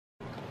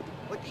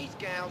these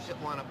gals that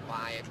want to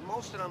buy it,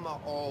 most of them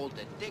are old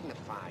and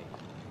dignified.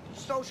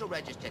 Social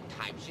register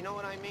types, you know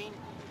what I mean?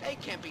 They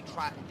can't be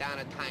trotting down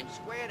to Times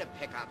Square to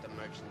pick out the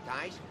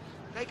merchandise.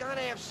 They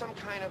gotta have some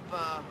kind of,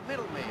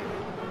 middleman.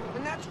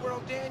 And that's where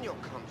old Daniel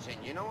comes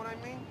in, you know what I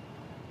mean?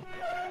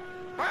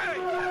 Hey!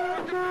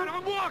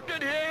 I'm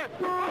walking here!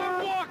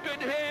 I'm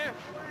walking here!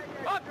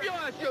 Up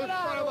yours, you son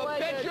of a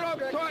bitch! You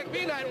don't talk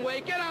me that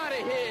way! Get out of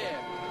here!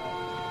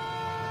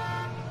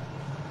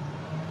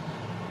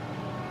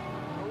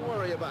 Don't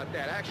worry about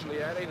that. Actually,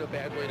 that ain't a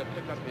bad way to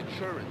pick up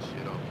insurance,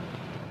 you know.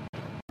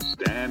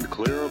 Stand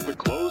clear of the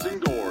closing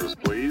doors,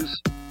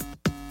 please.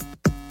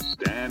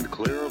 Stand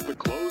clear of the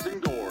closing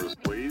doors,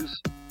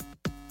 please.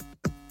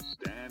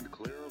 Stand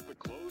clear of the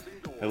closing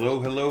doors.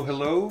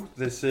 Hello.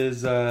 This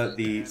is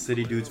the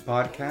City Dudes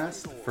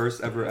podcast,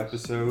 first ever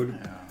episode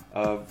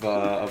of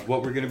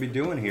what we're going to be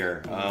doing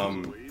here.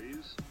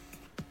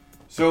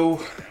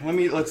 So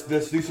let's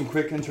do some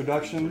quick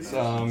introductions.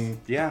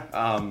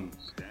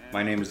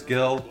 My name is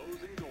Gil.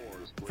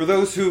 For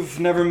those who've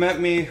never met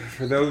me,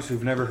 for those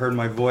who've never heard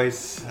my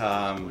voice,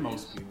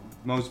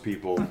 most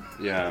people,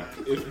 yeah.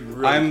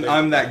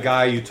 I'm that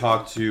guy you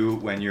talk to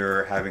when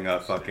you're having a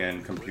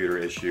fucking computer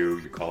issue.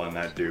 You're calling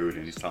that dude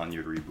and he's telling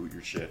you to reboot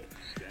your shit.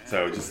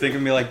 So just think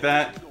of me like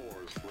that.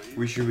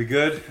 We should be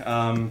good.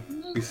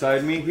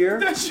 Beside me here.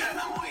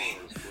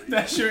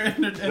 That's your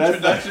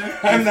introduction?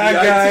 I'm that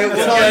guy.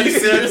 That's all you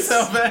see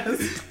yourself as?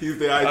 He's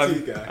the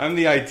IT guy. I'm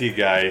the IT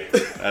guy.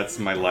 That's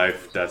my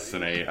life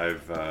destiny.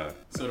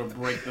 So to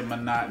break the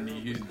monotony,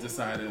 you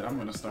decided I'm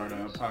going to start a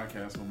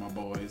podcast with my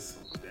boys.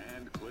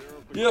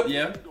 Yep.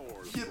 Yeah?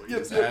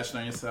 Just ash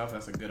on yourself.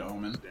 That's a good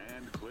omen.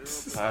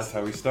 That's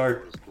how we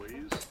start.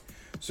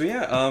 So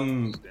yeah,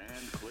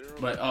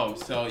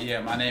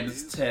 my name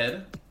is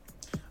Ted.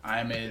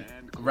 I'm a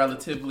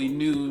relatively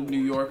new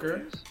New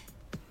Yorker.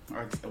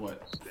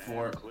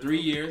 For 3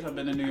 years I've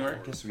been in New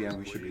York. I guess we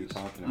should be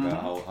talking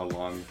about how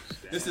long.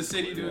 This is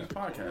City Dudes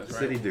podcast, right?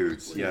 City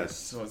Dudes, yes.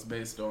 So it's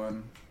based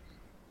on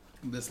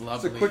this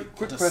lovely. It's a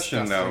quick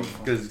question though,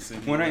 because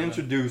when I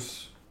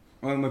introduce,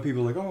 when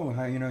people are like, oh,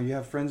 how, you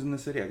have friends in the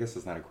city. I guess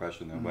that's not a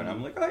question though, but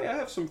I'm like, oh yeah, I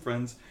have some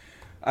friends.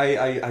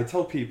 I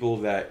tell people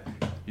that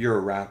you're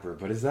a rapper,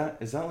 but is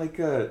that like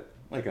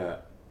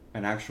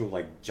an actual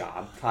like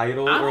job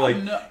title or like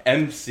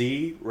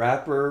MC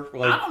rapper?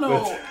 Like, I don't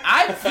know.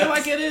 I feel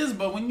like it is,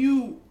 but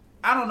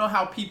I don't know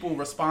how people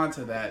respond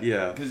to that.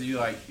 Yeah. Because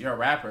you're a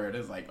rapper. It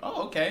is like,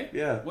 oh, okay.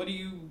 Yeah. What do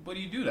you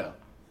do though?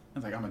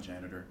 It's like, I'm a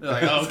janitor. They're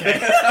like, oh, okay.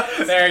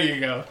 There you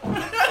go.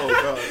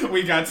 Oh God.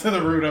 We got to the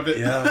root of it.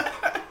 Yeah.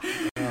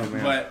 Oh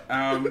man. But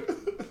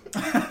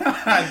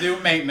I do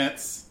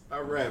maintenance. I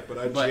rap, but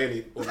I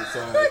janny on the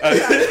side. I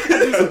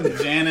do some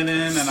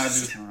janiting and I do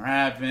some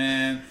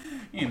rapping.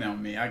 You know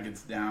me, I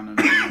gets down and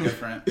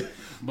different.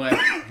 But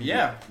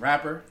yeah,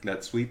 rapper.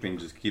 That sweeping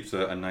just keeps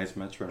a nice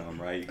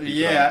metronome, right?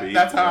 Yeah,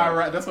 that's how I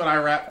rap. That's what I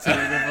rap to.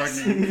 The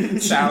fucking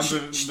sounds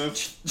of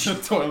the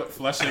toilet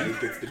flushing.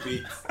 Gets the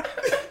beats.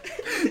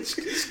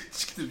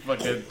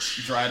 Fucking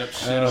dried up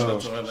shit on the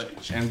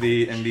toilet. And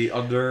the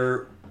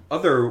other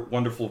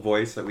wonderful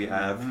voice that we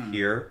have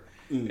here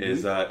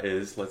is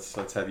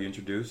let's have you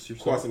introduce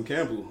yourself. Quasim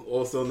Campbell,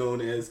 also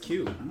known as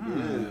Q.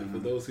 Yeah, for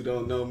those who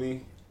don't know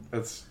me,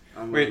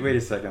 Wait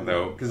a second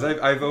though, because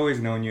I've always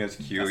known you as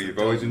Q. That's You've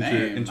always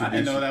introduced. I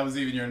didn't know that was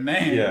even your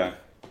name. Yeah.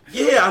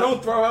 Yeah, I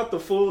don't throw out the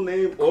full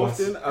name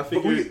often. I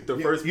figured the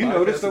first. You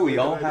notice though, we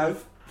all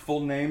have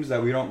full names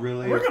that we don't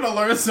really. We're gonna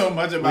learn so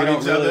much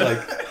about each other. Like,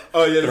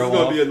 oh yeah, this is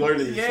gonna be a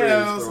learning experience.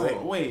 Yeah, I was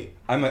like, wait.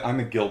 I'm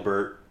a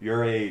Gilbert.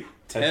 You're a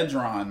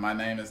Tedron. My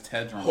name is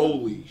Tedron.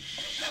 Holy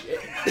shit.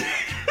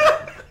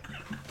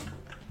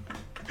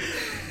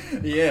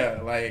 Yeah,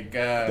 like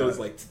it was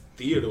like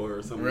Theodore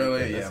or something. Really?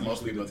 Like that. Yeah, That's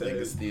most people usually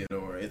think it's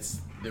Theodore.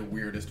 It's the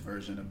weirdest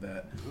version of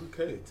that.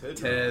 Okay,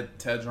 Tedron.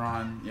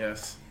 Tedron,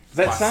 yes.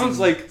 That sounds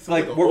like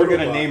like what we're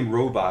gonna Autobot. name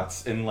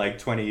robots in like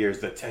 20 years.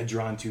 The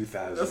Tedron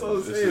 2000. That's what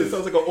I'm saying. It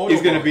sounds like an Autobot.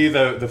 He's gonna be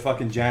the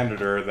fucking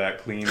janitor that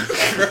cleans.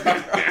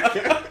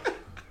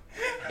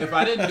 If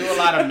I didn't do a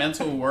lot of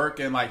mental work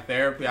and like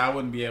therapy, I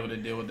wouldn't be able to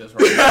deal with this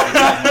right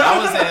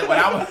now. Because when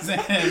I was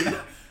in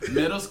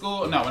middle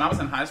school, when I was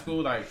in high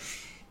school, like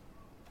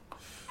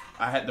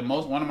I had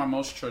one of my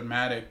most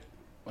traumatic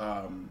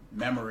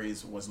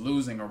memories was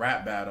losing a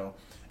rap battle.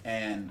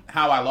 And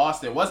how I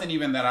lost it wasn't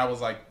even that I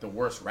was like the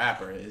worst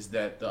rapper, is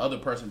that the other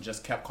person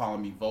just kept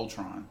calling me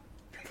Voltron.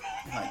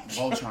 Like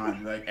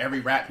Voltron. Like every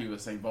rap he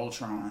would say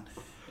Voltron.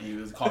 And he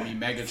would call me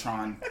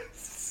Megatron.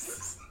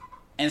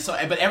 And so,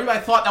 but everybody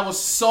thought that was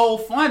so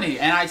funny.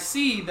 And I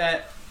see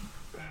that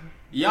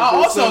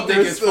y'all also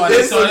think it's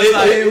funny. So it's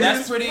like,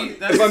 that's pretty...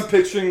 If I'm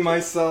picturing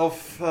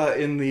myself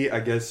in the,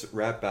 I guess,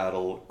 rap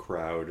battle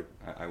crowd,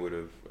 I would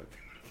have...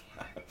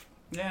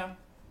 Yeah,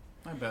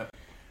 I bet.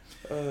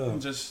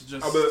 Just.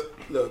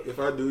 Look, if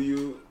I knew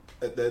you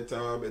at that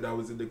time and I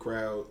was in the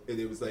crowd and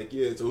it was like,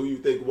 yeah, so who you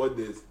think won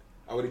this?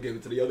 I would have given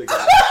it to the other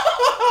guy.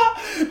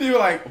 You were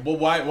like, well,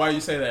 why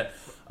you say that?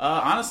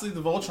 Honestly,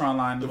 the Voltron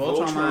line. The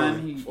Voltron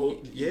line.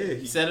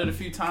 He said it a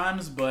few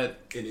times,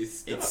 but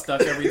it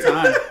stuck every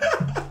time.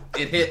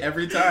 It hit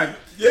every time.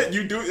 Yeah,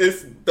 you do.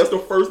 That's the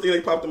first thing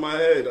that popped in my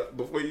head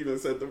before you even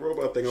said the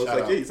robot thing. I was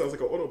like, yeah, he sounds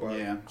like an Autobot.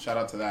 Yeah, shout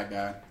out to that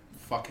guy.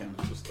 Fuck him.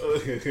 I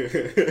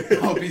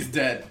hope he's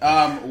dead.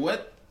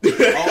 What?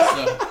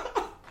 Also.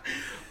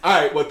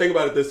 Alright, well, think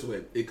about it this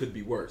way. It could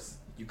be worse.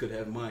 You could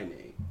have my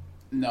name.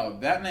 No,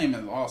 that name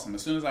is awesome.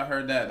 As soon as I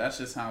heard that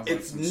just sounds like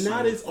it's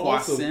not as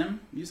awesome. Qasim,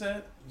 you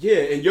said? Yeah,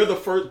 and you're the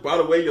first, by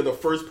the way, you're the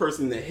first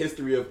person in the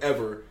history of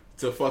ever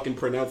to fucking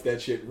pronounce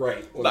that shit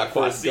right. Like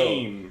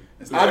Qasim.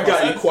 I've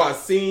gotten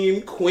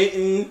Qasim,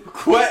 Quentin,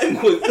 Sam.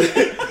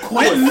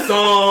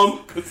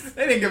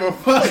 They didn't give a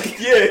fuck.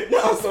 Yeah,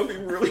 no, some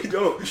people really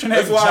don't.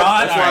 That's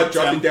why I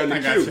dropped it down the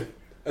queue.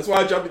 That's why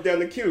I dropped it down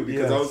the queue,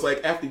 because I was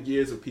like, after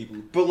years of people.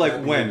 But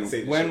like,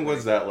 when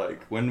was that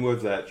like? When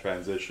was that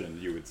transition?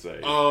 You would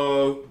say.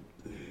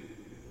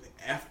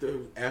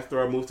 After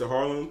I moved to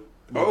Harlem,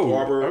 my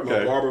barber at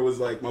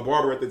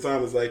the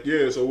time was like,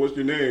 yeah. So what's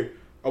your name?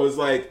 I was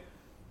like,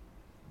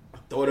 I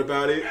thought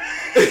about it.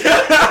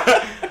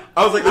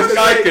 I was like,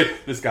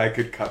 this guy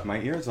could cut my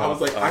ears off. I was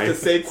like, I could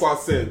say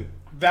Qasim.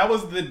 That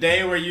was the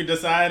day where you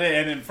decided,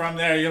 and then from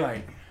there you're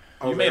like.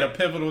 You made a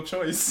pivotal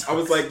choice. I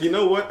was like, you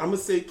know what? I'm gonna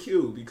say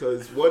Q,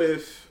 because what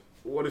if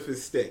it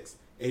sticks?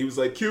 And he was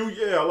like, Q,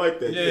 yeah, I like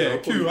that. Yeah,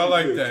 Q, I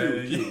like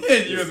that.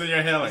 You was in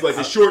your head like, it's like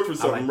it's short for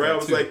something, right? I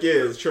was like,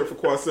 yeah, it's short for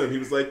Qasim. He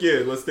was like,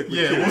 yeah, let's stick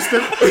with Q. We'll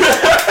stick.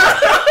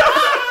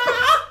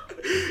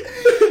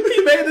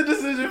 He made the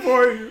decision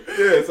for you.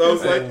 Yeah, so I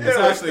was like, it's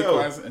actually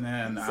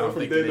Qasim. So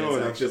from then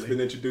on, I've just been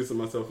introducing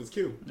myself as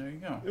Q. There you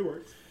go. It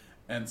works.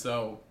 And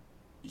so,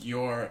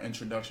 your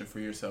introduction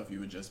for yourself, you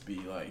would just be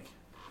like.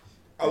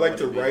 I like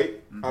to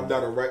write. Mm-hmm. I'm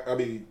not a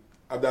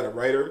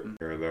writer,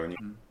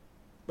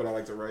 but I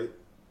like to write.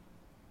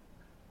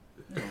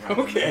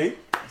 Okay,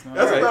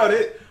 that's about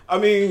it. I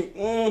mean,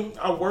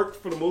 I work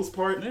for the most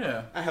part.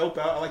 Yeah, I help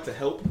out. I like to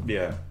help.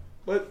 Yeah,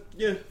 but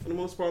yeah, for the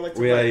most part, I like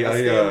to write. I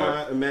stay in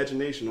my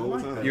imagination all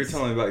the time. You were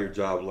telling me about your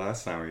job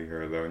last time we were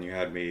here, though, and you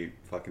had me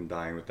fucking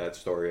dying with that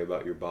story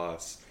about your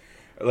boss.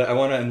 I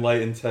want to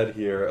enlighten Ted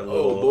here a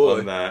little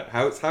on that.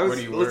 How's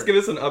let's give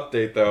us an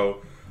update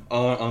though.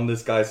 On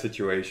this guy's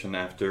situation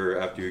after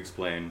you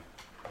explain.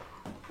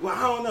 Well,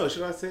 I don't know.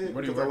 Should I say it?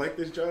 Because I like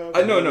this job?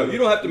 No. You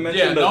don't have to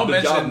mention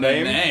the job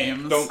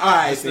name. Don't.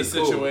 It's the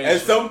situation. At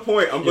some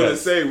point, I'm going to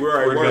say where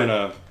I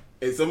work.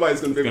 And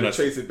somebody's going to be able to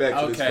trace it back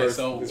to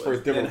this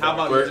first demo. How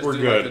about you just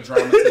do like the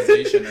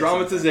dramatization?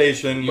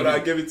 Dramatization. But I'll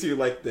give it to you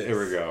like this.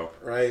 Here we go.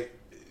 Right?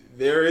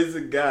 There is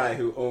a guy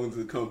who owns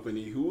a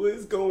company who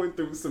is going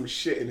through some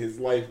shit in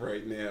his life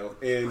right now.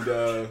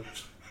 And...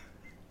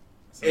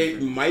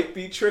 it might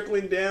be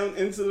trickling down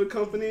into the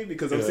company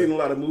because I'm seeing a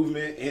lot of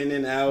movement in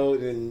and out,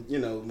 and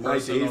my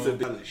days have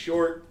been kind of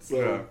short,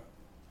 so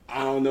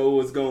I don't know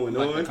what's going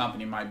on. The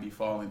company might be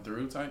falling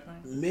through, type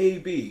thing.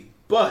 Maybe,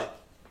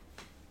 but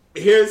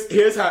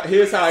here's how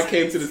I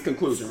came to this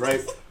conclusion.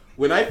 Right,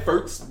 when I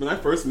first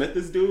met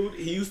this dude,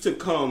 he used to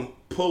come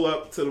pull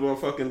up to the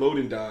motherfucking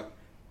loading dock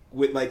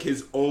with like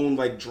his own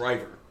like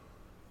driver.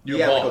 Your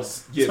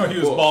boss. So he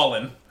was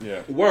balling.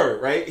 Yeah.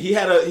 Word, right? He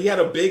had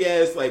a big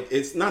ass, like,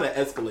 it's not an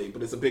Escalade,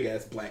 but it's a big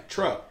ass black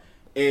truck.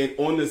 And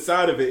on the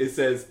side of it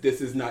says,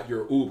 "This is not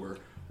your Uber,"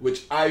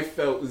 which I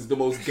felt was the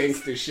most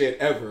gangster shit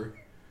ever.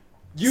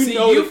 You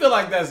feel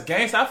like that's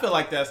gangster. I feel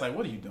like that's like,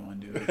 what are you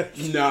doing, dude?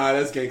 Nah,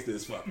 that's gangster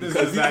as fuck.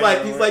 Because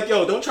he's like,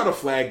 yo, don't try to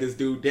flag this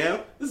dude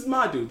down. This is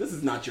my dude. This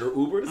is not your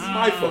Uber. This is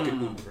my fucking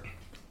Uber.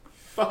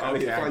 Fuck out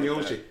of here, find your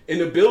own shit. In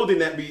the building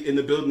that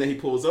he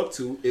pulls up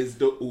to is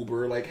the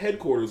Uber like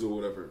headquarters or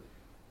whatever.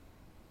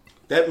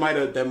 That might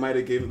have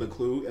given the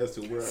clue as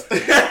to where.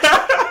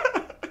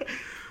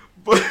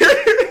 But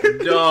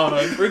John,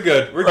 we're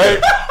good. We're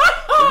right? good.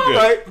 We're good.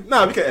 Right?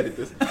 Nah, we can edit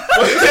this.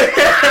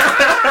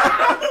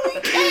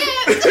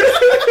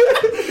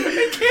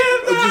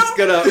 I'm just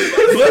gonna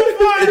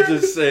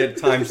just say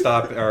time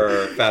stop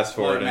or fast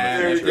forward. Man,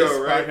 there if you go, this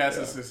right?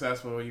 podcast is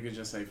successful, you could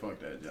just say fuck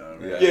that job.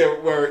 Right? Yeah,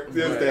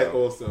 there's that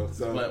also.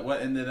 So, but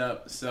what ended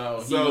up?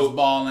 So he was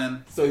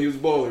balling. So he was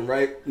balling,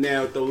 right?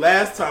 Now, the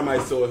last time I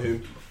saw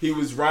him, he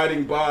was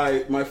riding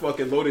by my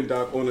fucking loading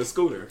dock on a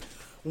scooter.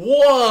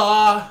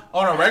 What?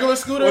 On a regular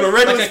scooter? On a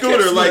regular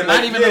scooter, like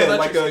not even an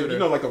like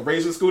scooter. like a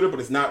Razor scooter, but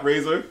it's not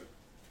Razor.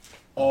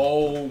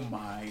 Oh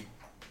my,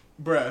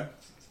 bruh.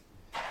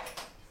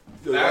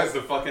 That was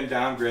the fucking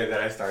downgrade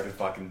that I started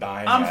fucking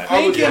dying I'm at.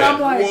 thinking,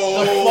 I'm like, whoa.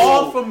 the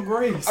fall from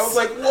grace. I was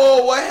like,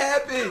 whoa, what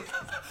happened?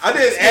 I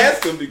didn't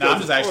ask him because I'm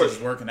just actually just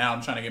working out.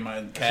 I'm trying to get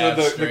my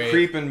calves so the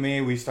creep in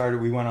me, we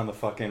went on the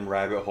fucking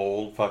rabbit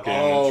hole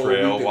fucking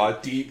trail.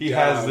 He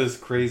has this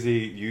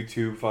crazy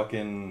YouTube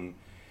fucking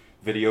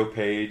video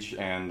page,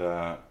 and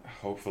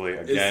hopefully,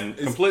 again,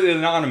 it's completely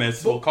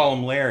anonymous. We'll call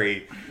him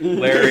Larry.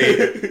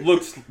 Larry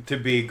looks to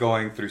be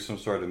going through some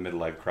sort of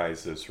midlife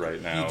crisis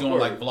right now. He's doing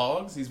like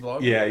vlogs? He's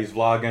vlogging? Yeah, he's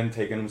vlogging,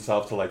 taking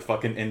himself to like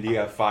fucking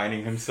India,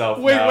 finding himself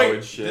now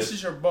and shit. This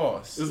is your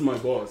boss? This is my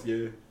boss,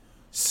 yeah.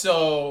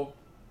 So,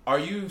 are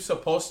you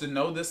supposed to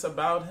know this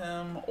about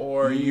him,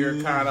 or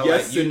you're kind of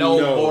yes like you and know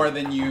no. more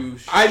than you?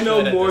 I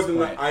know should more at this than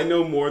point? I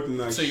know more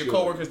than I. So your should.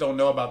 coworkers don't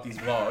know about these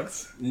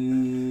vlogs.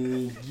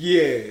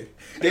 Yeah.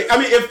 I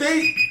mean, if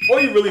they,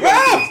 all you really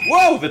got to do is,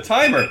 Whoa, the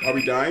timer. are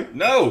we dying?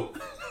 No.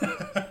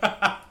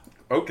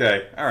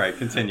 Okay. All right.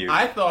 Continue.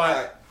 I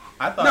thought.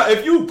 No,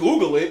 if you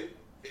Google it,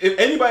 if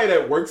anybody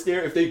that works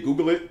there, if they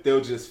Google it,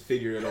 they'll just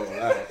figure it all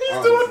out. He's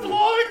honestly. doing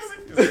vlogs.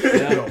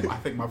 Yo, I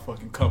think my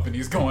fucking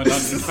company's going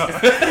under now.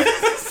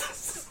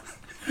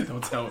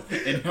 Don't tell.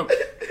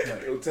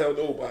 Don't tell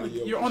nobody.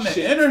 Yo. You're on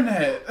the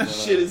internet.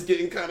 Shit is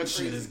getting kind of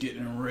Shit crazy. is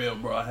getting real,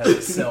 bro. I had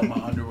to sell my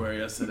underwear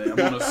yesterday. I'm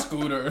on a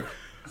scooter.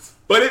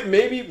 But it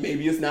maybe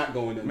it's not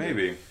going in.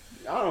 Maybe.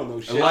 I don't know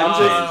shit.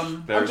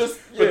 I'm just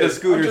yeah, but the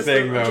scooter I'm just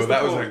thing I'm though, just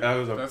that a was phone. that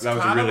was a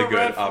kind really of a good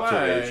red flag.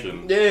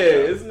 observation. Yeah,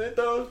 isn't it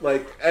though?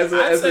 Like as a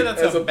I'd as say a,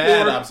 that's as a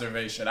bad poor-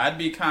 observation. I'd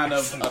be kind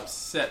of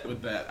upset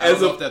with that. I As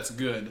don't know a- if that's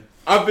good.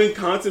 I've been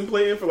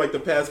contemplating for like the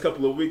past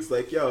couple of weeks,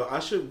 like, yo, I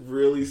should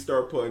really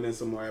start putting in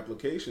some more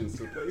applications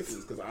to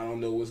places because I don't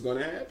know what's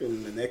gonna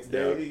happen the next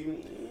day.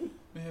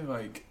 Maybe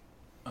like,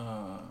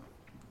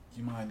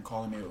 you mind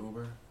calling me an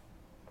Uber?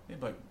 Yeah,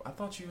 but I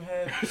thought you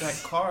had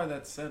that car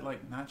that said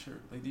like not your.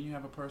 Like, didn't you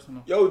have a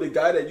personal? Yo, the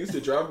guy that used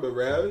to drive him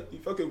around, he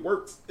fucking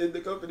works in the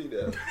company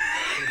now.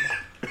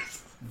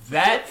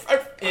 That I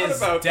forgot is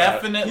about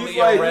that. definitely He's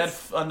like-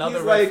 another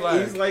he's red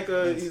like,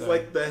 flag. He's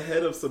like the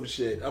head of some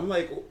shit. I'm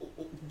like,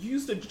 you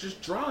used to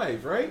just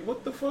drive, right?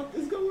 What the fuck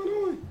is going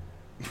on?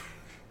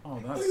 Oh,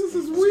 Like, that's this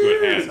is It's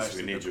weird. good hands. We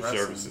actually need your depressing.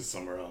 services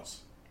somewhere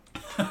else.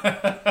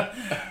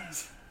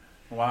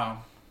 Wow.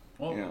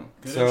 Well, Yeah.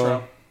 good So-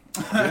 intro.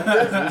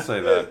 We'll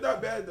say that.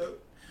 Not bad though.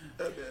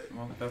 Not bad.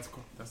 Well, that's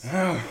cool. That's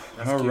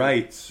All cute.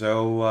 right.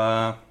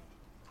 So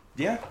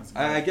yeah,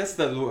 I guess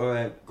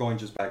that going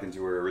just back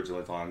into where we were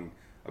originally talking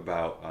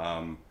about,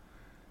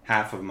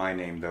 half of my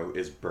name though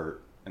is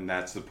Bert, and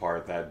that's the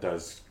part that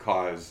does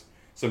cause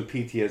some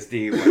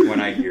PTSD when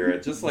I hear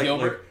it. Just like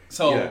Gilbert.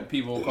 So yeah.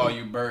 people call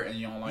you Bert, and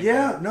you don't like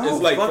Yeah, that. no,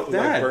 It's like- fuck like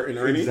that. Bert and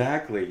Ernie?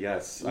 Exactly,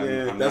 yes. Yeah,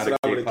 I'm that's not what I a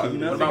gay would've puppet. kept.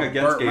 Nothing What about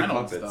against Burt gay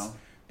Reynolds, puppets. though?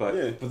 But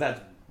Yeah.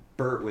 that's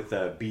Bert with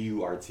a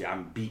B-U-R-T.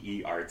 I'm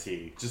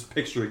B-E-R-T. Just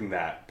picturing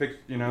that.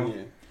 You know?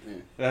 Yeah.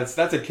 That's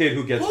a kid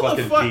who gets Who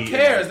fucking the fuck beat.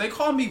 cares? They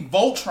call me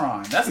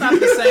Voltron. That's not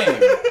the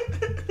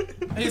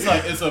same. He's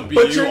like, it's a B-U-R-T.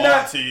 But you're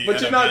not.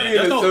 But you're not being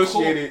There's no cool-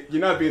 associated.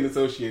 You're not being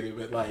associated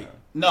with like.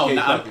 No, gay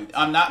I'm puppets.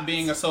 not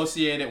being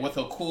associated with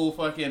a cool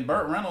fucking.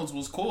 Burt Reynolds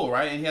was cool,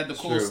 right? And he had the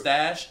cool True.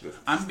 stash. The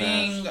I'm stash.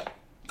 being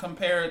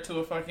compared to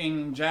a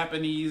fucking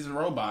Japanese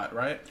robot,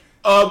 right?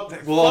 Well,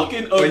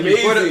 fucking when amazing you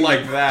put it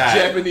like that,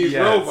 Japanese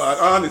yes, robot.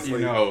 Honestly, you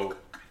know,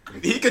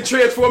 he could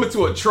transform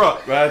into a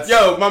truck. That's-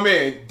 Yo, my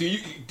man, do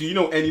you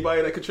know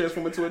anybody that could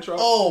transform into a truck?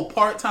 Oh,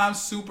 part-time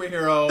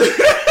superhero,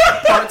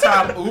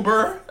 part-time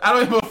Uber. I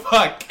don't give a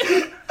fuck.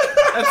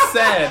 That's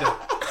sad.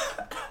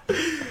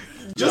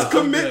 Just Yeah,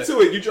 I'm commit good.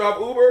 to it. You drive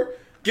Uber,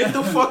 get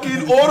the fucking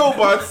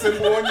Autobot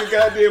symbol on your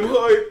goddamn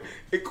hood,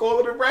 and call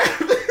it a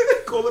rap.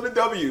 Call it a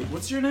W.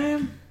 What's your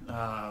name?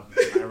 I'd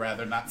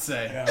rather not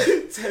say. Tedron the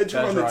Tedron.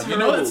 Terrible. You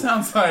know that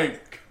sounds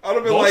like I'd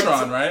have been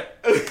Voltron, like, right?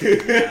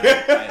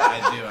 Yeah,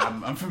 I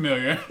do. I'm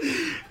familiar.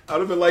 I'd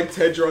have been like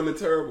Tedron the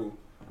Terrible.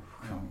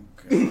 Oh,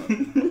 God.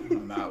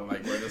 I'm not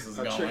like where this is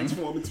I going.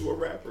 transform into a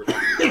rapper.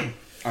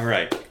 all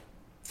right.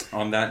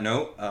 On that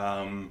note,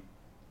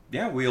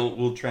 yeah,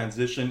 we'll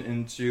transition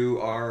into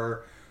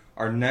our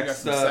next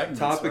some segments,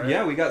 topic. right?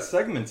 Yeah, we got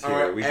segments here.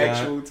 Our we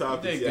actual got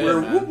topics. You did Yeah. good,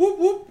 we're man. whoop whoop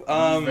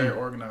whoop. Very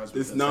organized.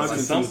 this with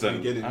nonsense- something.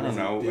 beginning I don't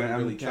know. didn't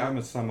really I'm count.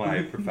 a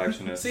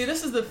semi-perfectionist. See,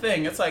 this is the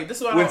thing. It's like this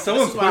is what, When this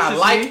someone is what I pushes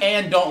like me-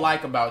 and don't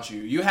like about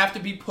you. You have to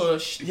be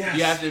pushed. Yes.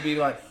 You have to be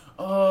like,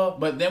 oh,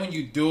 but then when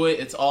you do it,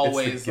 it's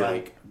always guilt.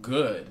 like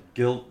good.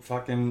 Guilt,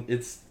 fucking,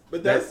 it's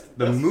But that's the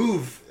that's-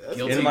 move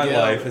Guilty in my guilt.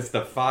 life. It's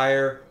the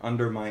fire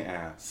under my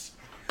ass.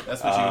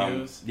 That's what you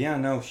use. Yeah,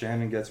 no,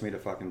 Shannon gets me to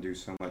fucking do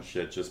so much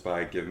shit just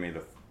by giving me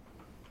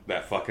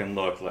that fucking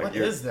look. Like What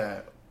you're, is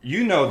that?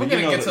 you know, We're you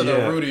gonna know get to that- the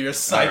yeah. root of your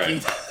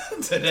psyche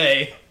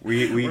today.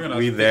 We We're gonna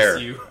fix there.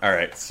 you. All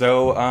right.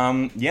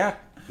 So yeah,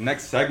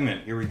 next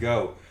segment. Here we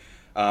go.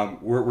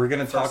 We're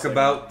gonna talk segment.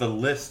 about the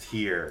list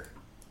here.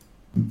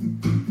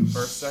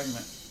 First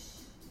segment.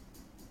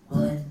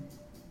 1,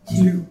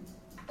 2,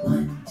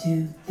 1,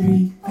 2,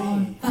 3,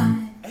 4,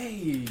 5.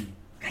 Hey,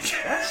 that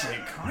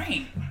shit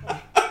crank.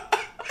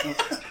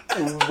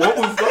 What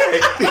was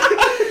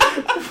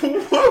that?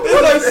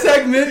 This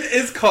segment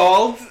is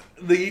called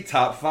the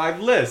top 5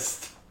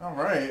 list. All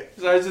right.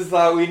 So I just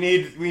thought we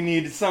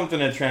need something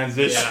to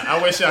transition. Yeah,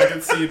 I wish I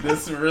could see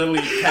this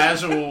really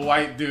casual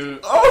white dude.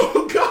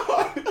 Oh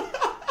God!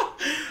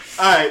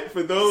 All right,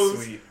 for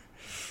those Sweet.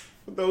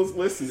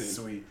 listening,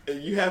 Sweet.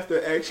 you have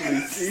to actually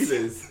see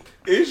this.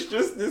 It's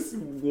just this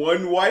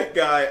one white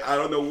guy. I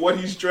don't know what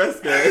he's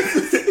dressed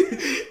as.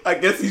 I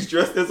guess he's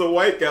dressed as a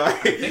white guy. I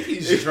think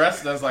he's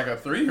dressed as like a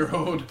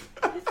 3-year-old.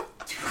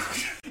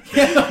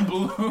 Yeah,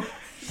 blue.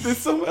 There's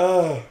some.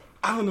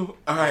 I don't know.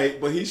 All right,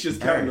 but he's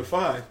just counting to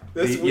 5.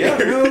 That's weird.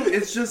 Yeah, no,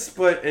 it's just,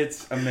 but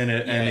it's a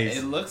minute, Yeah, and he's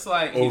it looks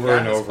like he over got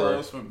and his over.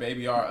 clothes for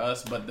Baby R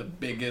Us, but the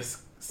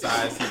biggest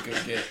size he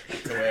could get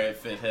to where it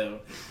fit him.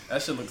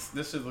 This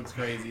shit looks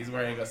crazy. He's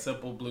wearing a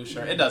simple blue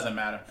shirt. It doesn't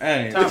matter.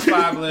 Anyway. Top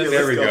 5 list.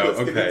 There we Let's go. go. Let's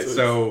get Okay, into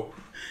so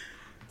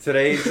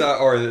today's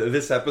or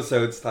this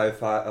episode's top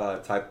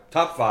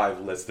 5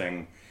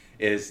 listing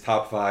is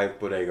top 5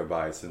 bodega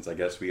buys. Since I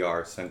guess we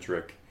are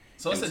centric.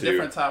 So it's a into-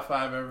 different top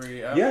 5 every.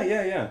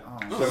 Yeah.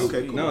 Oh, So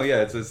okay, cool. no,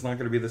 yeah, it's not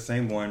going to be the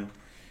same one.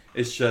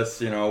 It's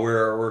just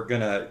we're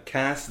gonna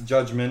cast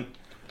judgment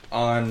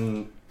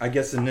on I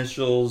guess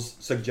initials,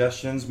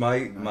 suggestions.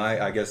 My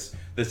I guess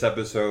this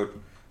episode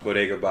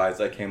bodega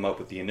buys I came up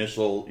with the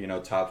initial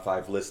top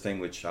 5 listing,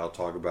 which I'll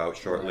talk about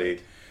shortly.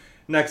 Right.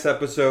 Next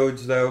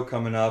episodes though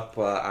coming up,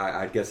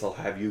 I guess I'll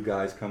have you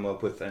guys come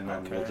up with, and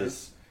then we'll Okay.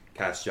 just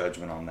cast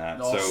judgment on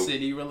that. all so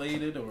city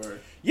related or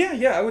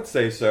yeah, I would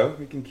say so.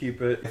 We can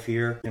keep it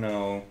here,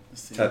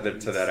 City tethered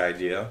to roots. that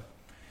idea.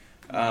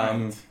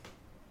 Right.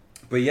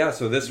 But yeah,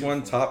 so this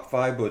one, top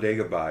 5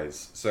 bodega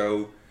buys.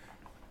 So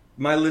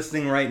my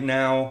listing right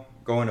now,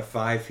 going to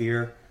 5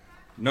 here.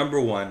 Number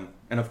 1,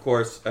 and of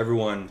course,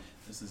 everyone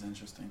This is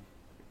interesting.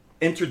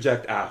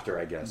 interject after,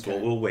 I guess. Okay.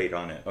 We'll wait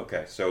on it.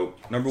 Okay, so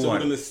number So 1.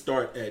 we're gonna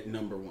start at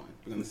number 1.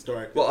 We're gonna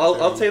start. Well,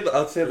 I'll say the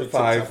or to the top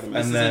 5, of the and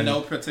list. This then is in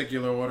no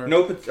particular order.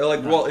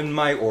 well, in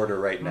my order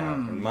right now.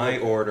 In my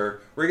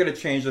order, we're gonna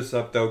change this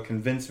up though.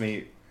 Convince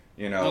me,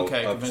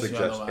 Okay, of convince you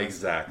suggestions. otherwise.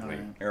 Exactly.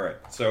 Alright. All right.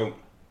 So,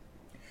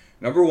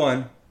 number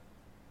 1,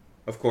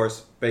 of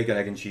course, bacon,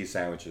 egg, and cheese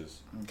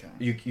sandwiches. Okay.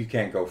 You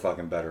can't go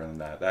fucking better than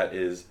that. That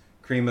is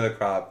cream of the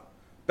crop,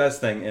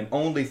 best thing and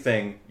only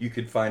thing you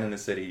could find in the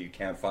city. You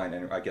can't find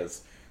any. I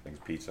guess things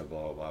pizza,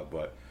 blah blah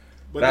blah.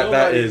 But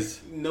that is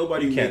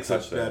nobody you can't makes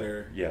touch it that.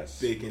 better. Yes.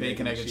 Bacon, Egg,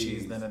 and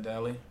cheese, then a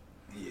deli.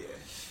 Yeah.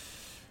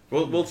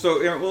 We'll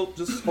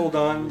just hold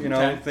on.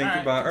 Okay. Think All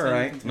right. about. All Continue,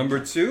 right. continue. Number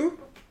 2,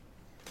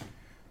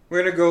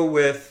 we're gonna go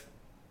with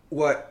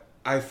what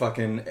I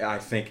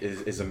think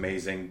is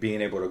amazing.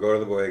 Being able to go to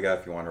the bodega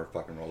if you want to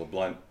fucking roll a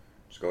blunt,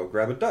 just go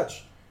grab a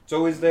Dutch. It's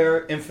always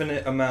there,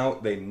 infinite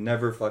amount. They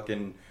never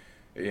fucking,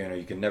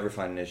 you can never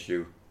find an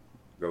issue.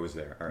 Goes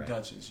there. All right.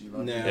 Dutchess. You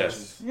love Nah.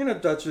 Yes.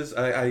 Dutches.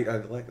 I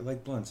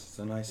like blunts. It's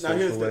a nice Now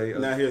social way.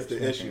 here's the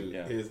smoking. issue.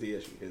 Yeah. Here's the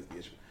issue.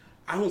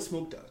 I don't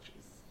smoke Dutches.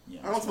 Yeah,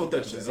 I don't smoke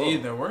Dutchess at all.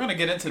 either. We're gonna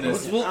get into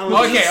this. We'll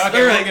okay, just-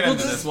 we'll all right, get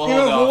into this. We'll you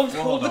know, hold off.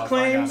 hold the off. I got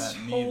claims.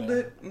 that. Hold Neither.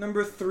 it.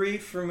 Number 3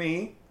 for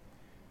me.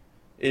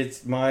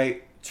 It's my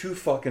too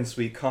fucking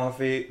sweet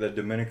coffee. The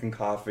Dominican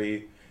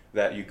coffee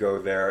that you go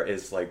there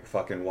is like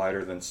fucking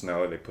whiter than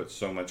snow. They put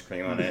so much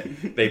cream on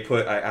it.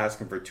 I asked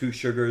them for 2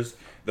 sugars.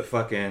 The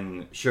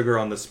fucking sugar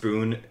on the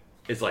spoon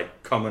is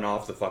like coming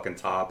off the fucking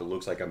top. It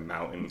looks like a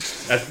mountain.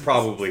 That's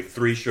probably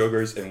 3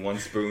 sugars in 1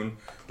 spoon.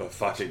 But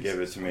fuck it, give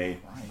it to me.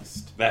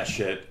 Christ. That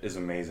shit is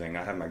amazing.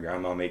 I had my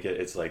grandma make it.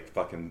 It's like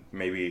fucking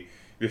maybe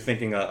you're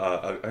thinking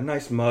a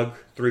nice mug,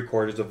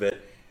 3/4 of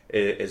it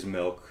is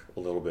milk, a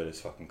little bit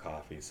is fucking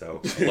coffee. So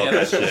I love Yeah, that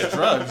that's shit. just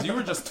drugs. You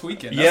were just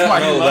tweaking. That's Yeah, why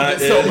no, you loved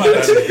that it so is- much.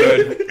 that's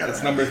good.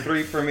 That's number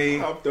 3 for me.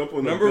 Hopped up on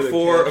a Number bit of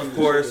 4, caffeine of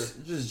course,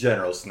 sugar. just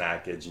general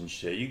snackage and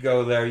shit. You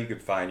go there, you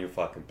could find your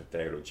fucking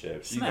potato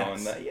chips. You go in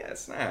Snacks. there, yeah,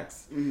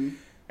 snacks. Mm-hmm.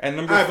 And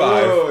number All right,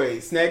 5. but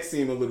wait. Snacks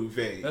seem a little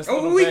vague. That's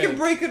Oh, what we I'm can saying.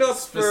 break it up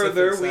Specific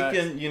further. snacks.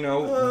 We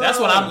can, That's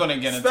what I'm gonna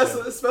get into.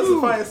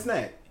 Specify a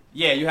snack.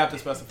 Yeah, you have to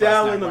specify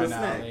Dial snack in on right the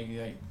now.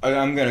 snack.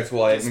 I'm gonna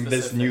explain Just this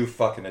specific. new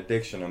fucking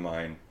addiction of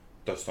mine.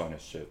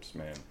 Tostones chips,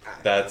 man. I'll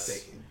That's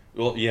take it.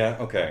 well, yeah,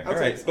 okay, I'll all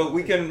right. take it. But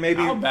we can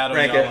maybe I'll battle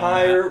rank y'all it on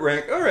higher. that.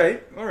 Rank,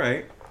 all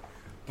right.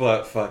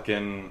 But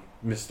fucking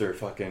Mr.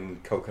 fucking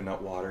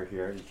coconut water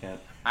here, you can't.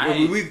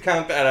 We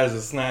count that as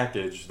a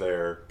snackage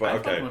there, but I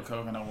okay. fuck with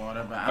coconut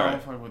water, but I All don't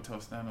right. fuck with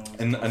Tostanos.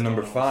 And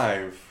number Tostanos.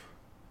 5,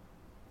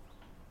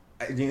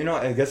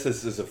 I guess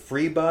this is a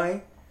free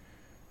buy,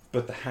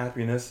 but the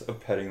happiness of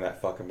petting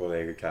that fucking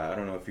bodega cat. I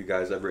don't know if you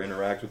guys ever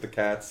interact with the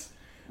cats,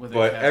 With their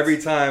but cats.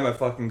 every time I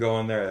fucking go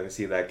in there, I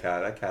see that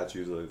cat. That cat's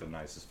usually the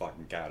nicest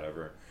fucking cat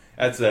ever.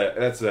 That's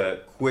a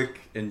quick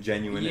and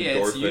genuine yeah,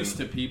 endorphin. it's used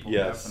to people,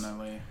 Yes.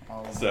 definitely.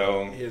 All of them.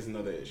 So, Here's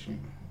another issue.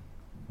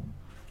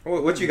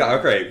 what you got?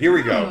 Okay, here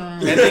we go.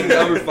 Ending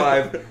number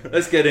 5.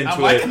 Let's get into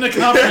I'm liking it. the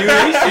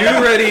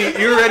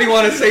conversation. You already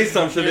want to say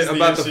something Here's the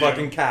about the issue.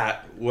 fucking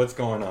cat? What's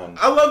going on?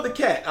 I love the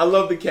cat.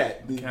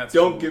 Cat's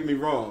Don't cool. get me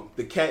wrong.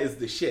 The cat is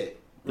the shit,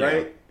 Yeah.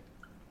 right?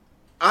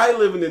 I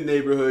live in a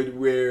neighborhood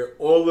where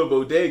all the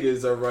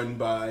bodegas are run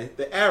by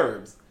the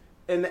Arabs.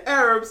 And the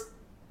Arabs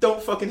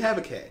don't fucking have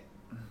a cat.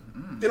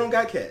 They don't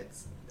got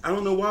cats. I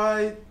don't know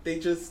why. They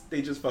just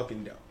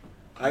fucking don't.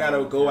 I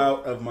gotta go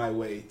out of my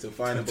way to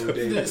find a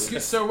bodega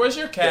Excuse, sir, where's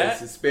your that's cat?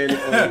 Hispanic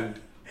owned.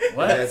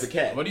 What? that has a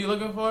cat. What are you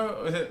looking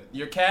for?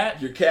 Your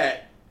cat? Your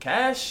cat.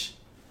 Cash?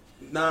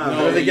 Nah, No, How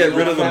do man. they get you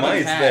rid of the don't have a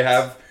mice? cat. They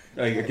have.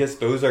 I guess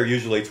those are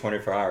usually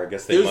 24 hour. I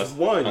guess they There's must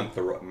one. hunt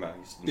the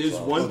mice. There's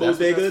themselves. one Oh, that's what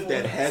bodega that's for?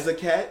 that has a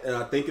cat, and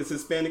I think it's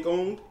Hispanic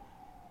owned.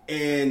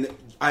 And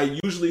I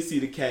usually see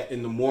the cat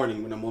in the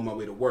morning when I'm on my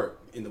way to work.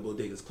 and the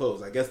bodega's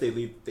closed. I guess they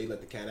let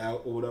the cat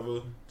out or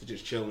whatever to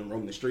just chill and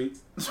roam the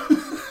streets.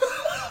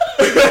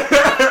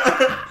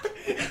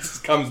 It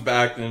just comes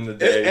back in the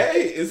day.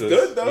 Hey, it's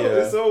good though.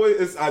 Yeah. It's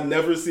always. I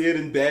never see it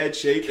in bad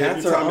shape. Cats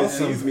every time are it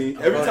awesome.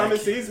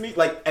 sees me,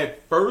 like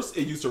at first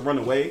it used to run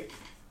away,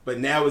 but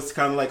now it's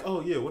kind of like,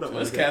 oh yeah, what up? So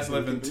this cat's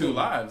living 2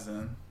 lives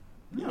then.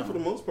 Yeah, for the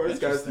most part, this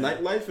guy's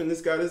Interesting. nightlife and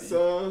this guy is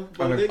On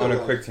bodega a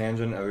life. quick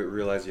tangent, I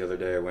realized the other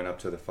day I went up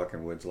to the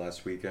fucking woods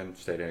last weekend,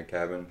 stayed in a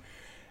cabin,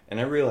 and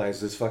I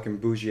realized this fucking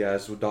bougie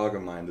ass dog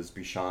of mine, this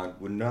Bichon,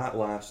 would not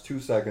last 2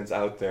 seconds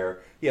out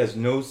there. He has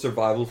no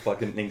survival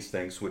fucking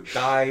instincts, would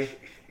die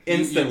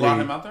instantly. You brought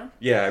him out there?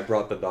 Yeah, I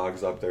brought the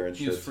dogs up there and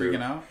He shit. was freaking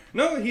too. out?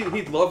 No, he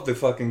loved the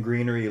fucking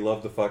greenery. He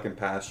loved the fucking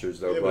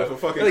pastures, though. Yeah, but but if a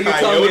fucking you're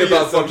telling me coyote or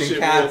about some fucking shit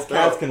cats. walked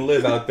Cats out. can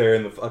live out there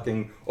in the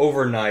fucking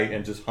overnight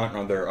and just hunt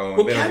on their own.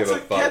 Well, they don't give a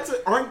fuck.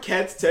 aren't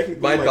cats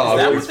technically My like dog Is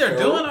that always what they're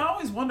feral? doing? I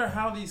always wonder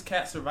how these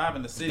cats survive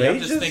in the city. They I'm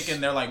just just-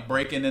 thinking they're like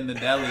breaking into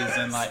delis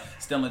and like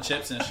stealing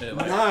chips and shit.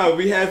 Like, Nah,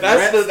 we have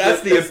That's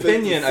rats the that's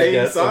opinion, the I same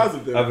guess, size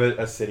of them.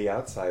 a city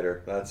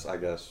outsider. That's, I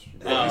guess.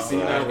 Have you seen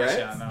I our guess,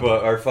 rats? I know.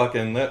 But our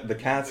fucking the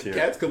cats here.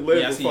 Cats could live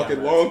Yeah, I a see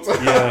fucking y'all long rats.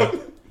 time. Yeah.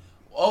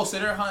 Oh, so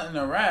they're hunting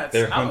the rats.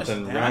 They're I was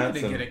hunting down rats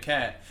to and- get a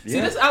cat. See,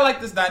 Yeah. this I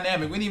like this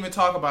dynamic. We didn't even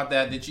talk about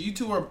that. That you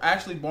two were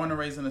actually born and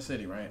raised in the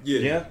city, right?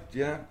 Yeah.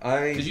 Yeah.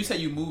 Because you said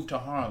you moved to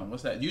Harlem.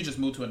 What's that? You just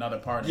moved to another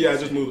part. Of Yeah, the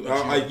I just city, moved.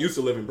 but I used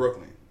to live in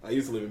Brooklyn. I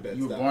used to live in Bed-Stuy.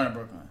 you were born in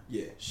Brooklyn.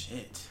 Yeah.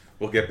 Shit.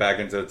 We'll get back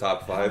into the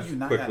top How five you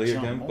not quickly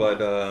got again. John But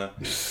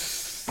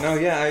no,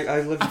 yeah,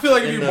 I live. I feel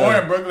like if in you're born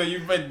in Brooklyn,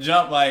 you've been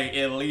jumped like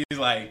at least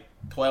like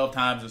 12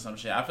 times or some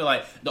shit. I feel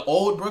like the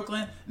old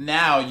Brooklyn,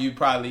 now you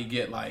probably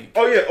get like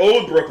Oh yeah,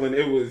 old Brooklyn.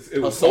 It was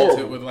assaulted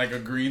horrible. with like a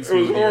green was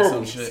smoothie or some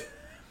horrible. shit.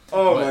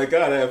 Oh But- my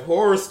god, I have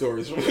horror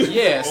stories. From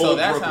Yeah, so old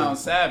that Brooklyn. sounds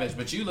savage.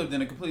 But you lived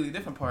in a completely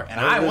different part, and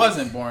I I lived-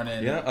 wasn't born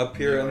in. Yeah, up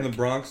here New in the York.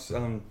 Bronx,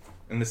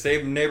 in the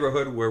same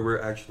neighborhood where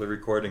we're actually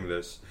recording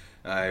this.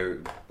 I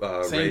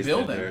Same raised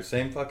building. in there,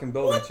 same fucking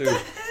building too.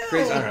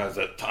 Crazy. I don't know.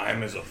 The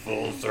time is a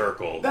full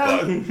circle. That-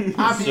 but I mean,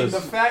 it's just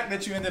the fact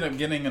that you ended up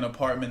getting an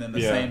apartment in the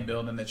Yeah. same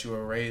building that you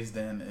were raised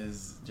in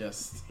is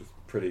just.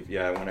 pretty.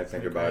 Yeah, when I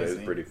think Pretty about it, crazy.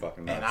 it's pretty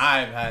fucking nuts. And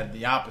I've had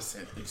the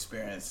opposite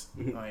experience.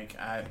 Like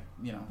I've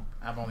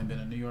only been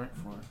in New York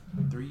for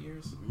 3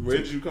 years, Where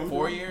did you come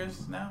 4 from?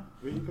 years now.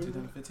 Where you come from?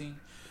 2015.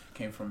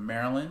 Came from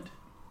Maryland.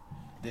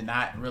 Did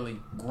not really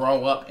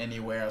grow up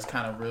anywhere. I was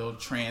kind of real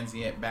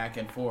transient back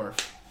and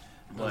forth.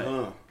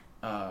 But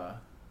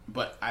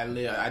but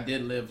I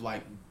did live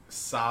like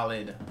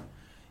solid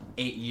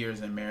 8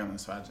 years in Maryland,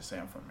 so I just say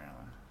I'm from Maryland.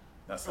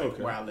 That's like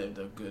Okay. where I lived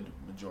a good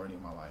majority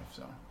of my life.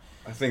 So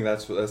I think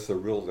that's the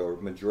real though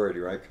majority,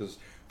 right? Because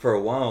for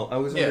a while I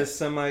was in Yeah. this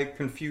semi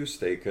confused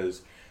state.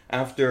 Because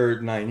after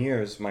 9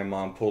 years, my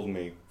mom pulled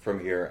me from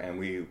here, and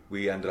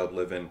we ended up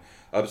living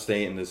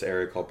upstate in this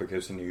area called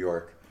Poughkeepsie, New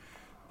York.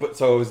 But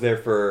so I was there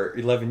for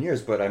 11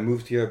 years. But I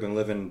moved here. I've been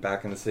living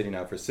back in the city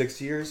now for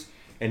 6 years,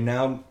 and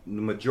now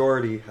the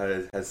majority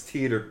has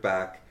teetered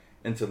back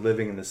into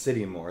living in the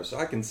city more. So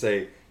I can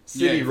say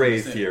city you're from the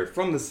raised city. here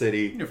from the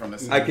city. You're from the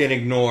city. I can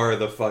ignore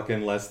the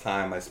fucking less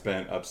time I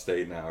spent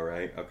upstate now,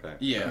 right? Okay.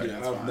 yeah, Yeah,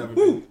 that's I've fine. never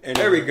Woo, been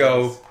there we anywhere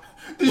go. else.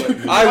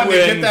 I wanted to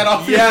win. get that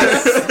off your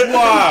Yes. I'm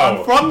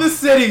Wow. from the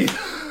city.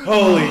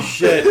 Holy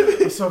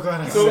shit. I'm so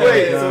glad I So said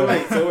wait,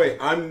 it. so wait.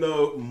 I'm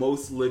the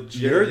most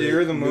legit.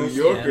 You're the most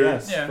New Yorker.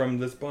 yes Yeah. from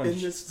this And bunch.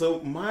 just, so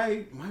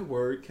my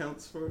word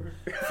counts for.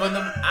 For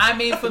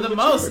the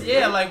most,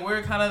 yeah, like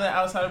we're kind of the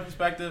outsider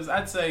perspectives.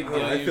 I'd say Oh,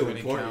 I you feel really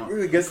important.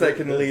 count. I guess that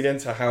can lead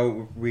into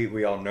how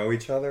we all know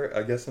each other,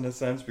 I guess, in a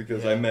sense,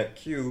 because I Yeah. met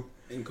Q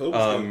In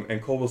Cobblestone. in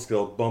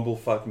Cobleskill,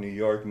 Bumblefuck, New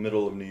York,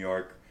 middle of New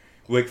York,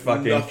 with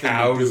fucking Nothing to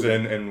cows do.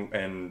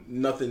 and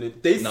Nothing.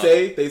 They No.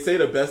 say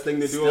the best thing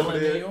to do Still over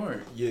in there. New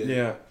York. Yeah.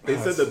 yeah. They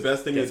Oh, said the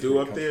best thing to gets do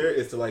pretty up there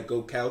is to like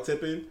go cow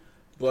tipping,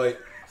 but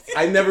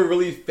I never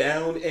really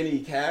found any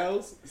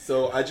cows,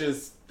 so I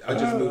just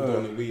moved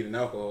on to weed and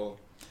alcohol.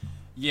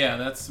 Yeah,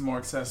 that's more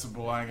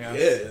accessible, I guess.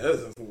 Yeah,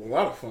 that's a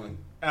lot of fun.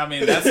 I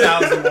mean, that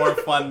sounds more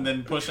fun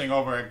than pushing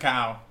over a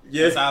cow.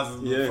 Yeah, That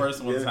sounds, yeah, the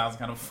first one yeah. sounds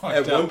kind of fucked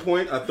At up. one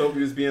point, I thought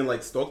we was being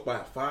like stalked by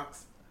a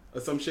fox or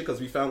some shit because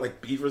we found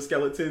like beaver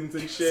skeletons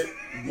and shit,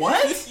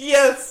 What?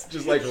 Yes.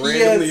 just like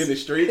randomly in the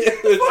street.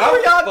 What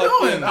are y'all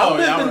doing? I've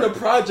lived y'all in the were-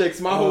 projects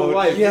my whole Oh,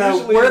 life. yeah,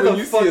 Usually where when the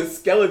you fuck- see a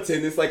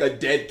skeleton, it's like a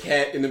dead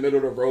cat in the middle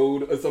of the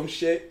road or some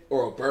shit,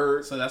 or a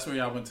bird. So that's where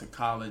y'all went to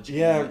college.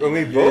 Yeah, and- I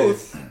mean, Yeah.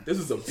 both. This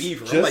is a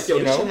beaver. I'm Just, like, yo,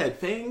 you this know, shit had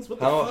fangs? What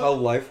the How fuck? how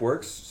life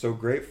works so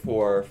great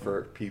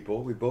for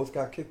people. We both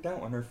got kicked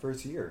out in our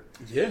first year.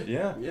 Yeah.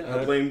 Yeah.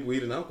 I blame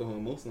weed and alcohol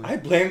mostly. I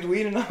blamed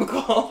weed and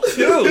alcohol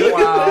too. Look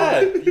Wow.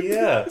 at that.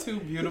 Yeah. Two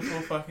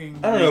beautiful fucking.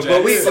 I don't know,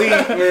 but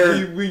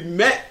we're we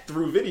met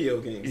through video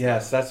games.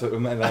 yes, that's what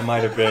that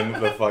might have been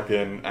the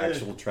fucking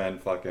actual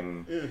trend.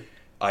 Fucking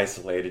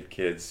isolated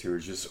kids who are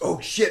just, oh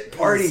shit,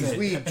 parties,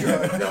 weed,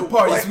 drugs, no,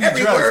 Parties, weed,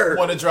 everywhere. drugs.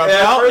 Want to drop And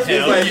at out? first we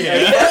Hell was like,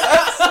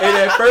 yeah. and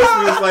at first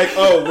we was like,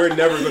 oh, we're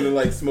never gonna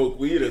like smoke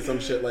weed or some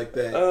shit like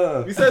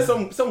that. We said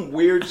some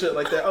weird shit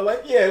like that. I'm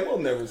like, yeah, we'll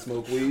never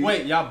smoke weed.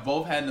 Wait, y'all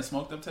both hadn't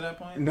smoked up to that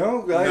point?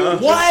 No, No.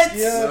 What?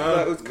 Yeah, No,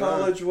 that was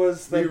college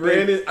was we the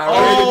ran thing. it.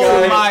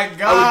 Oh my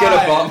god!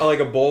 I would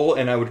get a bowl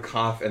and I would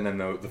cough and then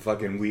the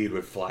fucking weed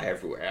would fly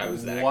everywhere. I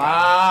was that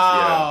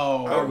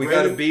Wow. guy. Yeah. Oh, we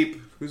got a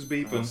beep. Who's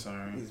beeping? I'm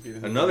sorry.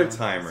 Another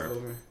timer.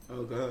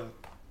 Oh god.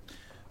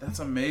 That's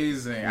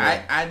amazing.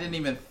 Yeah. I didn't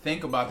even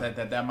think about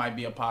that might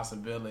be a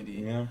possibility.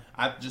 Yeah.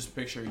 I just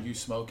picture you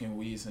smoking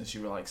weed since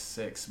you were like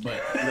 6.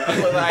 But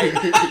like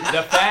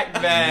the fact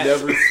that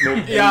Never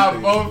smoked y'all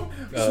anything. both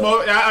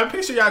smoke. I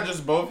picture y'all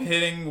just both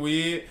hitting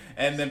weed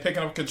and then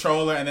picking up a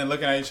controller and then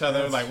looking at each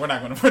other like, we're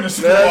not going to finish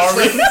the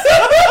already.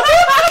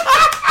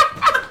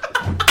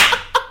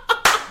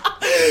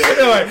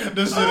 Like,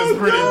 this shit is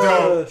pretty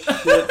dope.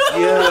 Shit.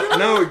 Yeah,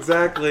 no,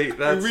 exactly.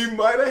 That's We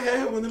might have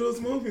had one of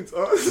those moments.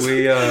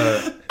 we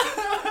Oh,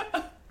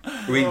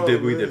 we man.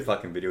 did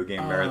fucking video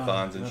game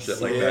marathons and shit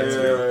like Yeah,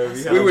 that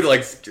we too. We have- would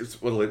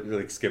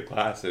like skip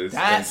classes.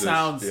 That and just-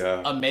 sounds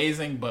yeah.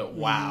 amazing, but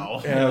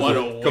wow. Yeah, it What was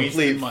a waste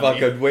complete of money.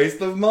 fucking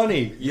waste of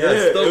money. Yeah, Yeah,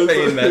 it still was-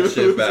 paying it that was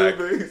shit back.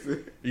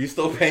 amazing. You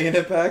still paying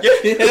it back?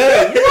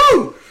 Yeah.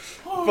 Woo!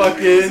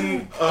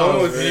 Fucking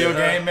almost Video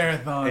man. game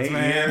marathons, 8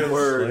 man. years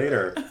Word.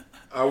 later.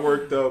 I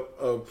worked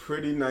up a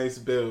pretty nice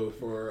bill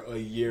for a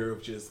year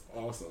of just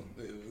awesome.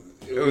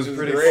 It was just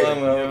pretty great.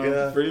 fun though.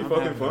 Yeah. Pretty I'm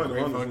fucking having a fun.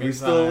 great honestly. fucking We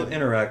still time.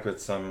 interact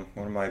with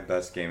one of my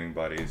best gaming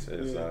buddies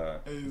is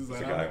He's the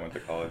like, guy I went to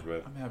college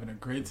with. I'm having a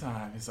great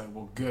time. He's like,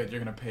 well, good. You're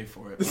gonna pay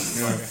for it.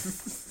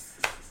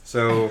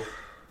 So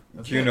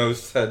That's Juno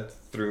said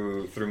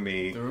through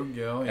me, Through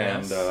Gil,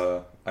 yes.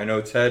 and I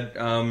know Ted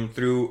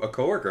through a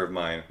coworker of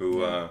mine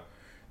who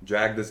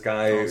dragged this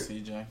guy. Oh,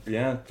 CJ.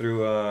 Yeah,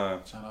 through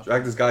Shout out.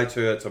 dragged this guy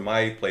to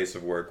my place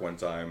of work one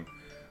time.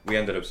 We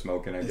ended up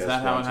smoking, I guess,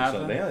 that how once it or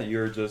happened? something. Yeah, you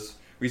were just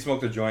we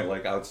smoked a joint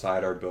like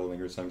outside our building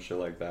or some shit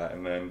like that,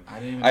 and then I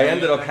didn't even I know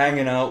ended you up had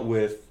hanging out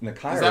with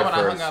Nakira. Is that when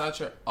I first. hung out at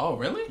your... Oh,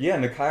 really? Yeah,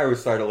 Nakira was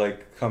started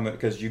like coming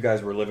because you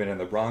guys were living in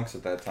the Bronx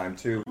at that time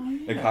too.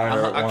 Nakira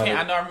I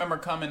wanted- know. I remember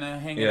coming and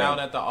hanging Yeah. out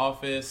at the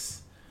office.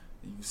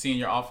 Seeing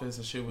your office,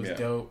 the shit was Yeah.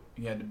 dope.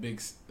 You had the big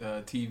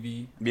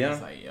TV. I Yeah.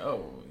 was like,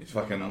 yo, you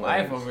Fucking fucking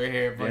life love. over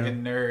here,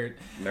 fucking nerd,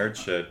 nerd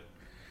shit.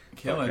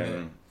 killing Fucking-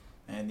 it.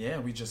 And yeah,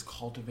 we just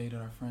cultivated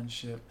our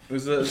friendship. It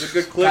was a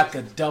good clip. Got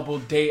the double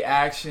date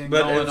action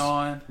But going it's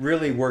on.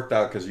 really worked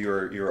out because you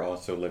were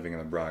also living in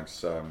the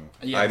Bronx.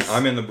 Yes.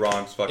 I'm in the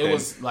Bronx. Fucking It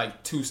was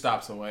like 2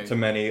 stops away. to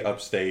many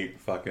upstate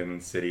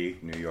fucking city,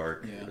 New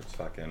York. Yeah. It's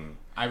fucking.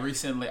 I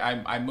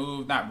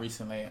moved, not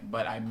recently,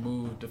 but I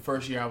moved the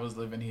first year I was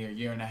living here,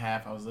 year and a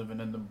half, I was living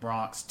in the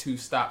Bronx, 2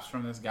 stops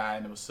from this guy,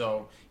 and it was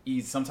so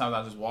easy. Sometimes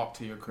I just walked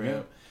to your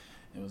crib.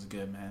 It was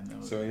good, man. It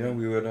was So yeah, good.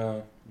 we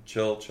would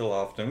chill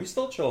often. We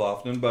still chill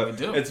often, but We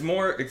do. it's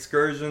more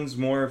excursions,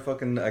 more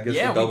fucking. I guess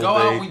Yeah, the we double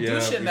go date. out, we yeah,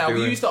 do shit now. We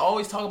do it. used to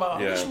always talk about,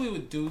 I Yeah. wish we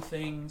would do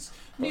things.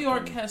 New Fucking-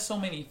 York has so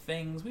many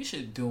things. We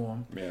should do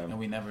them. Yeah. And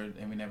we never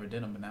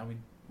did them, but now we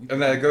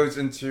And that goes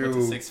into Went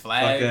to Six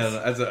Flags. fucking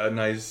as a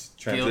nice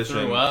Gil transition.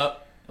 threw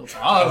up. It was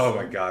awesome. Oh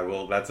my god!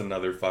 Well, that's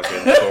another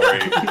fucking story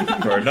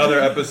for another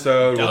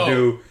episode. We'll Dope.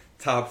 do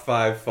top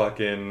 5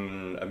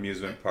 fucking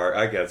amusement park.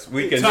 I guess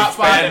we can Top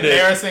 5 expand it.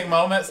 embarrassing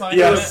moments like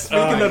Yes.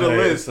 that. Speaking of the Okay,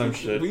 list, some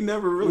shit. we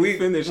never really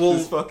finished we'll-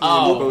 this fucking.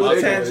 Oh, We'll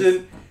okay.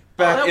 tangent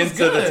back that was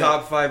into the good.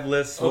 top 5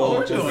 lists. Oh, We'll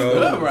we're doing go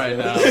good right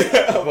now.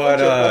 But,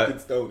 fucking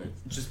stoners.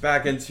 just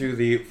back into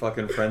the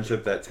fucking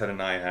friendship that Ted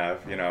and I have.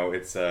 You know,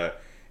 it's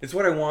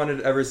what I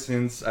wanted ever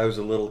since I was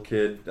a little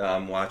kid,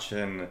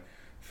 watching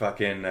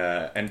fucking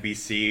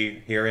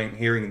NBC,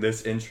 hearing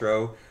this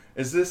intro.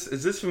 Is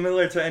this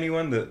familiar to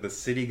anyone? The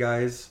City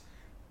Guys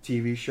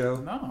TV show?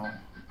 No.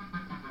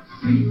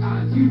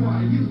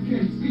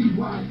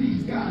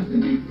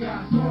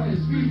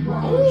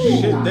 Oh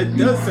shit, that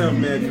does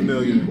sound mad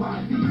familiar.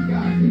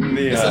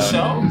 It's a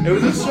show? It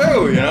was a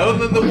show, you know,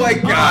 the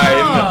white guy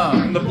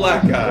Ah. and the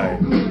black guy.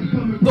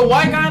 The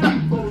white guy.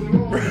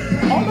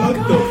 Oh my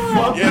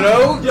god. You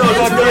know, Yo,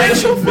 that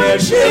does sound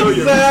mad familiar.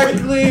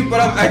 exactly. But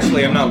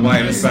I'm not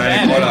white,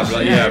 Hispanic, Hispanic,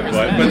 whatever. yeah,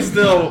 Yeah, you're but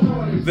still,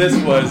 this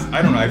was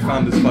I don't know. I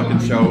found this fucking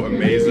show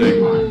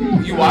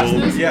amazing. You watched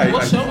this? Yeah,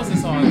 What show was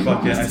this on?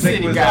 Fucking, I think it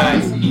City was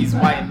Guys. on- He's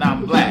white and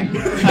I'm black.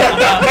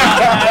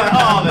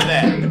 All of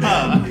that.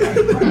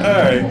 All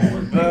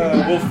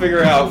right, we'll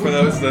figure out for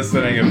those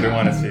listening if they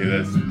want to see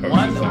this.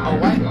 One, a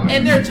white,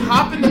 and they're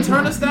chopping the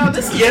turnstile.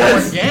 This is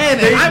Yes,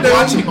 organic. they I'm know.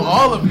 watching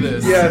all of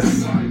this.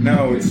 Yes,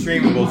 no, it's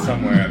streamable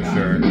somewhere, I'm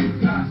sure.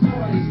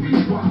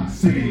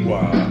 City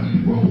Wow.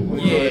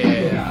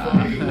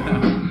 Yeah.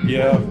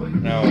 Yeah,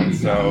 no,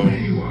 so.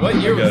 What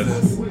year I was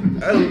guess- this?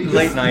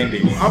 Late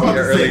 90s. I'm about to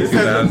early say this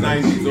has the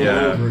 2000s. 90s all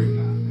Yeah, over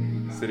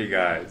it. City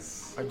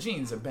Guys. Our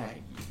jeans are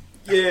baggy.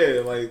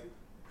 Yeah, like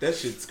that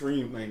shit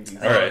screamed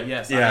 90s. All right.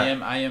 Yes, yeah.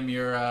 I am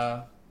your.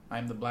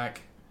 I'm the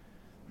black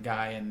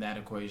guy in that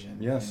equation.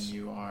 Yes. And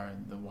you are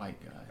the white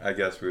guy. I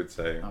guess we would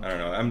say. Okay. I don't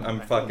know. I'm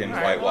fucking All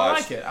right,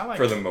 whitewashed well, I like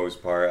it. for the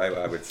most part.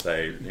 I would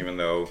say, even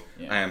though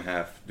Yeah. I am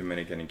half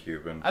Dominican and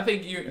Cuban. I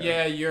think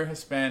you're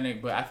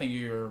Hispanic, but I think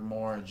you're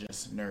more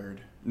just nerd.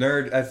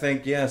 Nerd, I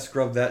think,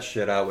 scrub that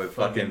shit out with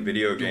fucking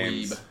video dweeb.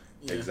 games.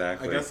 Yeah,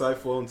 Exactly. I guess I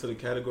fall into the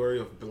category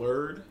of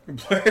blurred.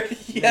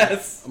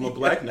 Yes. I'm a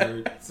black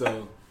nerd,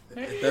 so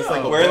that's go.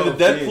 like Wearing the above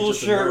being Deadpool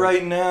just a shirt nerd.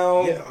 right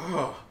now. Yeah.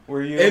 Oh.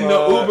 Were you? And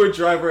the Uber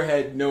driver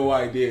had no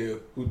idea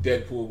who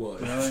Deadpool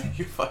was. Really?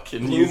 You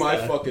fucking Blew used my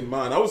that. fucking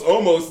mind. I was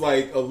almost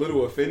like a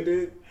little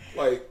offended.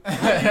 Like,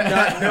 I did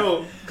not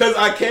know. Because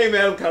I came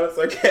at him kind of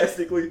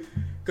sarcastically.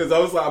 Because I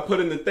was like, I put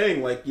in the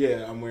thing, like,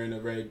 yeah, I'm wearing a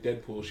red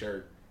Deadpool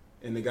shirt.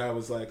 And the guy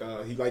was like,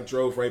 he like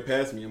drove right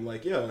past me. I'm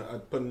like, yeah, I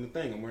put in the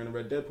thing. I'm wearing a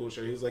red Deadpool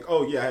shirt. He was like,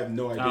 oh, yeah, I have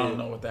no idea don't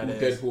know what that who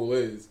is. Deadpool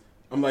is.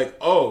 I'm like,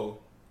 oh.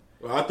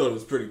 Well, I thought it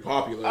was pretty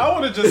popular. I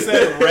would have just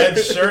said red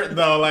shirt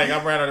though. Like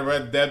I'm wearing a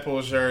red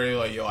Deadpool shirt. You're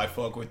like, yo, I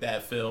fuck with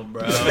that film,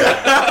 bro. You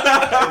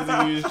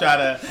just try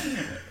to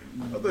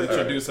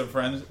introduce a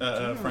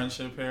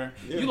friendship here.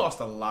 Yeah. You lost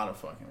a lot of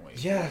fucking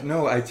weight. Yeah,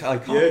 no, I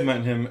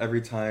compliment him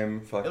every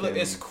time. Fucking.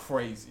 It's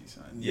crazy,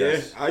 son.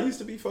 Yes. Yeah, I used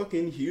to be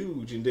fucking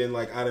huge, and then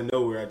like out of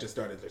nowhere, I just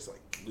started just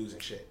like losing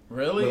shit.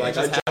 Really? But, like It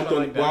just I jumped happened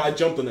on, like that? I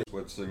jumped on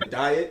What's a the?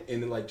 diet,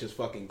 and then like just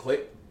fucking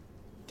clicked.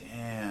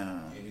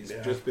 Damn. It's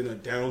just been a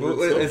downward.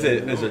 What, is slope, it?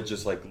 you know? Is it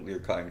just like you're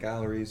cutting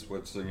calories?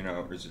 What's the,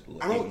 or is it?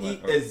 I don't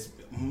eat as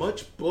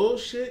much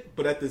bullshit,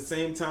 but at the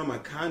same time, I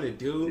kind of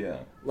do. Yeah.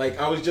 Like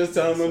I was just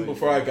telling So them you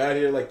before do. I got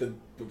here, like the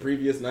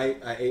previous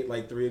night, I ate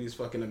like 3 of these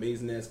fucking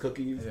amazing ass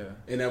cookies. Yeah.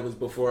 And that was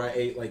before I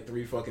ate like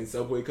 3 fucking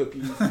Subway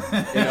cookies. And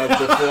that was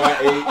before I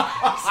ate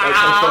like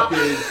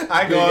a fucking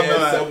I go on big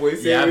ass Subway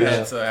Yeah,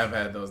 sandwich. I've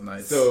had those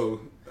nights.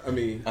 So I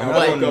mean, I'm I not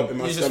woke one- up and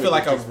my you just stomach feel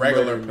like was a just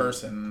regular murdering me.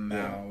 person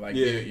now. Like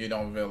Yeah. you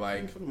don't feel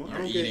like I you're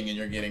don't eating get- and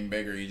you're getting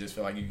bigger. You just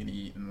feel like you can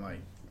eat and like.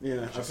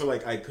 Yeah, I feel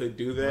like I could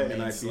do that and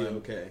remain I'd be slim.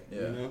 okay.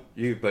 Yeah.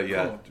 You know? But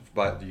Cool.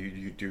 but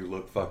you do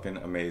look fucking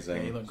amazing.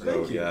 Yeah, you look so great.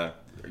 Thank you. yeah,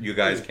 you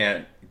guys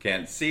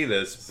can't see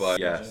this, but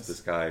yes, Just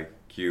this guy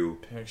Q,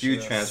 Picture huge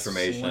that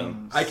transformation.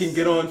 slim, I can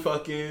get on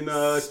fucking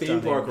theme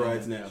Stunning park man.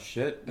 rides now.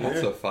 Shit,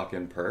 that's Yeah. a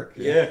fucking perk.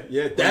 Yeah,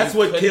 yeah. That's you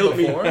what couldn't killed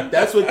me. before?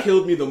 That's what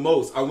killed me the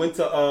most. I went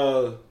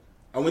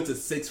to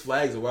Six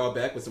Flags a while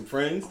back with some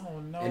friends, Oh,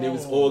 no. and it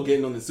was all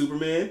getting on the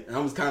Superman, and I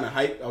was kind of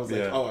hyped. I was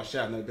like, Yeah. "Oh shit,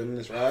 I've never been on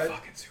this ride."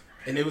 Fucking super.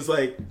 And it was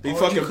like they Oh, you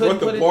fucking couldn't brought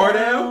the put it bar down?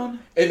 down,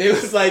 and it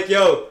was like,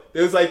 "Yo,"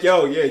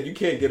 yeah, you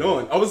can't get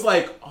on." I was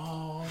like,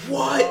 Oh,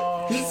 "What?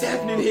 no. This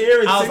happening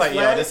here?" In I was Six like,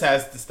 yo, Flags? this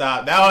has to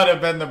stop. That would have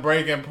been the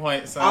breaking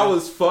point. Son. I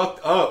was fucked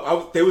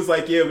up. They was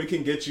like, yeah, we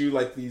can get you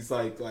like these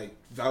like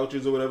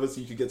vouchers or whatever, so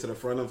you can get to the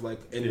front of like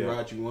any Yeah.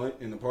 ride you want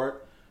in the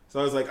park.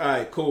 So I was like, all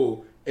right,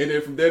 cool. And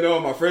then from then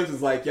on, my friends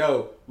was like,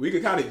 yo, we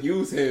could kind of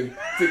use him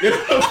to get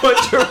a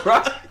bunch of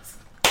rides.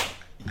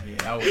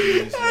 Yeah, I would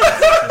use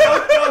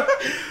it.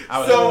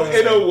 So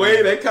in a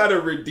way, that kind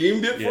of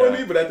redeemed it for Yeah.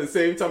 me, but at the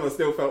same time, I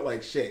still felt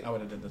like shit. I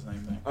would have did the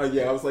same thing.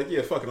 Yeah, I was like,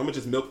 yeah, fuck it, I'm gonna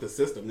just milk the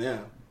system now.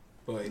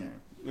 But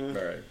All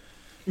right.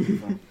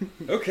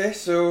 Okay,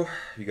 so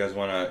you guys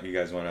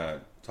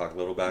wanna talk a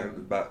little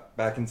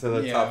back into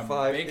the Yeah, top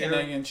 5? bacon, here?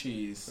 egg, and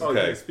cheese. oh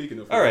Okay. yeah, speaking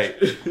of, All right,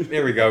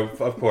 here we go.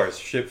 Of course,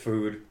 ship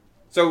food.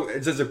 So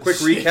just a quick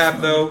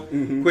recap, though.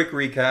 Quick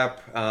recap.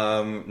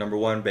 Number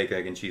 1, bacon,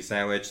 egg, and cheese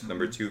sandwich.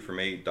 Number 2 for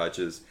me,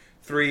 Dutch's.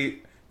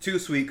 3, 2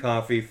 sweet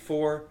coffee.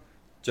 4,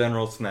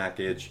 general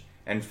snackage.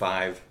 And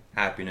 5,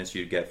 happiness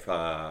you'd get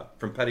from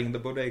petting the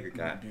bodega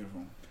cat.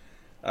 Beautiful.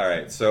 All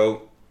right,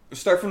 so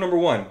start from number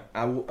 1.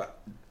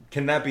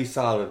 Can that be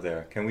solid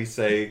there? Can we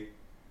say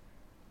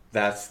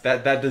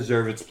that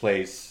deserves its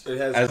place It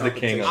has as the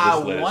king of this I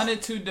list?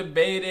 wanted to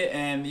debate it,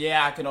 and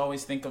yeah, I could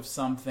always think of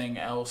something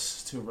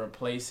else to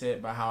replace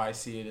it. But how I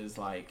see it is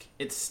like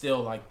it's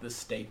still like the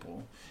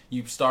staple.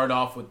 You start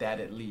off with that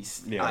at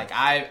least. Yeah. Like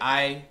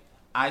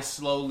I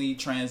slowly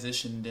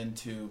transitioned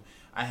into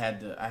I had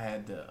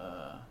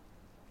the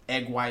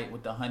egg white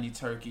with the honey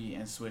turkey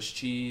and Swiss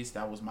cheese.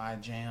 That was my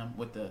jam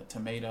with the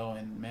tomato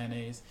and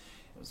mayonnaise.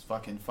 It was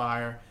fucking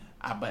fire.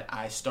 But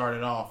I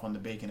started off on the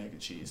bacon, egg,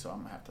 and cheese, so I'm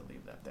gonna have to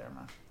leave that there,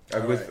 man.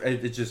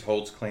 It just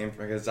holds claim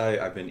because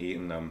I've been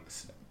eating them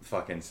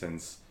fucking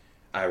since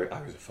I was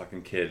a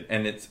fucking kid,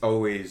 and it's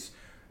always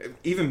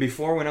even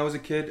before when I was a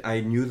kid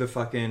I knew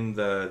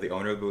the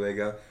owner of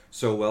Bodega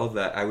so well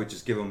that I would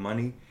just give him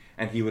money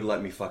and he would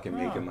let me fucking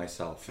make it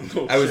myself.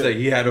 Oh, I was shit. like,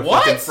 he had a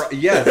What?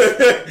 fucking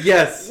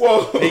yes.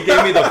 Whoa. He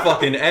gave me the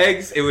fucking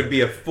eggs. It would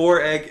be a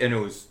 4 egg, and it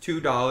was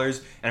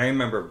 $2. And I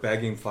remember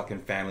begging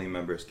fucking family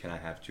members, "Can I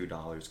have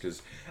 $2?"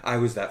 Because I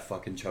was that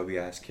fucking chubby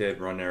ass kid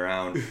running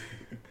around,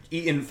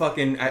 eating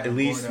fucking at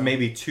least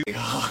maybe 2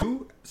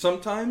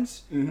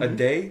 sometimes a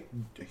day,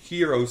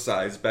 hero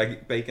size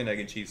bacon, egg,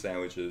 and cheese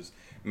sandwiches,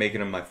 making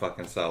them my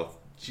fucking self.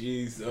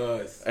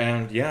 Jesus.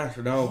 And yeah,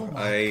 no,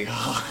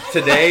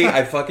 today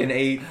I fucking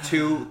ate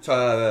 2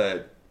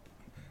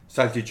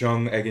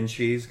 salchichon egg and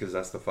cheese because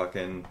that's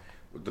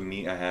the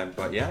meat I had.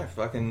 But yeah,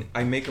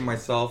 I make them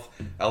myself.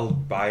 I'll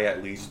buy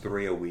at least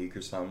 3 a week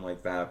or something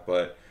like that.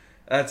 But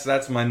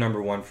That's my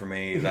number one for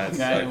me. That's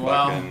Okay,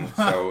 well.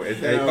 so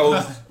it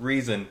owes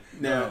reason.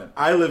 Now,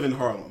 I live in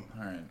Harlem.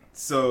 All right.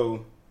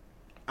 So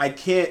I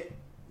can't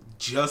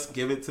just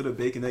give it to the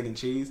bacon, egg, and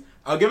cheese.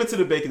 I'll give it to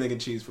the bacon, egg,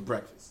 and cheese for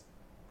breakfast.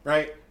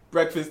 Right?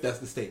 Breakfast, that's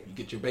the staple. You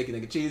get your bacon,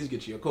 egg, and cheese, you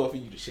get your coffee,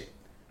 you the shit.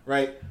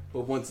 Right?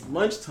 But once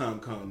lunchtime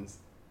comes,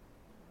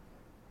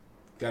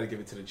 gotta give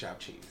it to the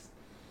chopped cheese.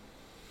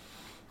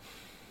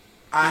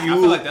 I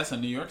feel like that's a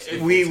New York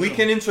staple. We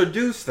can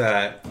introduce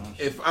that.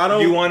 If I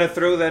don't, Do you want to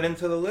throw that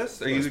into the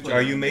list?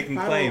 Are you making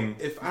claim?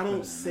 If I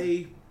don't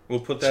say We'll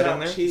put that in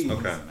there. chopped cheese,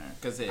 Okay.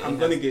 Because I'm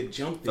gonna get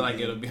jumped. I feel like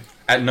again. it'll be.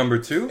 At number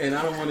 2. And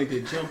I don't want to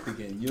get jumped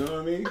again. You know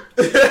what I mean?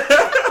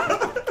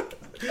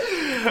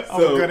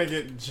 I'm gonna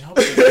get jumped.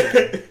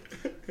 Again.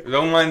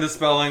 Don't mind the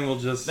spelling. We'll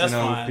just That's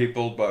fine.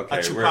 people. But okay,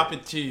 A we're-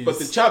 chupapa cheese. But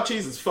the chopped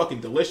cheese is fucking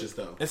delicious,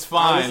 though. It's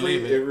fine, Honestly,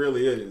 leave it. it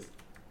really is.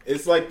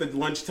 It's like the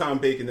lunchtime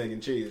bacon, egg,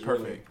 and cheese.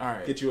 Perfect. Really. All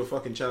right. Get you a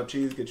fucking chopped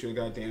cheese. Get you a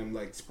goddamn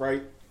like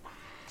Sprite.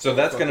 So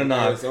that's gonna fucking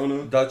knock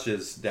Arizona.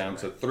 Dutch's down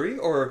to 3,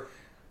 or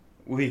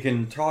we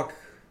can talk.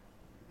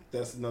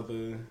 That's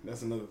another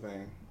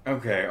thing.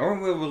 Okay, or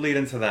we'll lead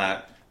into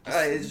that.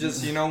 It's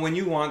just when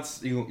you want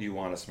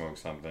to smoke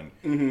something.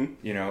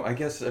 Mm-hmm. I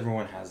guess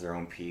everyone has their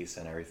own piece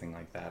and everything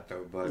like that,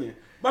 though. But Yeah.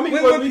 But I mean,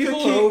 When we people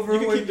can keep, over, you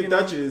can when, keep the you know,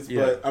 Dutchess,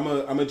 yeah. but I'm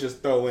gonna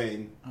just throw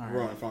in All right.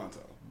 Ron Fonto.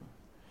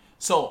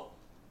 So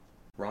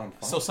Ron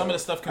Fonto. some of the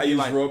stuff can I be use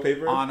like raw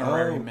paper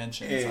honorary Oh.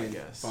 mentions, and I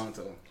guess.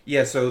 Fonto.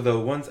 Yeah, so the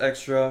ones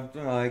extra,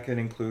 I could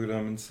include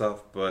them and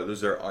stuff, but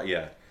those are,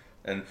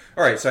 And,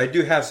 alright, so I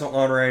do have some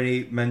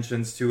honorary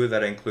mentions to it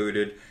that I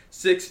included.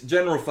 6,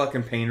 general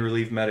fucking pain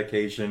relief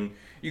medication.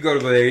 You go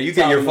to there, you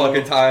get your Tylenol.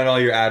 fucking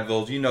Tylenol, your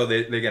Advils,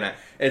 they're gonna,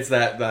 it's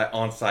that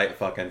on-site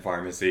fucking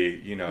pharmacy,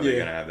 they're Yeah.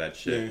 gonna have that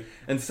shit. Yeah.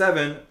 And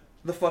 7,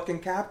 the fucking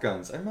cap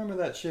guns. I remember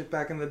that shit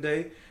back in the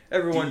day.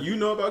 Everyone, Do you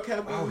know about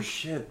cap guns? oh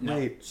shit, No.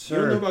 wait, You sir.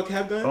 don't know about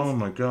cap guns? Oh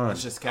my god.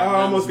 It's just I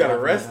almost got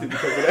Captain arrested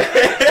Guns. because of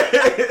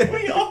that.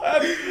 We all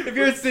have, if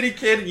you're a city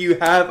kid and you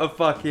have a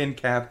fucking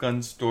cap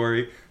gun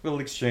story, we'll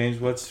exchange.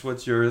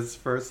 What's yours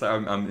first?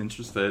 I'm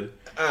interested.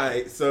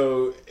 Alright,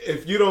 so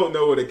if you don't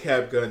know what a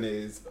cap gun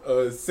is,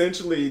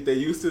 essentially they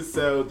used to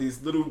sell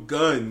these little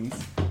guns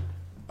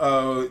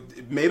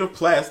made of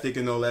plastic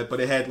and all that, but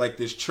it had like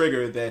this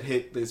trigger that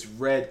hit this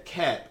red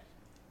cap.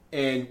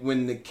 And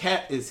when the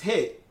cap is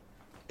hit,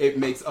 it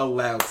makes a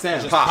loud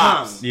sound. Just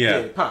pops. Yeah.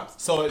 it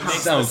pops. So it makes the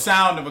Sounds-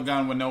 sound of a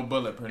gun with no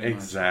bullet, pretty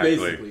Exactly.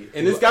 Basically.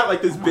 And it's got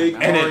like this big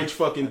God. orange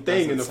fucking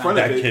thing in the doesn't front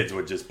of That it. kids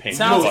would just paint.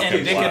 much. Sounds fucking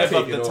indicative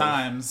black. of the Take it off.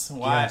 times.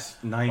 Why? Yes,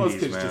 Most 90s,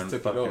 kids man. just took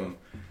it Fucking. off.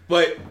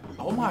 But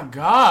Oh my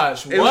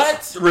gosh! It What?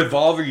 was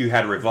revolver. You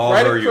had revolver.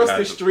 right you across had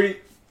the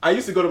street, I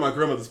used to go to my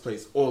grandmother's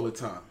place all the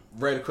time.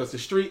 Right across the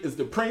street is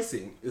the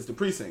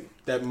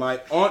precinct that my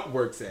aunt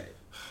works at.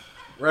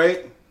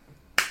 Right?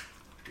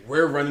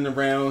 We're running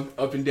around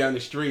up and down the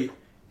street,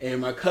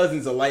 and my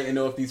cousins are lighting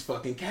off these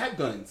fucking cap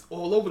guns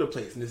all over the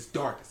place, and it's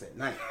dark. It's at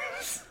night.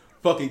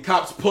 Fucking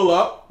cops pull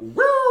up.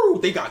 Woo!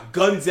 They got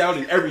guns out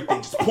and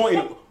everything, just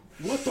pointing.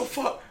 What the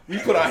fuck? We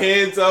put our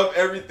hands up,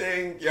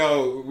 everything.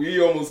 Yo, we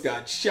almost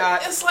got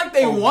shot. It's like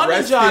they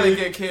wanted y'all to arrested.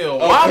 get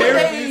killed. Why would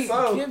Apparently they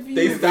so. give you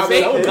They stopped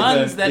fake selling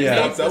guns them. that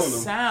Yeah. make the Selling them.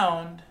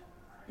 sound?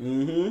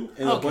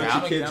 Mm-hmm. And a Okay, bunch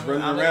I'm of kids I'm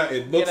running I'm around.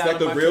 It looks get out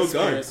like of a my real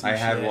gun. conspiracy I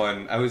had shit.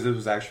 one. It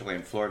was actually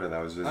in Florida that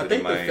I was visiting I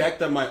think my. the fact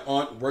that my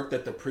aunt worked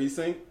at the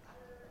precinct,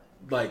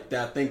 like,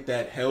 I think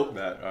that helped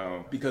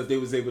because they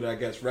was able to, I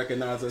guess,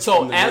 recognize us. So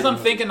from the as I'm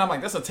neighborhood. thinking, I'm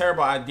like, that's a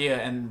terrible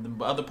idea, and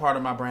the other part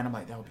of my brain, I'm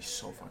like, that would be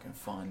so fucking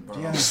fun, bro.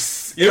 Yeah.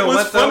 it know was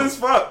what, fun though? as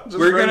fuck. Just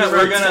We're running gonna-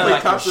 around we're gonna, like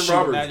like, cops and shooting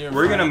robbers. at your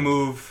We're friend. gonna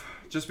move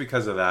just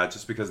because of that,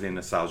 just because of the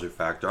nostalgia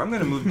factor. I'm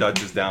gonna move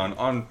Dutchess down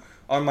on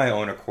my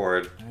own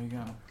accord There you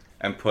go.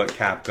 and put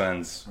cap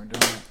guns We're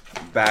doing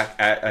it. back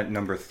at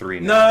number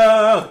 3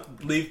 now.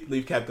 No,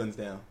 leave cap guns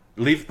down.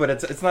 Leaf, but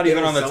it's not They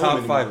even don't on the sell top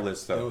them 5 anymore.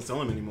 list They though. don't sell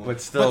them anymore.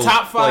 But still, But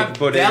top 5 like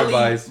bodega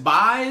deli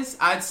buys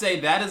I'd say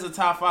that is a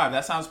top 5.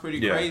 That sounds pretty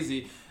Yeah.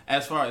 crazy.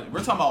 As far as we're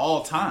talking about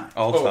all time,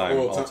 all Oh, time,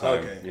 all all time. time.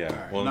 Okay. Yeah, All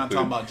right. we'll we're not include-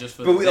 talking about just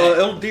for But the day.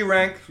 it'll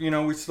D-rank.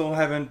 We still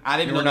haven't. I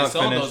didn't we're know they not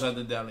sold finished. those at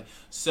the deli.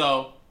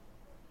 So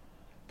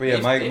But yeah,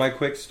 If- my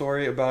quick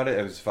story about it.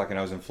 It was fucking.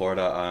 I was in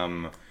Florida.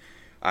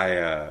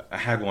 I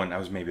had one. I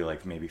was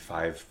maybe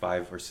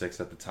five or six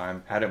at the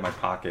time. Had it in my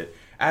pocket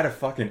at a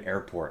fucking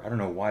airport. I don't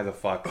know why the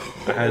fuck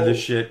I had this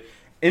shit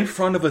in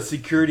front of a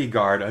security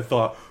guard. I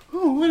thought,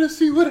 oh, I want to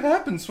see what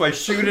happens. So I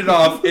shoot it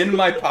off in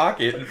my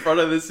pocket in front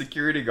of the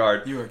security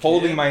guard, You were a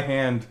holding kid? my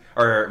hand,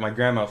 or my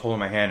grandma was holding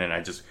my hand, and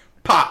I just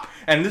pop.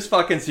 And this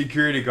fucking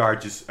security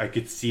guard I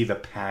could see the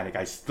panic.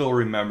 I still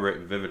remember it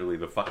vividly,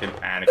 the fucking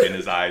panic in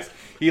his eyes.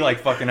 He like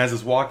fucking has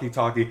his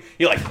walkie-talkie.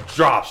 He like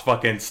drops,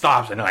 fucking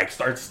stops, and like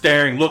starts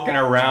staring, looking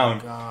Oh my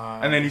around.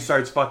 God. And then he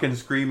starts fucking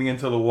screaming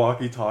into the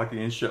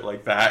walkie-talkie and shit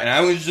like that. And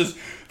I was just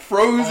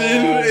frozen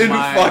Oh in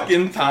my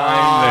fucking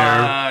time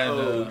there. God.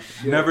 Oh,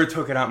 shit. Never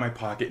took it out my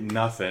pocket,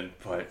 nothing.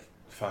 But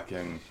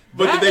fucking.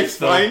 But did they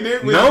find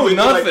it? No, with,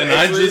 nothing. Like,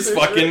 I just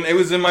fucking. It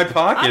was in my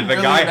pocket. I'm the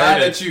really guy mad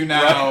heard at it. you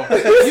now.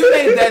 You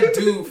made that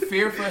dude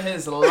fear for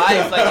his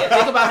life. Like,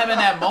 think about him in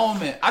that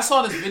moment. I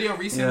saw this video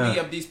recently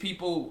of these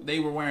people. They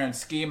were wearing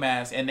ski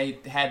masks, and they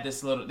had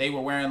this little. They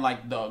were wearing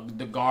like the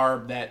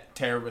garb that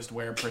terrorists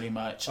wear, pretty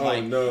much. Oh,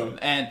 like, no.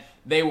 And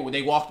they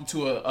walked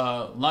into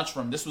a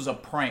lunchroom. This was a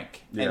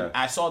prank, Yeah. and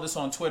I saw this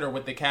on Twitter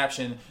with the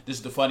caption, "This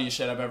is the funniest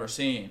shit I've ever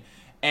seen."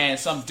 And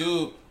some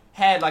dude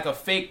had like a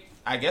fake.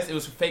 I guess it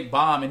was a fake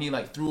bomb, and he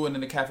like threw it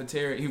in the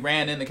cafeteria. He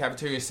ran in the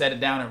cafeteria, set it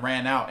down, and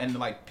ran out. And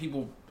like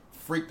people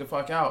freaked the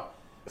fuck out.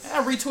 And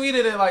I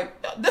retweeted it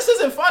like, "This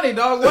isn't funny,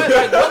 dog.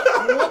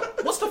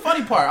 What's the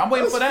funny part? I'm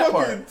waiting for that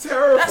part.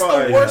 Terrifying. That's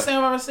the worst thing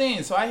I've ever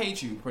seen. So I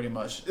hate you, pretty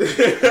much."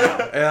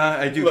 Yeah,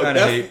 I do kind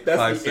of hate.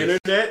 That's the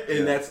internet,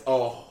 and that's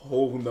a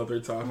whole nother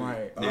topic.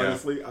 Right.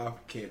 Honestly, I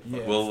can't.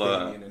 Yeah. We'll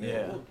stand the internet.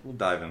 Yeah. we'll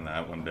dive in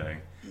that one day.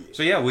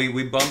 So yeah,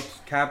 we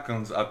bumped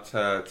Capguns up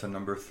to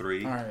number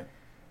 3. All right.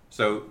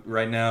 So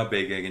right now,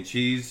 Big Egg and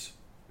Cheese,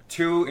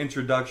 2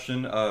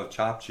 introduction of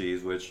chopped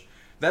cheese, which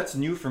that's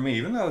new for me.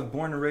 Even though I was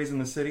born and raised in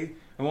the city,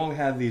 I've only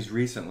had these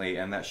recently,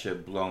 and that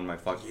shit blown my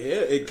fucking. Yeah,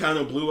 it kind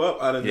of blew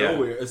up out of Yeah.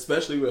 nowhere,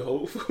 especially with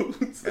Whole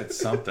Foods. It's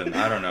something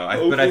I don't know.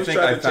 Whole But I Foods think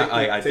tried I to found,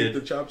 I take the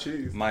did chopped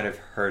cheese. might have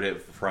heard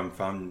it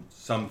from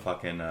some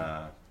fucking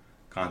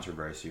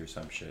controversy or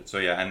some shit. So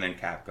yeah, and then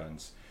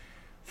Capguns,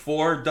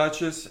 4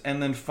 Duchess,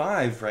 and then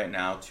 5 right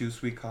now 2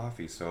 Sweet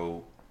Coffee.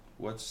 So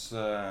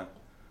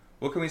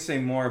what can we say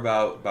more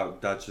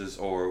about Duchess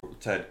or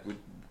Ted?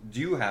 Do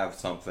you have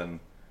something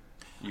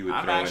you would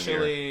I'm throw in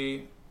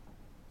actually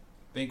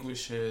think we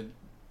should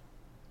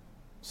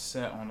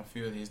set on a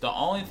few of these. The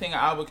only thing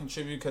I would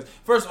contribute, because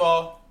first of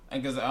all,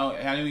 because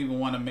I don't even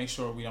want to make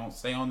sure we don't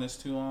stay on this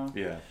too long.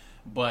 here? Yeah.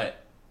 But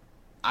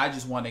I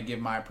just want to give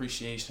my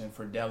appreciation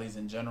for delis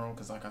in general,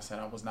 because like I said,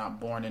 I was not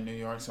born in New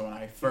York. So when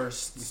I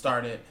first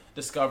started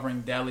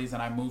discovering delis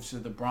and I moved to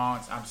the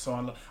Bronx, I'm so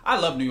in love. I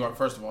love New York,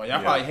 first of all.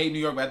 Y'all probably hate New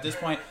York, but at this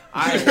point,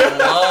 I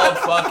love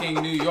fucking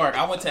New York.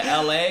 I went to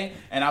LA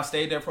and I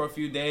stayed there for a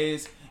few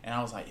days, and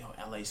I was like, yo,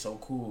 LA's so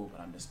cool,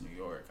 but I miss New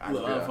York. I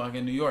love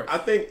fucking New York. I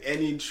think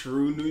any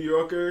true New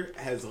Yorker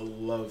has a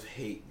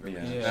love-hate Yeah,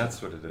 relationship.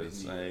 that's what it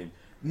is.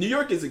 New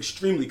York is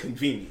extremely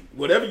convenient.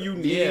 Whatever you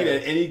need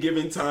at any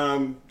given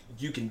time,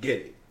 you can get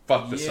it.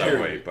 Fuck the Yeah.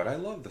 subway, but I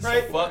love the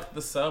Right. subway. Fuck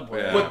the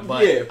subway. Yeah. But But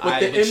the you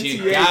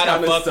MTA gotta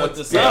kinda fuck with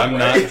the sucks. Yeah, I'm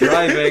subway. not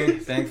driving,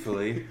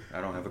 thankfully. I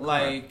don't have a car.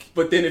 Like,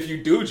 But then if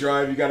you do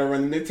drive, you gotta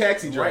run into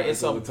taxi drivers. Right,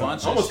 it's a all the time.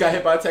 bunch I almost of got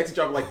hit by a taxi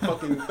driver like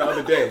fucking the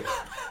other day.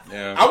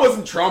 yeah. I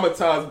wasn't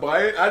traumatized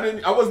by it.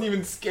 I wasn't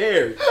even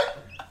scared.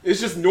 It's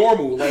just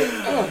normal. Like,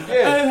 oh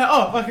yeah.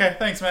 oh, okay,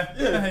 thanks, man.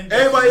 Yeah.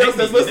 Everybody else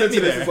that's listening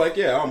to this there. is like,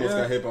 yeah, I almost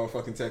got hit by a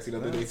fucking taxi the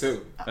other day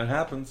too. That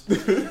happens.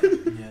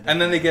 And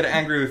then they get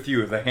angry with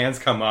you if the hands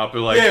come up.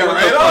 They're like, Yeah, what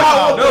right. the fuck?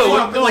 Oh, No,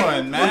 what I'm like,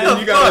 doing, man? what the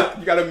You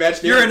fuck? gotta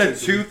match. You're in a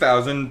attitude.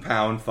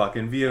 2,000-pound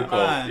fucking vehicle. Come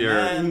on, You're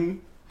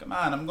man. Come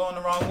on, I'm going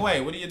the wrong way.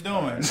 What are you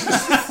doing? like,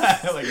 I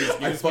excuse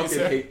me, fucking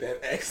sir. hate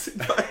that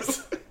accent.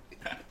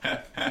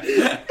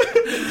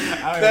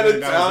 I That don't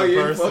even think I was a Italian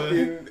person.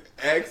 fucking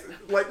accent.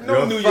 Like, no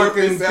You're a New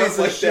Yorker fucking sounds piece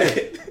like of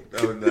shit.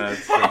 that. Oh,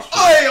 that's so true.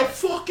 I am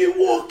fucking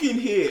walking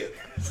here.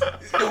 Who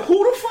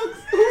the fuck?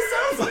 Who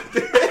sounds like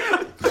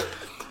that?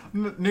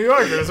 New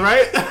Yorkers,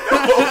 right?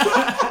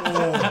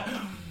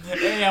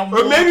 Hey, I'm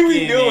Or maybe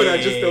we walking do, and I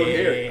just don't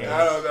hear it. in.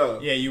 I don't know.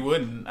 Yeah, you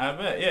wouldn't. I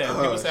bet. Yeah,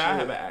 Oh, people say I shit.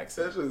 have an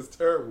accent. That shit's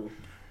terrible.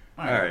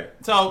 All right.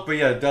 So, But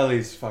yeah,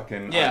 Deli's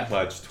fucking yeah,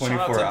 unclutched. shout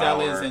out 24 to hour.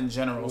 delis in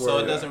general. So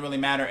it Word. doesn't really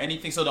matter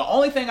anything. So the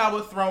only thing I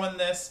would throw in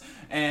this,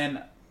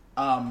 and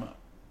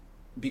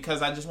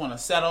because I just want to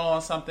settle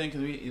on something,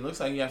 because it looks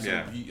like you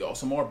have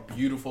some more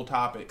beautiful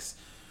topics.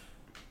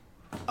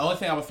 The only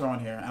thing I would throw in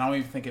here, and I don't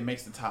even think it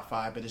makes the top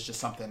 5, but it's just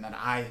something that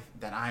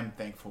I'm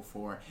thankful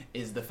for,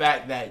 is the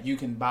fact that you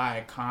can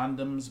buy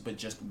condoms, but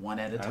just one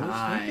at a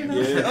time.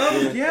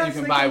 Yeah. You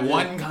can buy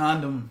one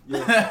condom.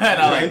 and I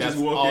can like just that's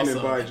walk in and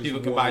awesome. buy just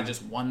People can one. buy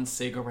just one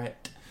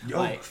cigarette. Oh,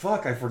 Like,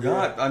 fuck, I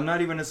forgot. I'm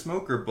not even a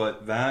smoker,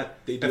 but that,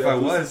 They do if have I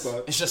pussy was,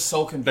 spots. it's just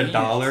so the convenient.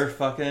 dollar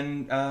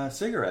fucking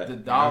cigarette. The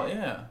dollar, you know?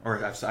 yeah.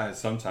 Or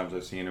sometimes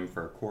I've seen them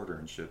for a quarter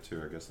and shit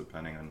too, I guess,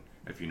 depending on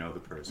if you know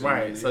the person.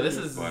 Right. So this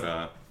is.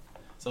 But,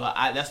 So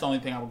that's the only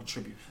thing I would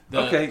contribute.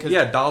 okay,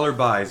 yeah, dollar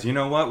buys. You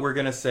know what? We're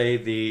gonna say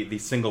the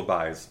single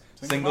buys.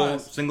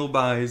 Single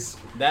buys.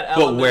 That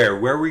But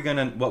element, where we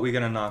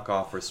gonna knock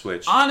off or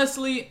switch?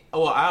 honestly, that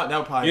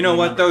would probably. You know be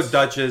what? numbers. Those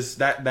Dutches,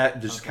 that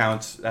just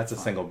counts. That's a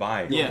single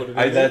buy. Yeah. Put it in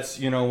there. That's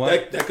you know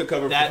what? That could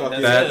cover That- for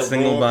fucking that's the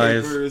single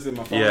buys. wallpapers and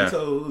my Yeah.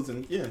 photos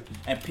and yeah.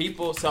 And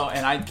people,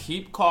 and I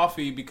keep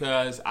coffee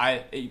because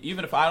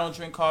even if I don't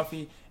drink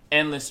coffee,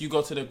 endless. You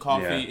go to the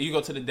coffee, Yeah. you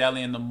go to the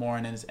deli in the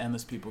morning, it's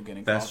endless people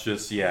getting That's coffee.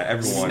 just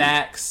everyone.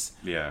 Snacks,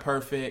 Yeah.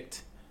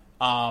 perfect.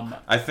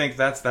 I think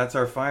that's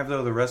our 5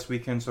 though. The rest we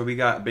can. So we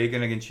got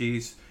bacon, egg, and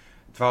cheese,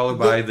 followed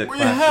by the We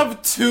classic.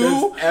 have two.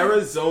 Does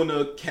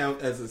Arizona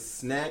count as a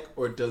snack,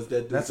 or does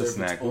that deserve That's a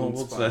snack. its own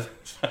spot?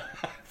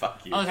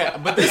 Fuck you. Okay,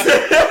 but this.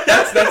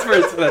 That's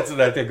where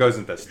that goes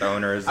into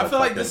stoners. I feel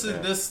like this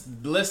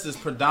list is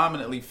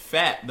predominantly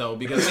fat though,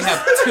 because we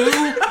have two.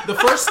 The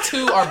first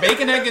two are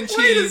bacon, egg, and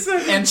cheese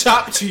and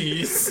chopped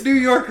cheese. New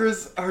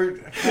Yorkers are kind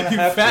of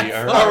hefty.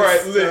 fat All All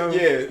right.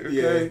 right,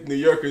 yeah. New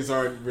Yorkers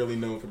aren't really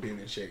known for being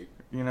in shape.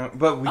 You know,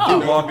 but we Oh.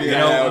 do walk. Yeah, You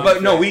know, yeah, but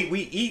okay. no, we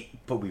eat,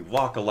 but we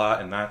walk a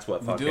lot, and that's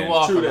what We fucking do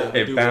walk a True lot. that.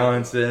 it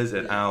balances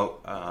it out.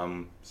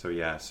 So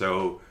yeah,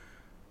 so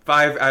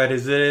 5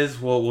 as it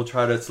is. We'll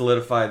try to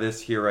solidify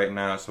this here right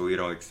now, so we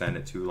don't extend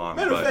it too long.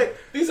 Matter of but fact,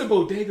 these are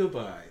bodega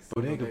buys.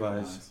 bodega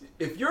buys.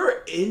 If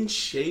you're in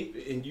shape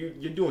and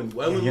you're doing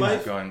well Yeah, in you're not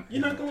life, going-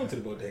 you're not going to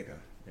the bodega.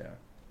 Yeah,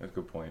 that's a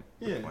good point.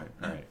 Good Yeah. point.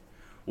 All right.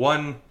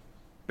 1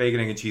 bacon,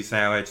 egg, and cheese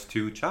sandwich.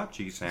 2 chopped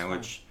cheese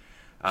sandwich.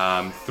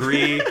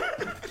 3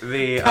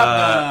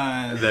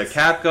 the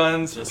cap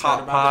guns, Just pop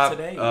heard about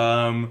it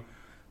pop. today.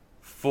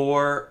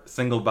 4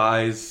 single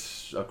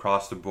buys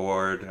across the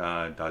board.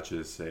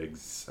 Dutchess,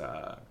 cigs,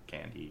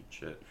 candy,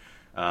 shit.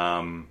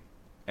 And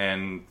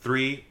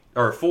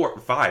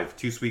 5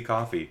 2 sweet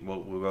coffee.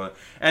 We'll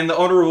and the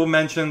honorable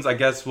mentions, I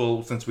guess.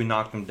 Since we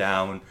knocked them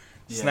down,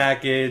 Yeah.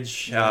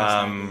 snackage.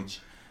 Snackage.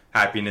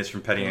 Happiness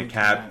from petting a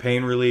cat,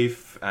 pain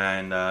relief,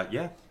 and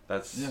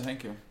that's Yeah,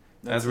 thank you.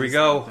 as we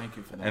go. Thank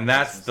you for that. And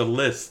that's the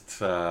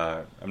list.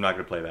 I'm not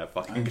gonna play that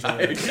fucking guy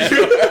enjoyed it. again.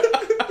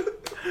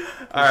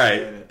 All right,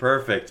 Appreciate it.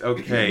 perfect.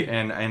 Okay,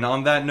 and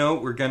on that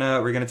note, we're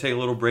gonna take a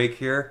little break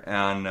here,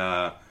 and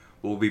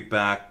we'll be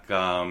back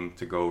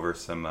to go over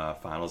some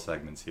final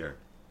segments here.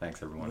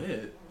 Thanks, everyone.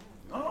 Lit.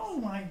 Oh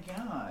my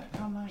god,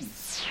 how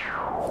nice.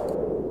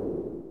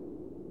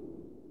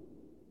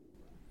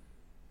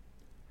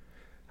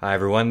 Hi,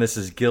 everyone. This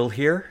is Gil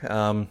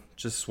here.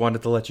 Just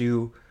wanted to let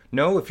you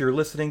know, if you're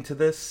listening to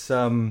this,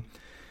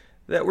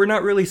 that we're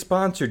not really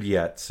sponsored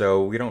yet,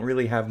 so we don't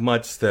really have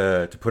much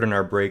to put in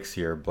our breaks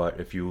here. But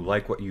if you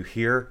like what you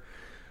hear,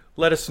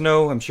 let us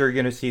know. I'm sure you're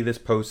going to see this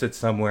posted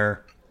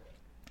somewhere.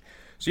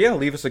 So yeah,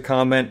 leave us a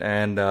comment,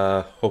 and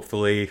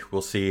hopefully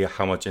we'll see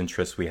how much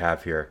interest we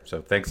have here.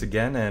 So thanks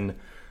again, and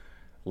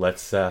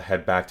let's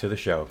head back to the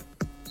show.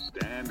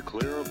 Stand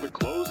clear of the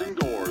closing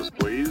doors,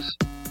 please.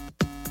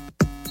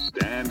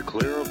 Stand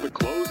clear of the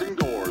closing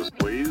doors,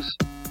 please.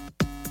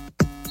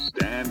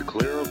 Stand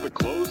clear of the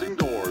closing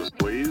doors,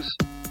 please.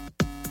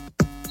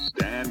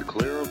 Stand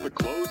clear of the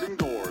closing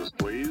doors,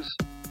 please.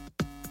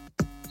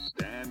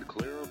 Stand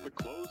clear of the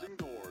closing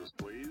doors,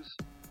 please.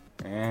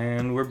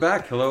 And we're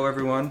back. Hello,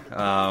 everyone.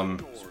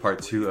 It's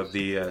part 2 of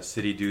the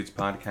City Dudes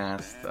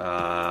podcast.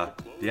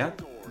 Yeah.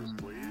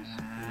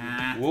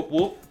 Whoop,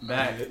 whoop.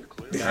 Back.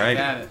 All Got right.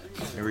 it.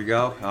 Here we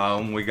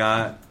go. We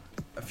got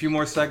a few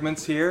more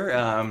segments here.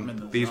 in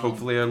the These zone.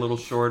 hopefully are a little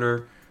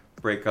shorter.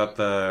 Break up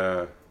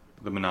the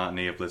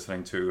monotony of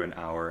listening to an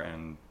hour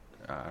and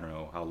I don't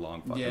know how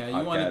long. fucking Yeah, you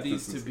podcast wanted this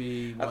these to is.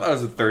 be. I thought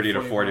it was 30 to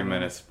 40 45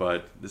 minutes,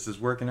 but this is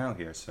working out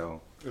here,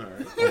 so All right.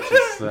 let's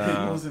just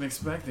I wasn't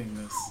expecting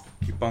this.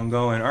 keep on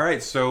going. All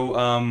right,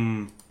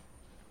 so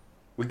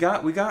we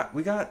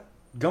got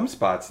gum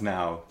spots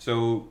now.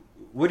 So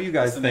what do you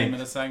guys That's the think? name of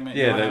the segment.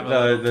 Yeah, You wanna have a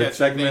little the catchy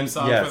segment. theme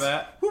song Yes. for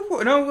that?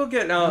 No, we'll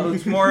get.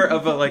 It's more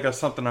of a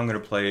something I'm gonna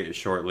play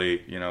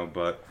shortly, you know.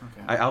 But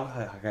Okay.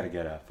 I gotta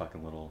get a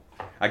fucking little.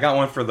 I got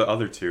one for the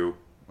other two.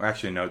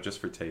 Actually, no, just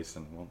for taste,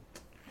 and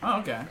Oh,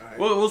 okay.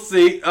 we'll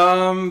see.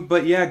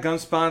 But yeah, gum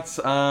spots.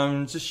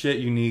 Just shit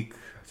unique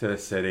to the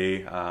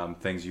city.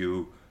 Things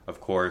you,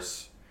 of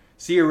course,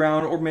 see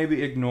around or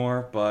maybe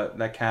ignore, but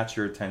that catch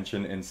your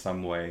attention in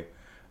some way.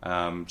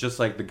 Just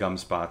like the gum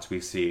spots we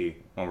see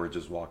when we're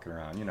just walking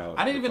around, you know.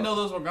 I didn't even know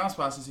those were gum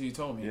spots until you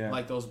told me. Yeah.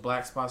 Like those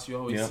black spots you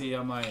always Yep. see.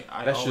 I'm like,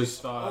 I That's always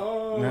just- thought.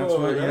 Oh, And that's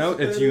what, you know,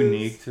 that's it's what that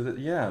unique is? to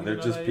the, yeah, You they're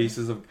know just that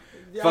pieces of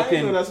Yeah, I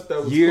didn't know that's what that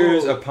fucking was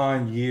years called.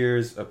 upon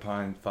years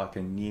upon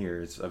fucking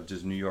years of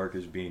just New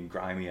Yorkers being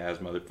grimy ass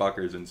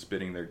motherfuckers and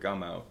spitting their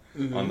gum out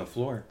on the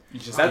floor. You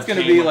just That's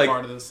gonna became be a like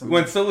part of this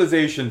when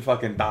civilization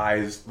fucking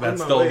dies. On That's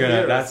my still way gonna.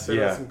 here, I That's spit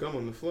out yeah. some gum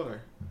on the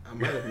floor. I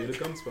might have hit a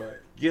gum spot.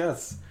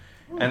 Yes,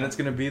 and it's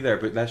gonna be there,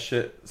 but that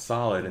shit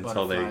solid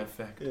until Butterfly they.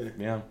 effect. Yeah.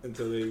 Yeah.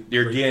 Until they.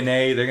 Your break-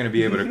 DNA, they're gonna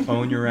be able to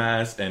clone your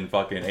ass in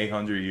fucking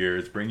 800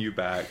 years, bring you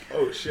back.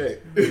 Oh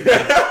shit.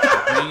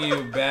 Bring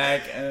you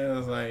back, and it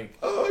was like,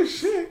 Oh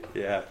shit.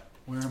 Yeah.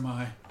 where am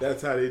I?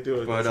 That's how they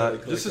do it. But That's how they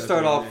collect just to that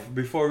start off, DNA.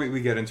 before we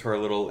get into our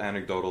little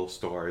anecdotal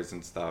stories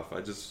and stuff,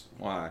 I just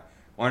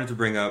wanted to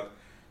bring up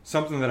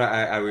something that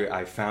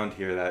I found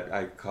here that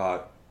I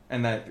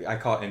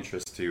caught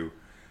interest to,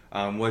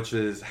 which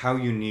is how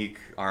unique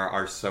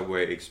our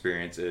subway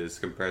experience is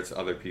compared to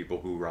other people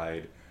who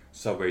ride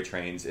subway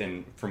trains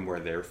from where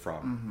they're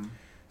from.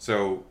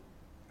 So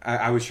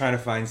I was trying to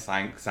find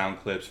sound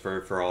clips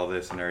for all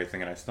this and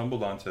everything, and I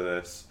stumbled onto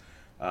this.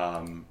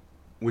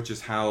 Which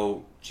is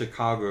how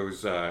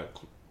Chicago's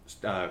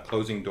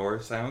closing door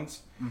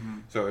sounds.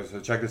 So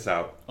check this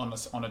out. On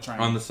the train.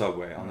 On the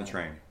subway, on the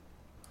train.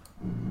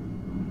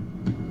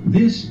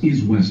 This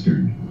is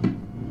Western.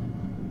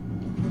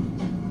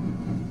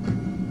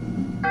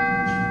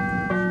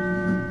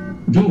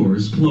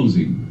 Doors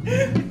closing.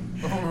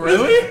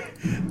 Really?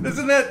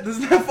 Doesn't that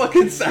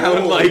fucking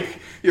sound like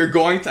you're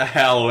going to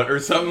hell or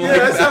something like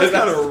that sounds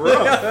kind of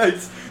rough. Yeah,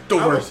 it's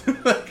doors.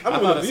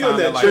 I'm gonna be on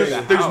that like train.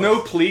 that. There's no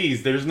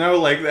please. There's no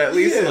like. At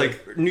least Yeah.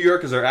 like New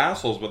Yorkers are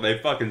assholes, but they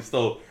fucking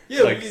still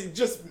Yeah, like.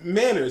 just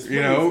manners.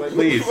 You know, like,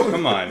 please,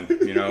 come on.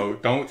 You know,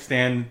 don't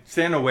stand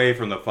away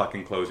from the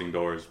fucking closing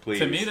doors, please.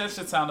 To me, that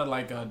shit sounded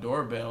like a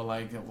doorbell,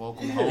 like a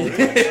welcome home.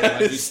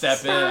 Like you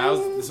step in. I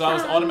was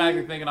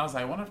automatically thinking, I was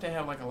like, I wonder if they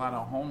have like a lot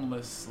of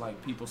homeless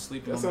like people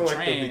sleeping on the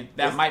train.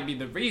 That might be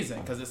the reason,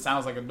 because it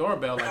sounds like a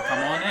doorbell, like come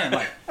on in,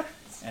 like.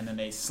 And then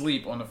they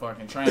sleep on the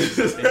fucking train.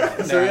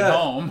 They're at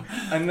home.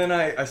 And then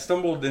I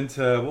stumbled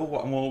into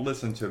we'll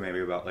listen to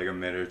maybe about like a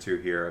minute or two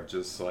here of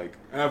just like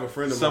I have a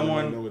friend of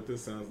mine who know what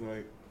this sounds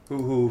like.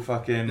 Who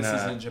fucking This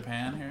is in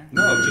Japan here?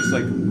 No, just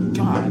like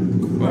God.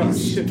 Oh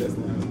shit, that's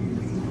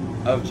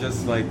loud. Of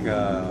just like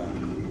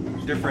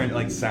different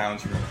like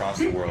sounds from across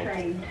the world.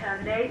 Train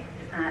terminates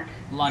at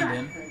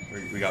London.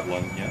 We got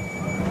London,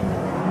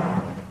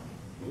 yeah.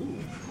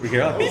 We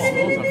hear that.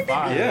 Those are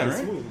fire. Yeah,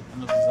 right?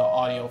 And this is an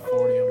audio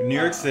 40 of New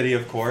York City,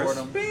 of course.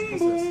 Fordham. Bing,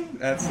 boom.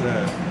 That's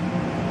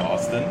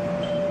Boston.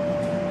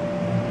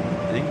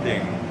 Ding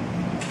ding.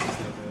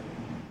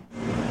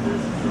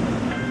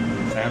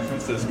 San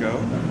Francisco.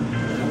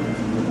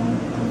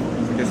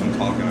 I guess I'm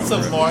talking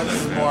over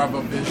This is more it. of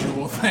a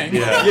visual thing.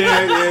 Yeah.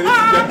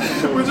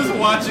 Yeah. We're just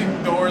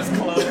watching doors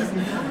close.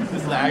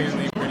 This is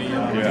actually pretty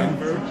Yeah.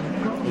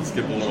 Let's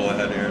skip a little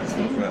ahead here. So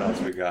what else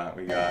we got?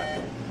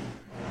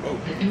 Oh.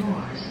 The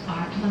doors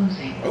are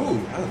closing. Oh,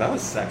 that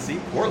was sexy.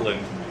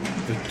 Portland.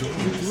 The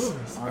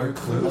doors are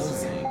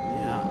closing.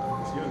 Yeah.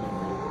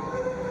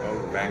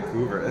 Oh,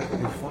 Vancouver.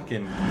 That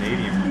fucking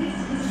native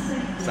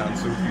sounds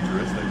so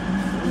futuristic.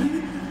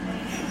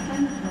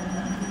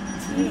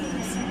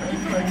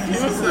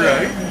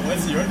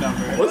 What's your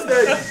number? What's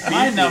that?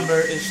 My number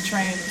is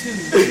train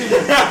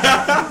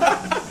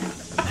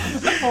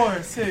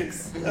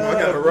 246. I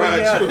got a ride.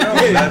 Yeah, you. no,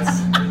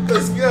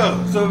 Let's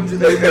go. so it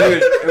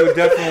would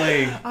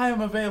definitely. I am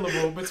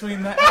available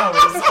between the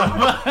hours.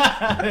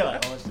 They're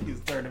like, oh, she's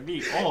turning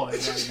me on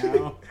right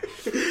now.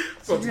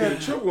 Supposed to get in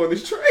trouble on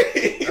this train.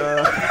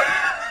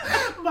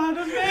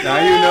 Now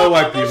you know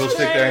why people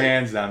stick their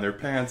hands down their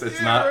pants.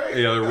 It's not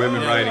the other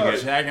women writing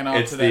it. Jacking off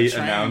It's to the that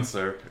train.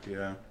 announcer.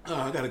 Yeah. Oh,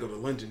 I gotta go to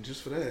London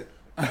just for that.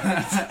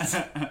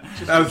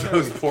 That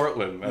was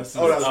Portland. That's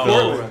Oh, that was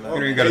Portland. You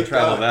know you got to Thank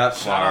travel God. that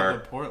Shout far.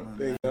 out to Portland.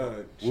 Thank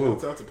God. Woo.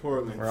 Shouts out to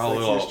Portland. We're all a Sexiest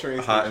little train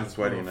hot station. and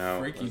sweaty now.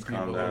 Freaky Let's calm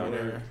people down. over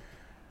there.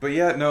 But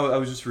yeah, no, I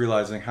was just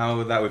realizing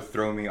how that would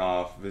throw me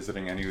off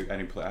visiting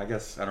any place. I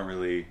guess I don't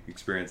really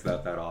experience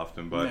that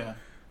often, but Yeah.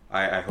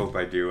 I hope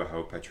I do. I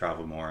hope I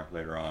travel more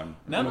later on.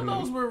 None of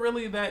those were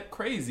really that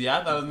crazy.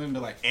 I thought it was going to be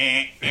like,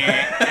 The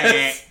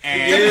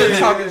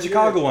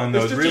Chicago one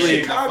though, It's is just a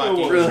really, Chicago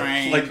one. really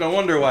Train. like no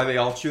wonder why they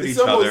all shoot It's each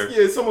almost, other.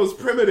 yeah, it's almost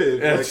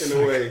primitive, It's like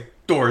in a way.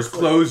 Doors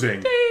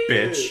closing,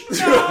 bitch.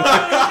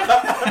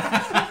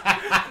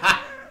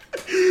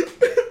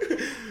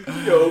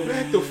 Yo,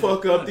 back the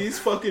fuck up. These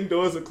fucking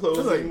doors are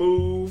closing. Like-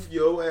 Move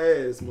your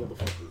ass,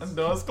 motherfuckers.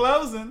 doors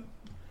closing.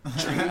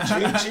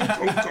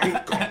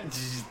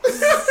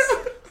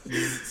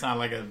 Sound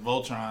like a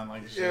Voltron,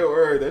 like shit. Yeah,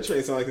 word. That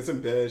train sounds like it's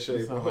in bad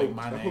shape. I Sound hope, like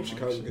my I name hope and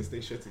Chicago shit. can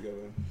stay shit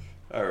together.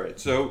 All right,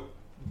 so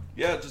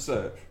yeah, just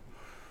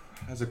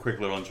as a quick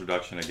little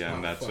introduction again.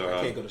 Oh, That's fuck,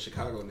 I can't go to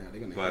Chicago now. They're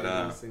gonna but, hate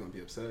us. They're gonna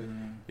be upset.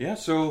 yeah.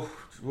 So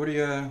what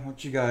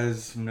you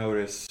guys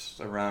notice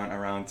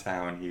around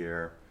town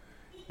here?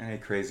 Any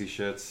crazy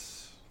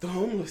shits? The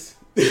homeless.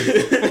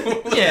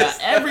 Yeah,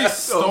 every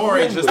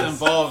story just homeless.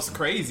 involves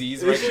crazies,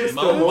 It's right? just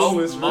the Mo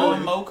homeless,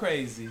 really.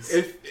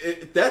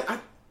 crazies.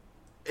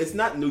 It's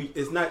not new.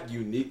 It's not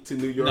unique to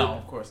New York. No,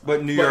 of course not.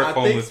 But New But York I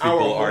homeless think our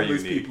people are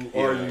homeless unique.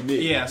 people are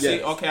unique. Yeah, see,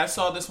 Yes. okay, I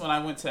saw this when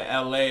I went to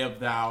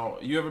LA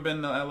you ever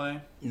been to LA?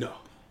 No.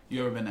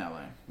 You ever been to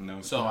LA?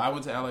 No. So I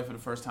went to LA for the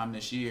first time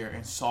this year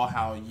and saw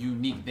how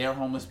unique their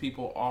homeless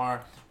people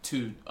are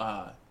to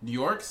New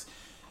York's.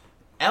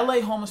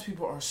 LA homeless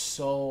people are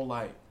so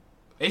like,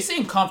 they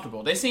seem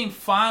comfortable. They seem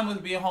fine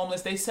with being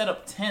homeless. They set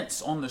up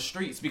tents on the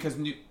streets because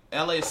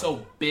LA is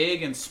so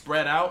big and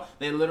spread out.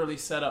 They literally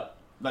set up,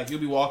 like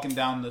you'll be walking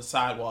down the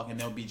sidewalk and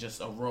there'll be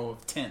just a row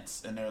of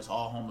tents and there's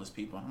all homeless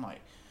people. And I'm like,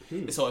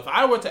 so if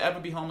I were to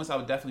ever be homeless, I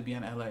would definitely be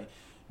in LA.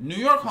 New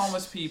York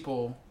homeless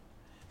people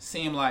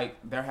seem like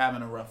they're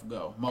having a rough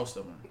go. Most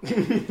of them.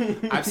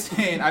 I've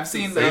seen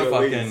They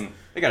the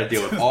got to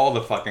deal with all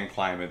the fucking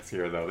climates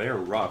here though. They are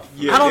rough.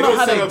 Yeah, I don't know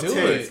how set they up do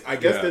tents. it. I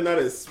guess Yeah. they're not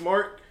as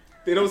smart.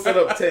 They don't set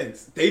up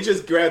tents. They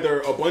just gather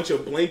a bunch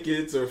of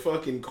blankets or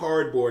fucking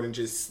cardboard and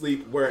just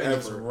sleep wherever.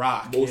 just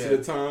rock, Most yeah.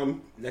 of the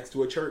time next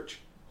to a church.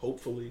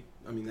 Hopefully.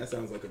 I mean, that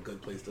sounds like a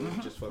good place to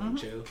just fucking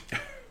chill.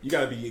 You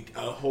gotta be a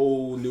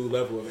whole new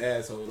level of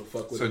asshole to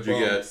fuck with So a did you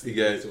bum get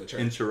sleeping next to a church.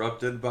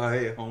 interrupted by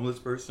a homeless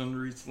person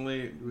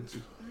recently?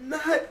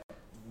 Not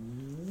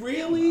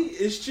really.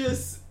 It's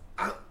just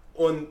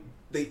on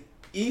the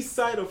east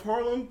side of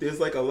Harlem. There's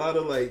like a lot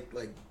of like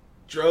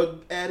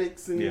drug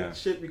addicts and Yeah.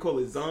 shit. We call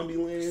it zombie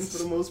land for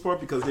the most part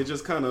because they're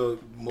just kind of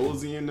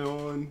moseying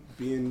on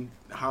being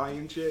high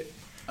and shit.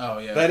 Oh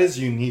yeah. That is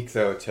unique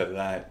though to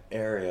that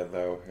area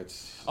though.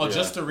 It's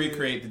Just to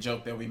recreate the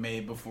joke that we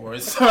made before we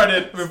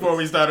started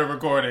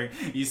recording.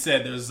 You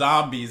said there's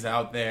zombies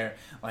out there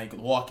like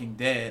Walking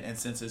Dead, and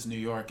since it's New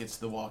York, it's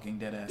the Walking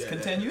Dead ass. Yeah.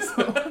 Continue.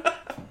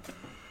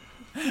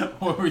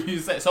 What were you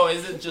saying? So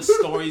is it just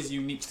stories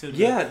unique to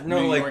the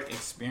New York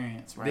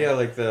experience, right? Yeah,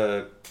 like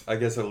I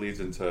guess it leads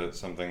into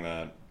something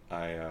that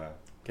I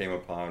came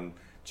upon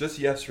just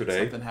yesterday.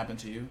 Something happened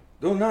to you?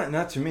 No,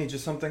 not to me.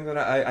 Just something that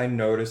I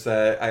noticed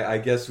that I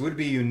guess would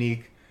be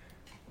unique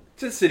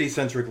to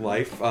city-centric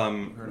life.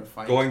 Heard a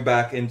fight. Going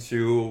back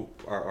into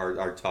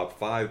our top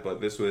 5,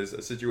 but this was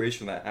a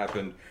situation that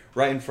happened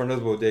right in front of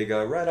the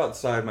bodega, right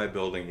outside my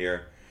building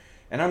here.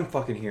 And I'm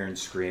fucking hearing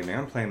screaming.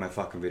 I'm playing my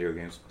fucking video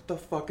games. What the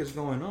fuck is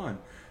going on?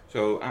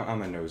 So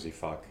I'm a nosy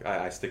fuck.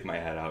 I stick my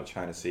head out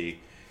trying to see.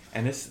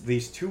 And it's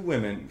these two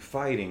women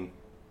fighting.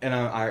 And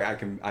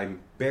I'm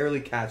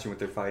barely catching what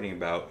they're fighting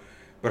about.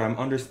 But I'm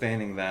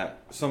understanding that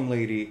some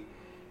lady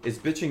is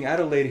bitching at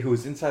a lady who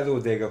was inside the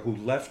bodega who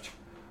left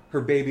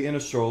her baby in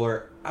a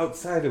stroller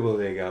outside the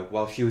bodega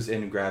while she was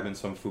in grabbing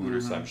some food or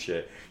some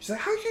shit. She's like,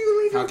 how can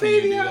you leave your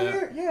baby out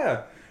here?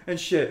 Yeah. And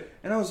shit.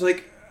 And I was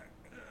like,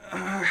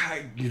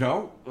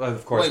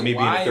 of course, Wait, me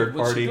being a third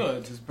party.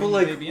 Just But bring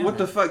like, the baby in what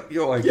the there. fuck?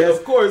 Yo, I Yeah, guess.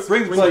 of course,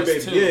 bring the like,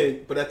 baby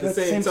in, but at the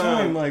same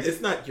time, like, it's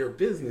not your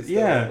business. Though.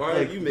 yeah, Why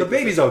like, are you the making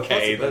baby's such a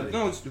okay. fuss about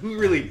No, it's, who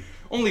really?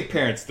 Only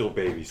parents steal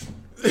babies.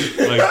 Like,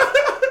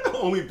 it?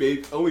 only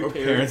parents.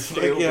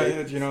 like, all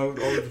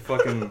the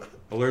fucking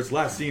alerts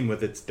last seen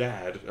with its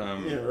dad.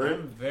 Yeah, right.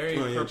 I'm very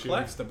Oh, yeah,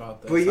 perplexed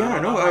about this. But yeah,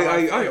 don't no, know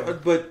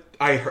how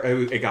I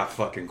heard, it got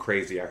fucking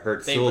crazy. I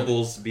heard They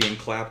syllables being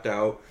clapped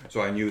out,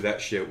 so I knew that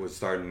shit was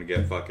starting to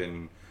get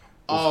fucking.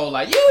 Oh,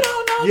 like you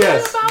don't know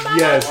Yes, nothing about my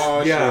yes,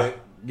 Oh, yeah, shit.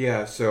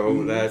 yeah.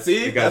 So that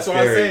See, it got that's what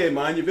I'm scary. saying.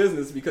 Mind your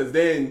business, because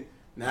then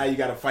now you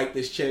got to fight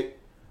this chick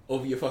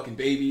over your fucking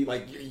baby.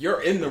 Like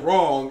you're in the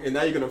wrong, and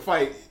now you're gonna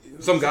fight.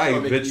 Some guy It's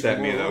gonna make bitched you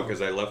at me more though wrong.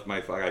 because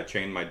I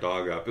chained my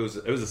dog up. It was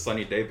a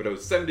sunny day, but it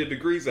was 70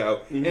 degrees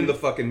out in the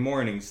fucking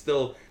morning.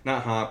 Still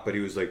not hot, but he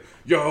was like,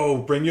 "Yo,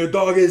 bring your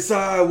dog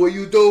inside. What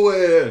you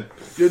doing?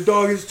 Your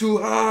dog is too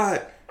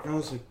hot." And I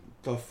was like,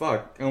 "The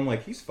fuck?" And I'm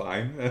like, "He's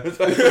fine." I'm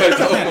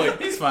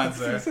like, He's fine,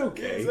 sir. "He's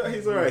okay."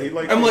 He's alright. He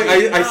likes. I'm like,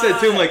 I said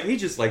to him, like, he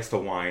just likes to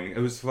whine. It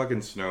was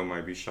fucking Snow,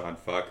 my Bichon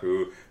fuck,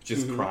 who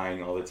just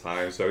crying all the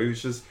time. So he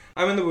was just,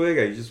 I'm in the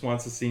bodega, he just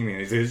wants to see me.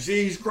 And he says,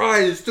 he's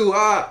crying, it's too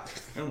hot.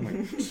 And I'm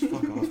like, just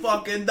fuck off.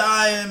 Fucking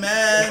dying,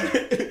 man.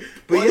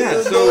 But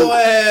yeah, so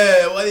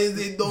What is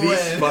he doing?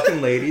 these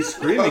fucking ladies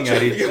screaming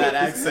at each That other.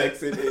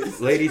 accent. it is.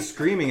 Ladies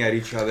screaming at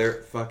each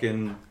other,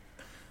 fucking,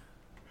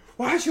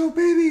 why's your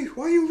baby?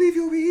 Why you leave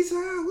your baby? He's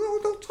like, well,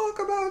 don't talk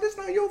about it. It's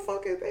not your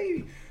fucking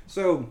baby.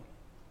 So,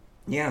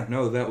 yeah,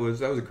 no, that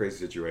was a crazy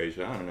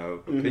situation. I don't know.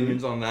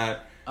 Opinions on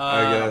that?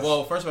 I guess.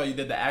 Well, first of all, you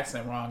did the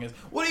accent wrong. Is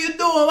what are you doing?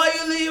 Why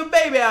you leave your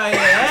baby out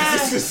here? Eh?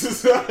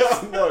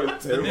 No,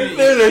 it's terrible.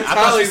 They're I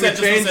thought you Italian, said we this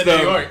changed was in them.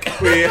 New York. I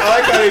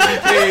like how they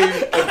became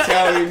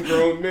Italian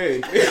grown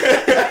men.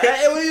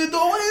 Hey, what are you doing?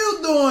 What are you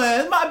doing?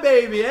 It's my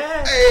baby,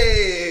 eh?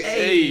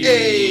 Hey,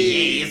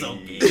 it's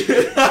okay.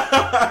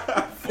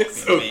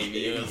 Fucking baby,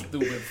 you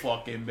stupid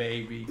fucking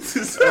baby.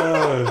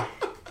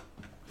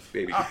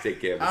 Baby can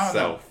take care of I don't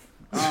know.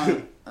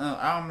 itself.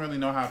 I don't really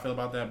know how I feel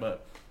about that,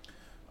 but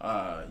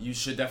you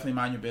should definitely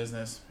mind your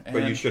business. And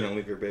But you shouldn't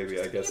leave your baby,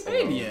 I guess. your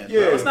baby alone. in. Yeah,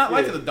 bro. It's not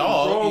like yeah. the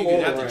dog. Wrong You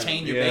all have to around.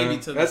 chain your Yeah, baby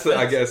to the that's fence.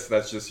 I guess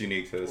that's just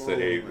unique to the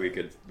city. We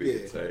could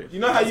say. You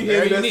know how you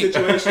very handle that unique.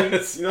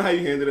 situation? You know how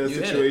you handle that You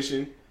hit it.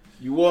 situation?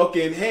 You walk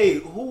in, hey,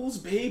 whose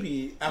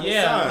baby outside?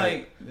 Yeah,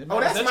 like,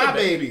 oh, that's is that my your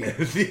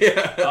baby.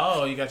 Yeah.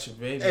 Oh, you got your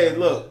baby. Hey,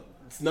 look,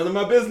 it's none of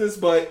my business,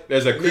 but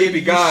There's a maybe creepy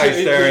you guy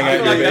shouldn't staring leave at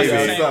your your Like, that's the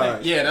baby. same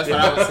outside. thing. Yeah, that's what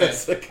I was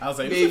saying. I was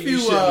like, Maybe if you you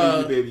shouldn't leave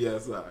your baby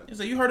outside. he's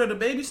like, you heard of the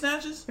baby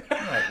snatchers?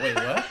 I'm like, wait,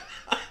 what?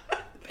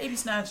 Baby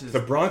snatchers. The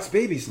Bronx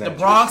baby The snatchers.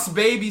 Bronx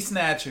baby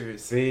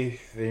snatchers. They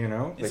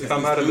It's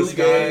come just out of New the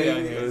sky.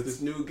 gang, yeah. it's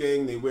this new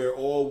gang. They wear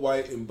all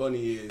white and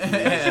bunny ears. And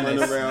they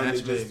just run They around and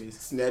snatch just babies.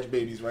 snatch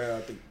babies right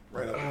out the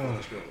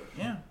fucking stroller.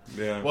 Yeah.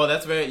 Yeah. Well,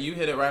 that's you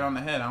hit it right on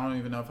the head. I don't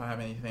even know if I have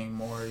anything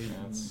more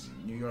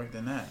New York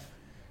than that.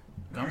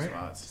 Gum Alright.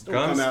 spots. Don't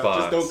Gun come out. Just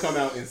spots. don't come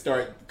out and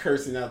start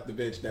cursing out the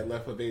bitch that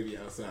left her baby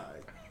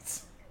outside.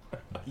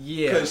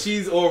 Yeah. Because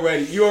you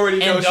already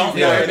know And she's don't not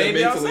leave her in a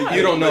baby mentally outside.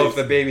 You don't know if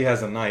place. the baby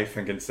has a knife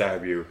and can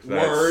stab you.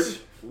 That's-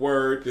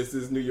 Word. This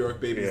is New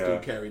York. Babies Yeah. do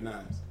carry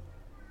knives.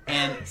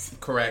 And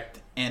correct.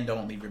 And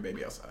don't leave your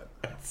baby outside.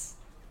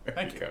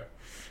 Thank you.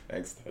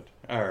 Thanks, Ted.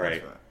 All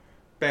right. Thanks for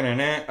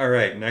Ba-na-na. All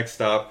right.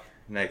 Next up,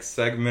 next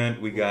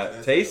segment, we got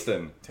that's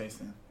tasting.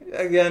 Tasting.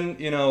 Again,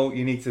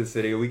 unique to the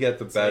city. We get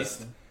the best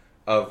Tasting.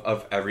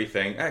 of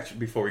everything. Actually,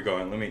 before we go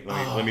on, let me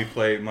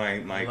play my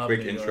Love quick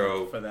New York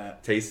intro for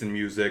that. tasting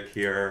music.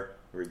 Here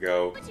we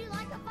go. Would you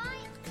like a bite?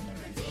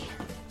 Tortilla,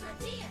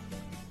 tortilla,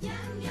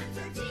 yum yum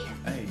tortilla.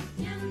 Hey.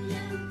 Yum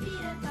yum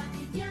peanut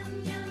butter,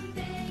 yum yum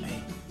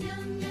bacon,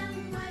 yum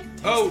yum white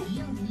Oh. toast.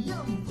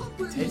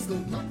 Taste the...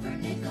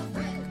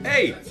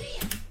 Hey!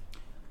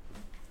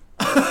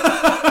 I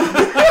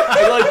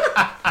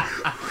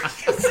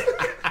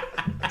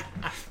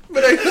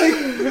but I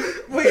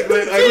like... Wait,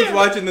 but I was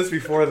watching this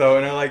before, though,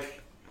 and I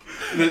like...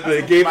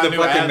 They gave the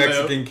fucking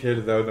Mexican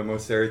kid, though, the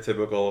most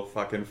stereotypical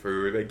fucking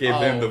food. They gave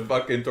him the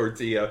fucking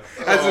tortilla.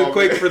 That's a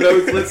quick, for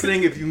those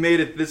listening, if you made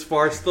it this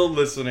far, still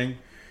listening,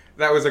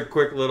 that was a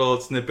quick little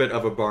snippet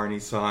of a Barney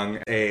song.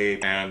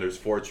 And there's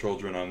 4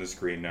 children on the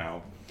screen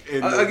now.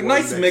 A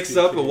nice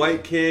mix-up, a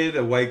white kid,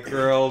 a white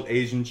girl,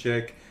 Asian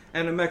chick,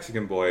 and a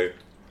Mexican boy.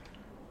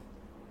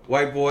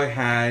 White boy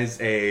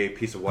has a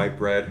piece of white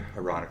bread,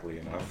 ironically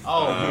enough.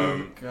 Oh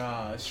my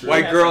gosh.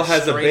 White girl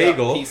has a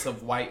bagel. Piece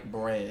of white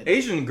bread.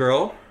 Asian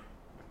girl,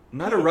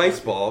 not a rice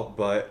ball,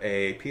 but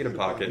a pita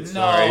pocket. No.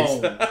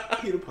 Sorry.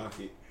 Pita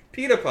pocket.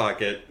 Pita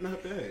pocket.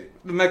 Not bad.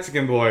 The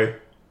Mexican boy,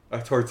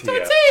 a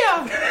tortilla.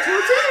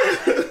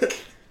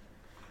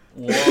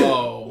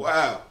 Whoa.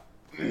 Wow.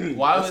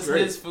 Why was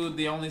his food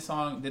the only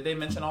song? Did they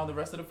mention all the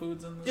rest of the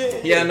foods in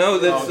this? Yeah, no,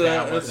 that's...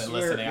 I wasn't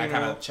listening. I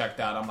kind of checked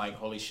out. I'm like,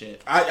 holy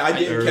shit. I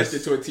didn't catch the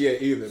tortilla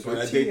either, but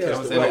I did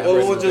catch the white bread.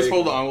 We'll just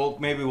hold on.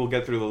 Maybe we'll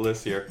get through the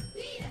list here.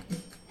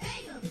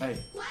 Hey.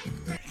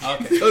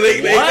 Okay. So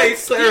they clarify.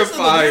 These are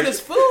the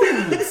weirdest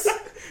foods.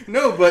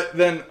 No, but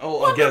then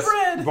I guess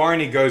bread.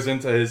 Barney goes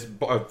into his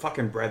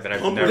fucking bread that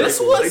I've never... This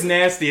was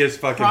nasty as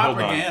fucking...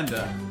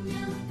 propaganda. Hold on.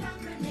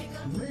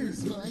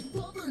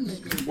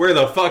 Where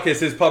the fuck is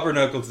his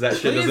pumpernickels? That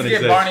shit doesn't exist. Please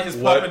give Barney his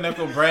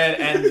pumpernickel bread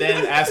and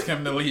then ask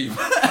him to leave.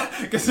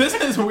 Because this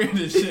is weird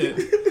as shit.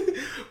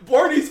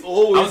 Barney's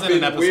always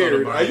been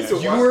weird. I used to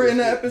you were in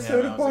an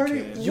episode of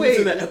Barney? You was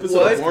in an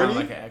episode of Barney?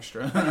 Like an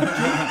extra.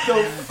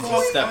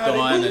 Stepped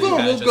on and you we'll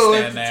just go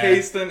stand into there.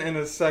 tasting in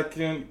a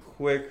second.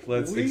 Quick,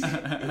 let's... We have a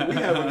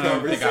I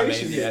don't think I made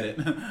conversation. the edit.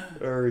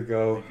 There we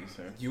go. Thank you,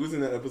 sir. You was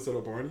in that episode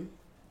of Barney?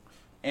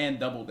 And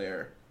Double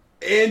Dare.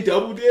 And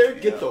Double Dare?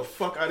 Get the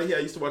fuck out of here. I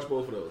used to watch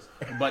both of those.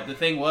 But the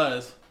thing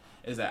is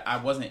that I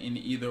wasn't in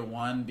either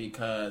one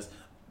because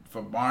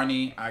for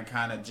Barney, I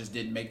kind of just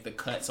didn't make the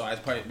cut. So I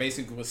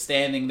basically was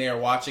standing there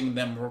watching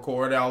them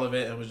record all of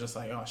it and was just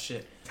like, oh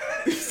shit.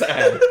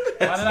 Sad.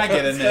 Why did I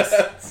get in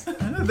this?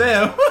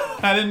 Damn.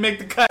 I didn't make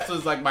the cut. So it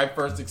was like my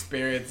first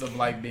experience of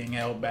like being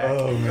held back.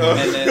 Oh,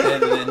 man.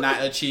 And then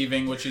not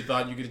achieving what you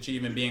thought you could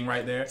achieve and being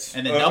right there.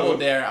 And then Double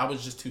Dare, I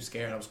was just too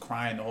scared. I was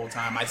crying the whole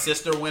time. My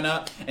sister went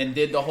up and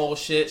did the whole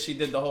shit. She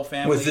did the whole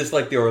family. Was this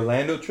like the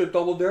Orlando trip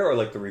Double Dare or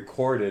like the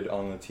recorded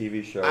on the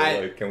TV show?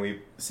 Like, can we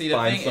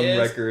find some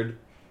record?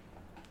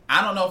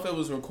 I don't know if it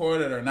was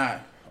recorded or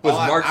not. Was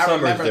Mark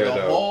Summers there,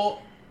 though?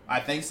 I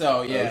think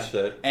so, yeah. Oh,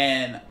 shit.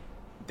 And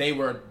they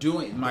were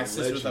doing, my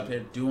sister was up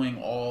here doing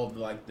all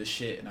like the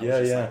shit, and I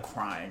was just like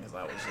crying because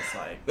I was just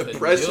like, the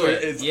pressure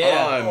is on.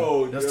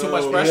 Oh, there's too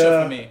much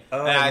pressure for me.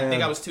 And I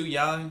think I was too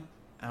young.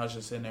 I was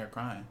just sitting there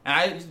crying. And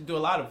I used to do a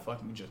lot of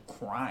fucking just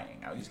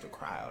crying. I used to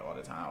cry all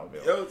the time. I would be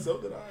like, Yo, so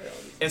did I.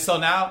 And so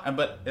now,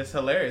 but it's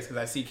hilarious because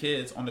I see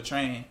kids on the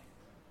train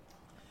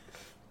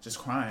just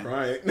crying.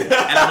 Right. And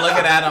I'm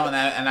looking at them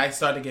and I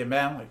start to get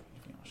mad. I'm like,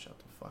 you know, shut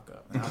the fuck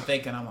up. And I'm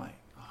thinking, I'm like,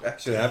 oh,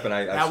 actually happened.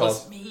 that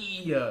was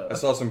me. I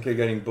saw some kid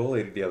getting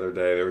bullied the other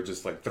day. They were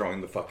just like throwing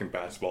the fucking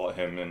basketball at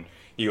him and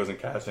he wasn't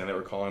catching. They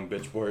were calling him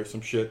bitch boy or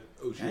some shit.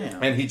 Oh shit.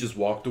 And he just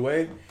walked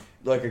away.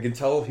 Like, I can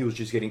tell he was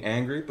just getting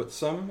angry, but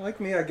some, like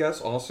me, I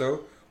guess,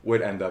 also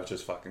would end up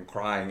just fucking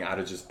crying out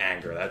of just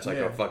anger. That's like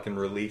a fucking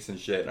release and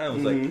shit. And I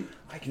was like,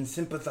 I can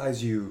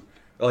sympathize you,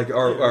 like,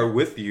 or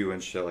with you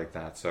and shit like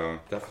that. So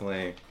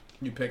definitely.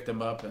 You picked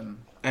him up and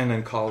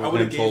then called him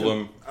and told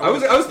him. I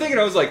was thinking,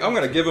 I was like, I'm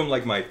gonna give him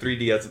like my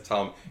 3DS and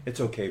tell him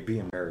it's okay, be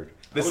a nerd.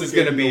 This is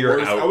gonna be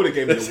your out. I would have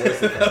given him the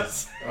worst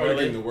advice. I would have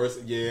given him the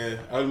worst. Yeah,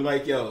 I would be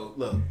like, yo,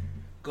 look.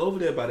 Go over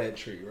there by that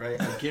tree, right?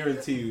 I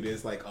guarantee you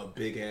there's like a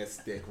big ass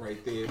stick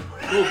right there.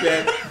 Go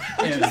back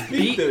and just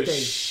beat the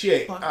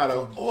shit out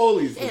of all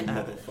these little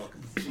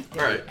motherfuckers.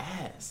 All right.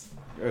 Ass.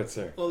 Right,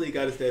 sir. All he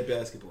got is that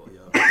basketball,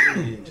 yo.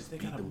 Just they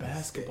got a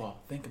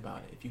basketball. Think about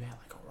it. If you had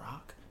like a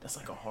rock, that's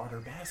like a harder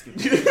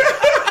basketball.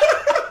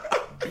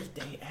 Beat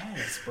they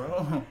ass,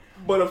 bro.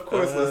 But of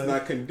course, let's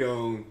not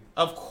condone.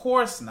 Of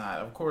course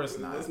not. Of course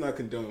not. Let's not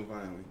condone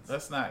violence.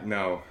 Let's not.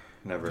 No.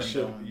 Never.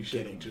 You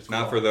shouldn't just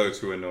not for those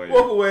who annoy you.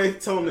 Walk away,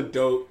 tell them to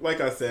dope.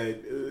 Like I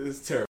said,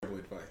 it's terrible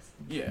advice.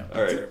 Yeah.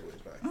 All right. Terrible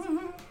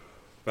advice.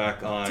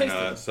 Back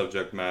on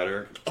subject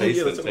matter.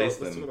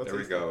 Tasting. There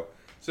we go.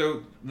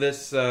 So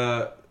this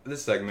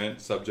segment,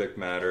 subject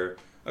matter,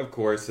 of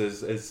course,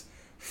 is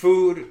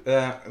food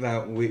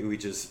that we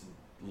just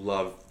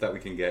love that we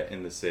can get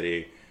in the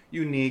city.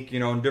 Unique,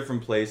 in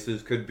different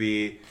places. Could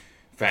be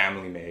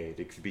family made.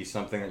 It could be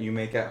something that you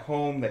make at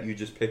home that you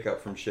just pick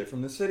up from shit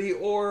from the city,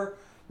 or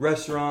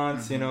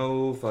restaurants,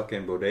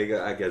 fucking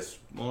bodega, I guess,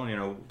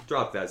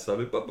 drop that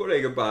subject, but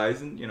bodega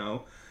buys and,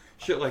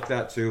 shit like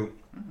that too.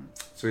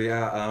 So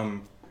yeah,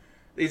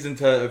 leads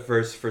into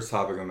first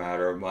topic of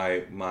matter,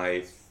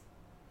 my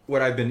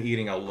what I've been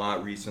eating a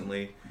lot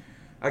recently.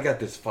 I got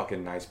this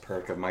fucking nice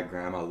perk of my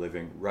grandma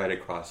living right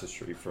across the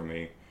street from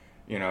me.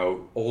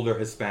 Older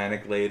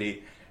Hispanic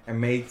lady, and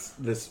makes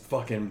this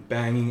fucking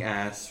banging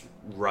ass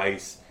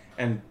rice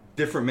and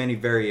different many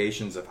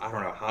variations of, I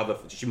don't know how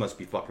she must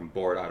be fucking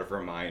bored out of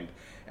her mind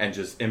and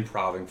just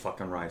improving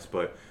fucking rice,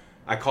 but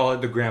I call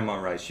it the grandma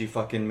rice. She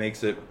fucking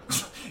makes it.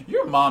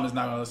 Your mom is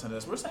not gonna listen to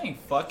this. We're saying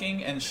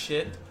fucking and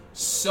shit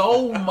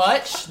so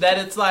much that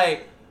it's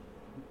like,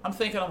 I'm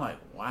like,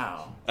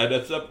 wow.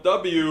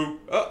 NSFW.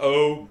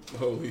 Uh-oh.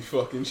 Holy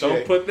fucking shit.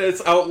 Don't put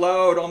this out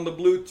loud on the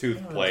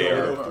Bluetooth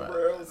player.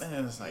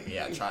 And it's like,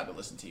 yeah, I tried to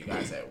listen to you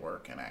guys at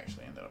work and I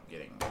actually ended up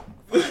getting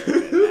fired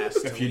and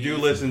asked If to you do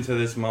leave. listen to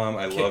this, Mom,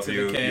 I love to the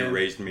you. You can.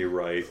 raised me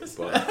right.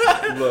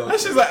 But Look,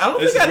 She's like, I don't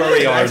this think is I where we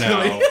did, are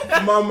actually.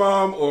 now. my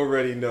mom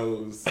already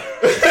knows.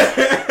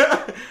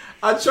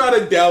 I try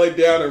to dial it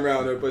down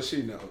around her, but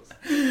she knows.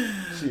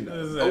 She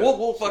knows.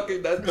 We'll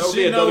fucking, that'll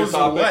She be another knows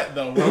topic. what,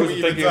 though? What I are was we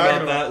even thinking talking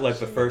about about? that, like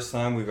the first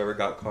time we've ever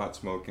got caught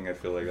smoking. I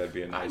feel like that'd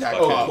be a nice got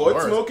fucking... caught Pot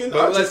worse. smoking?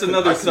 But that's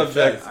another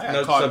subject. I got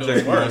Another caught subject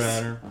doing worse.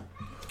 matter.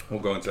 We'll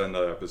go into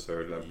another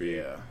episode. That'd be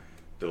Yeah.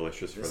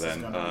 delicious for This is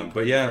then. gonna be But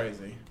pretty yeah,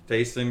 crazy.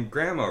 tasting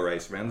grandma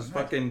rice, man. This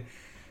fucking...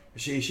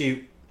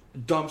 She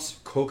dumps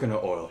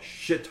coconut oil,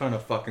 shit ton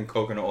of fucking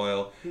coconut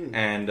oil,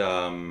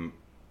 and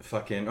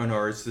fucking... Oh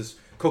no, it's this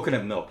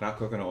coconut milk, not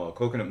coconut oil,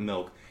 coconut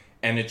milk,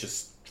 and it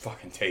just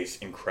fucking tastes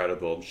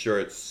incredible. I'm sure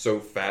it's so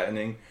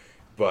fattening,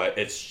 but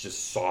it's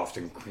just soft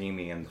and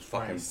creamy and the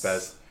fucking Rice.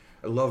 best.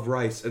 I love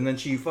rice. And then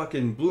she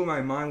fucking blew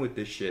my mind with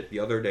this shit the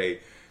other day.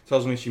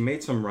 Tells me she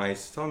made some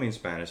rice. Tell me in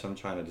Spanish. I'm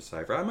trying to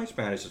decipher. My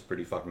Spanish is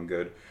pretty fucking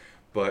good,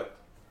 but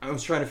I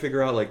was trying to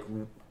figure out, like,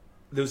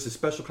 there was a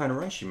special kind of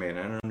rice she made, and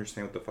I don't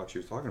understand what the fuck she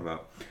was talking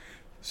about.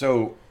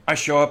 So I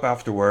show up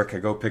after work. I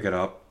go pick it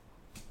up.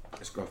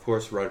 It's, of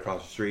course, right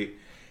across the street.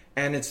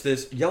 And it's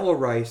this yellow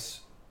rice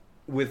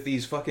with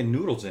these fucking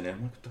noodles in it.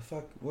 I'm like, what the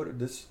fuck? What is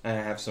this? And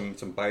I have some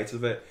bites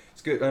of it.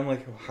 It's good. I'm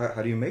like,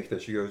 how do you make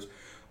this? She goes,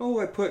 oh,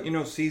 I put,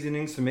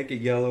 seasonings to make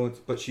it yellow.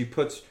 But she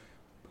puts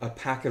a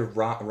packet of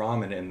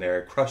ramen in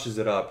there, crushes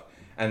it up,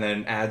 and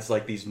then adds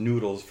like these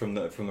noodles from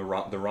the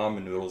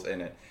ramen noodles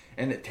in it.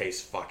 And it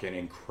tastes fucking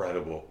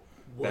incredible.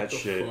 What that the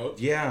shit. fuck?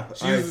 Yeah.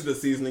 She uses the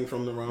seasoning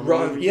from the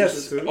ramen.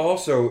 Yes, too?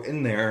 also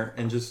in there,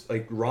 and just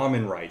like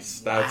ramen rice.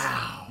 That's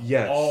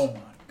yes. Oh my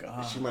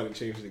god. She might have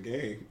changed the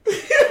game.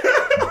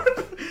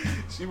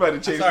 She might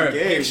have I changed the started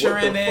game.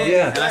 picturing it,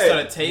 Yeah. and I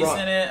started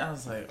tasting it. I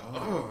was like,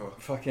 oh.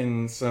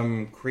 Fucking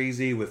some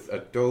crazy with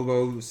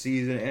adobo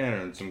season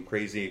and some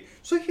crazy.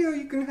 So here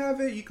you can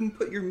have it. You can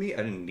put your meat. I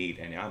didn't need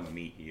any. I'm a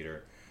meat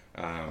eater.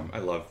 I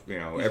love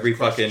every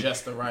Crushed fucking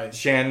just the rice.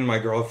 Shannon, my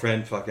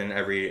girlfriend, fucking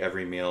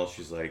every meal.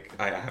 She's like,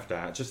 I have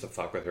to just to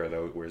fuck with her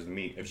though. Where's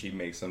meat? If she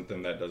makes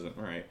something that doesn't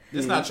right.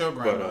 It's not your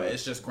grandma. But,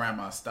 It's just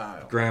grandma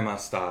style. Grandma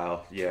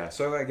style, yeah.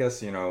 So I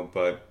guess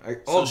but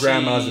all So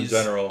grandmas in she's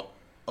general.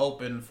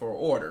 Open for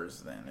orders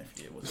then, if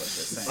it was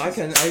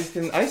what you're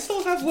saying. I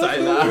still have Like,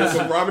 leftovers.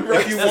 Some ramen If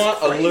rice. you That's want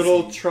crazy. a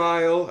little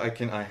trial,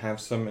 I have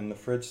some in the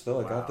fridge still.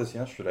 I Wow. got this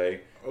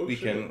yesterday. Oh, we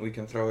shit.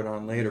 can throw it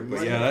on later. But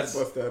Might yeah, have that's to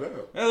bust that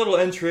up. a little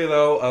entry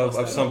though of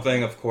that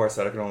something, of course,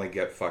 that I can only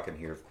get fucking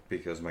here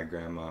because my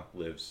grandma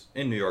lives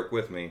in New York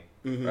with me,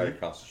 right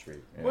across the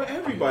street. Yeah. Well,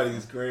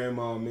 everybody's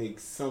grandma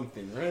makes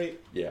something, right?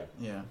 Yeah.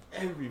 Yeah.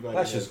 Everybody.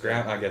 That's has just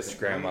I guess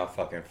grandma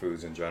fucking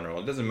foods in general.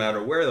 It doesn't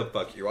matter where the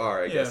fuck you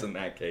are. I guess Yeah. in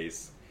that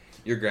case,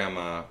 your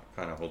grandma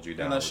kind of holds you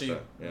down. Unless with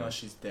unless that.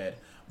 she's dead.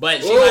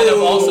 But she might have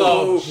also.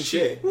 Oh,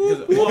 shit.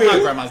 Well, my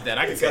grandma's dead.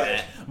 I can say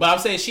that. But I'm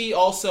saying she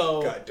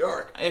also. Got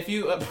dark. If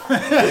you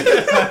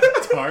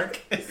dark,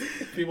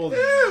 people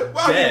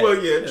well, dead. well,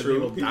 yeah, There's true.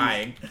 People People-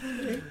 dying.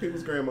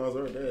 People's grandmas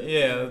are dead.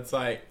 Yeah, it's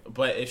like.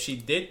 But if she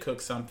did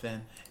cook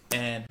something,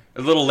 and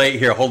A little late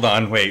here. Hold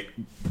on. Wait.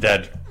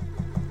 Dead.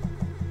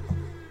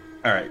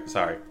 All right.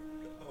 Sorry.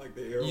 I like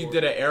the air you horn.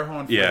 did an air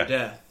horn for Yeah.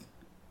 death,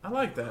 I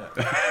like that.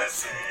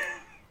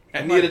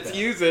 I needed to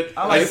use it.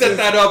 I I like set this.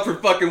 that up for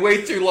fucking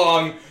way too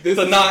long This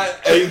to is- not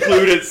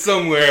include it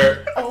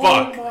somewhere.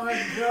 Fuck. my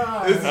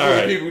god! This is All when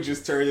right. people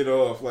just turn it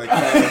off. Like,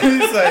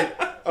 It's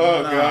like,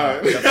 oh nah.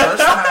 god. The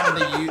first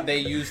time they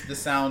used the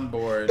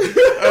soundboard,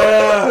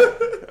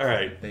 All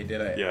right. they did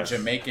a Yes.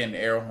 Jamaican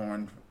air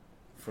horn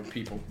for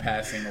people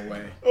passing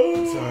away.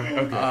 Sorry.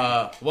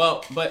 Okay.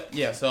 Well, but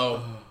yeah.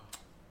 So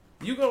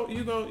you go,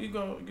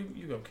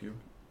 Q.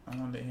 I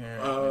wanted to hear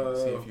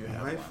see if you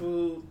have my one.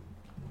 food.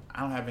 I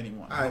don't have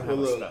anyone. I Alright, don't have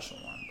well, a look. special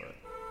one,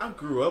 but I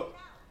grew up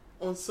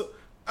on so.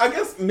 I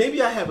guess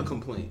maybe I have a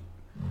complaint.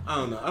 I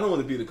don't know. I don't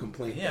want to be the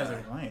complaint. yeah,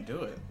 guy. I ain't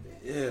do it.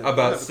 Yeah. I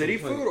About have a city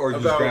complaint. food or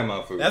just About-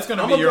 grandma food? That's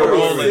gonna I'm be gonna your go with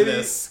role in city.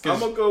 this. I'm 'cause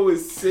gonna go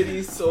with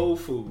city soul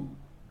food.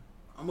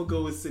 I'm gonna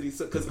go with city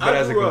soul because but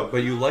I grew up.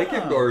 but you like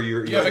it or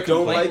you're You have I a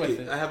don't complaint like with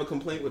it. it? I have a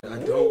complaint with it. I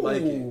don't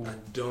like it. Ooh. I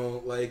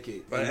don't like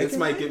it. But And I this can-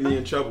 might get me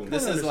in trouble.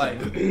 this is like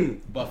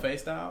buffet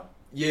style.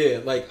 Yeah,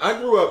 like I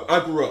grew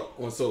up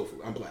on soul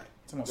food. I'm black.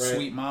 Some Right.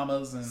 sweet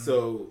mamas and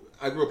So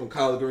I grew up on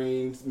collard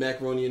greens,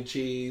 macaroni and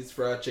cheese,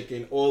 fried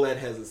chicken. All that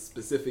has a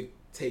specific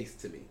taste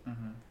to me.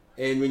 Mm-hmm.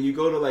 And when you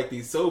go to like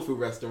these soul food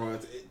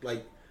restaurants,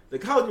 like the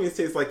collard greens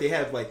taste like they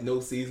have like no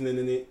seasoning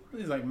in it.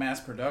 these like mass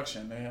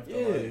production. They have to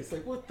Yeah, like it's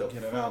like what the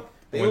get it fuck? out.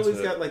 They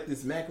always got like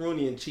this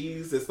macaroni and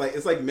cheese. It's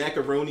like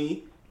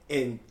macaroni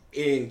and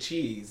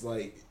cheese.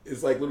 Like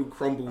it's like little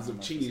crumbles of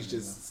cheese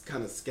just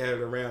kind of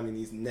scattered around in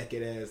these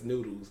naked ass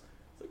noodles.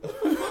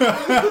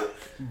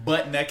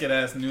 Butt naked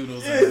ass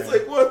noodles. Yeah, it's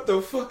like, what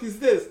the fuck is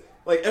this?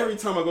 Like every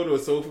time I go to a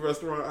soul food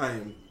restaurant, I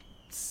am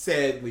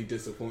sadly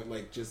disappointed.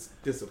 Like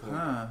just disappointed.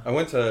 I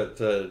went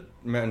to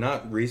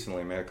not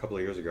recently, man. A couple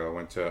of years ago, I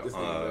went to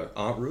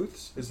Aunt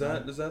Ruth's. Is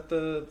that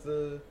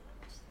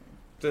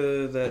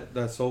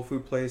that soul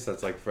food place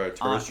that's like for a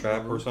tourist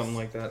trap or something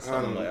like that?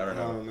 I don't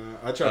know.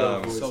 I try to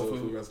avoid soul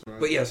food restaurants.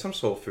 But yeah, some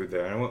soul food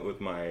there. And I went with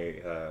my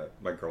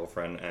my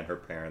girlfriend and her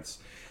parents,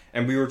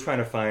 and we were trying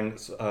to find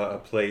a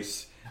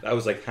place that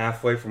was like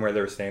halfway from where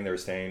they were staying. They were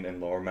staying in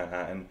Lower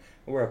Manhattan.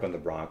 We're up in the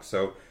Bronx,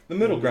 so the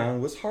middle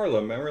ground was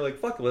Harlem, and we're like,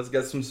 "Fuck it, let's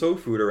get some soul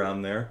food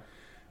around there."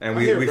 And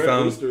we Red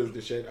found Rooster is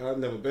the shit. I've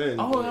never been.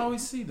 Oh, I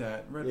always see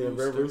that. Red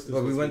Rooster.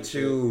 But we went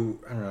to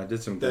I don't know. I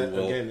did some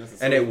Google,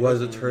 and it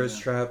was a tourist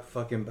trap.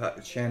 Fucking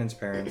Shannon's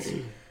parents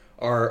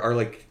are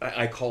like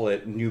I call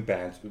it New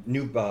Balance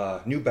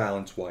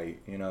white.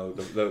 You know,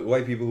 the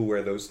white people who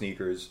wear those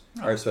sneakers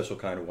are a special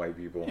kind of white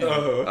people.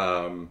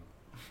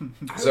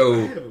 So I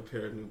have a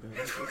pair of New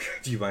Balance.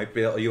 you might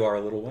be. You are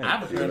a little white. I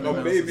have a pair of New Oh,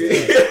 Balances.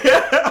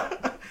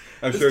 maybe.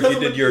 I'm sure if you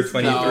did your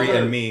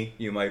 23andMe,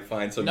 you might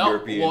find some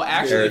European well,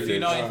 actually, heritage. if you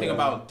know anything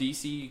about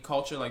DC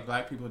culture, like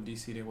black people in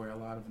DC, they wear a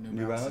lot of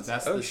New Balances.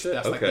 Balance?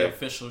 That's like the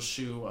official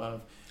shoe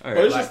of. All But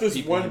right. it's just this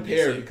people one in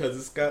pair DC. because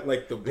it's got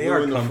like the They blue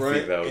are in the comfy,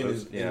 front though, and,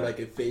 those- and like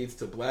it fades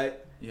to black.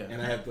 Yeah.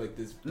 And I have like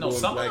this blue No, and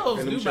some black of those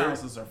denim New shirt.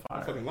 Balances are I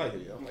fire. fucking like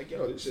it. I'm like,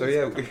 yo, this shit So is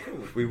yeah, fucking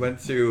cool. we went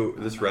to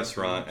this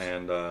restaurant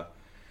and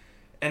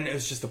it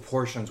was just the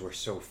portions were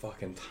so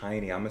fucking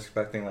tiny. I'm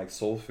expecting like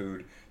soul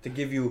food to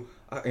give you,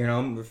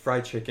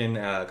 fried chicken,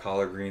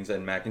 collard greens,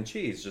 and mac and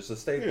cheese, just a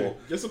staple. Yeah,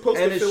 you're supposed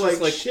And to it's feel just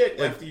like shit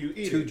after you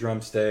eat two it.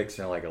 drumsticks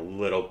and like a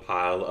little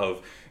pile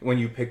of when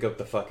you pick up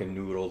the fucking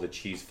noodle, the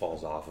cheese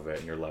falls off of it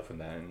and you're left with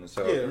that. And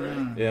so Yeah,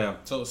 right. yeah.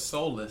 So it's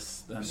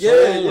soulless. Then.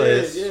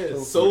 Soulless. Yeah. Soul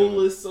food.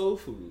 Soulless soul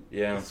food.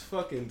 Yeah. It's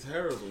fucking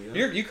terrible.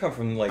 You come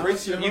from like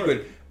Breaks your you heart.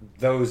 could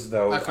those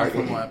though. I come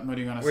from what? What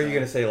are you gonna say? What are you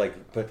gonna say?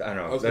 Like, but I don't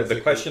I know. was The, gonna the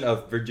say question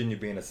of Virginia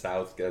being a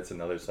South, that's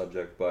another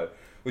subject. But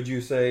would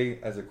you say,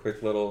 as a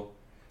quick little,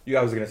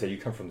 I was gonna say you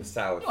come from the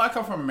South. No, I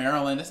come from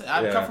Maryland.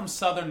 I Yeah. come from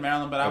Southern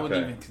Maryland, but I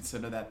wouldn't Okay. even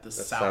consider that the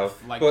South.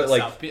 South. Like But, the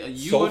like, South.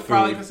 You soul would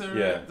probably food, consider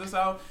yeah. it the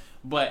South.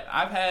 But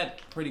I've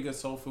had pretty good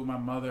soul food. My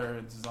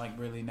mother is like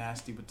really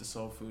nasty with the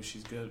soul food.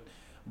 She's good,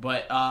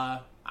 but I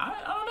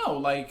don't know.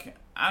 Like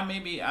I'm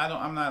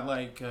not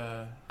like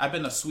I've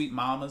been to Sweet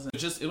Mama's and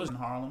it was in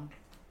Harlem.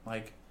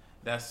 Like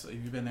have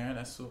you been there?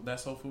 That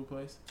soul food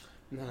place.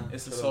 Nah,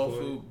 It's a soul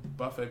food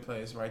buffet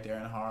place right there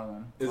in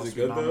Harlem. Is called it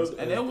Sweet good Mama's. though?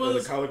 And it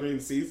was the collard green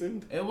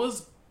seasoned. it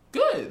was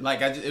good. Like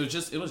it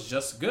was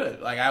just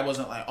good. Like I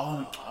wasn't like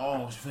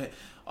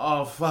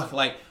oh fuck.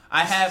 Like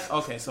I have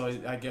so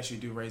I guess you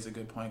do raise a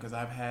good point because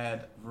I've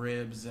had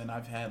ribs and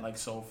I've had like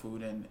soul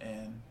food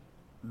in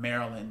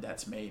Maryland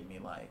that's made me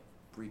like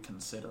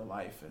reconsider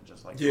life and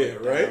just like Yeah,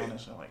 break right? down and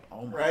shit, like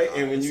oh my Right? god,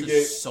 And when this you is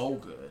get- so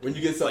good. When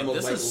you get something Like,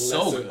 of this like is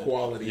so lesser good.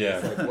 quality, Yeah.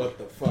 it's like what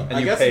the fuck. And I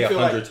you guess pay you feel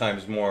 100 like,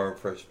 times more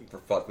for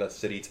fuck that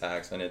city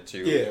tax in it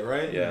too. yeah,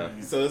 right. Yeah.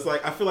 So it's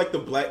like I feel like the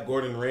Black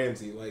Gordon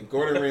Ramsay. Like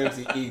Gordon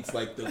Ramsay eats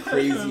like the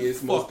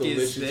craziest, most fuck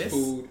is delicious this?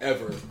 food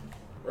ever,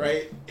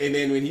 right? And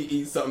then when he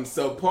eats something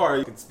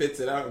subpar, he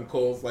spits it out and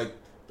calls like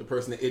the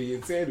person an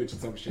idiot sandwich or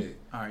some shit.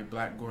 All right,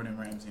 Black Gordon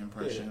Ramsay Yeah.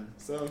 impression.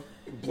 So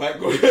Black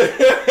Gordon. Hold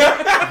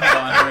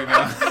on, here we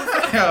go.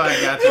 Oh,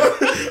 I got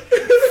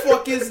you.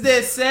 Fuck is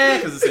this,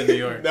 Because it's in New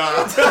York.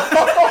 Nah.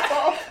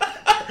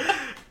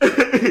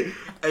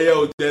 Hey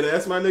yo, dead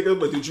ass my nigga,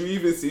 but did you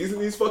even season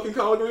these fucking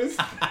collard greens?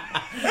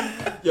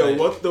 Yo,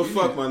 what the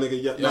fuck, my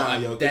nigga? Yo,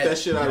 I'm get dead. that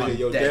shit out of here.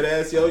 Yo, dead. dead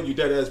ass, yo, you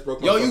dead ass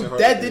broke my Yo, fucking you heart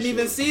dead with didn't this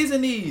even shit.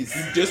 season these.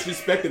 You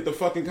disrespected the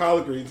fucking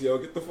collard greens, yo.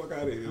 Get the fuck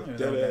out of here. don't even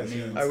Dead know what ass, that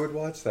yo. means. I would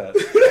watch that.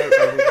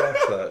 I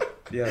would watch that.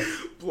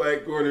 Yes.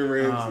 Black Gordon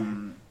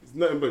Ramsay. It's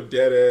nothing but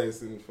dead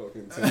ass and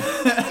fucking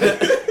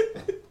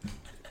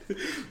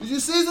Did you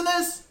season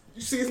this?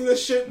 You season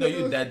this shit, No, nigga?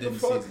 you dead The didn't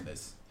fuck? season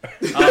this.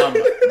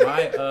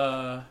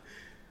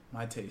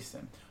 My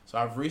tasting. So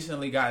I've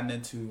recently gotten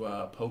into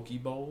poke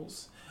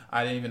bowls.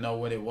 I didn't even know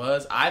what it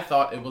was. I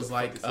thought it was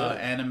like is that?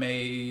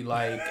 anime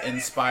like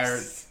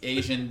inspired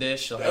Asian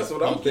dish. Like That's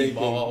what I'm thinking.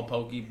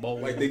 Poke bowl.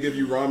 Like they give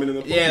you ramen in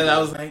the Yeah, that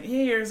was like,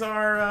 here's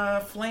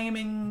our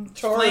flame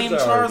Charizard.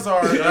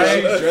 Charizard, She's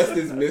right? dressed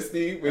as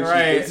Misty when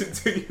Right. she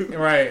gives it to you.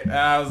 Right. And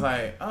I was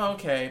like, oh,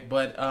 okay.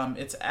 But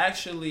it's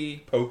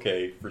actually, Poke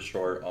for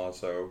short,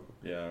 also.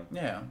 Yeah.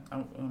 yeah. I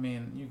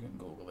mean, you can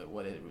Google it,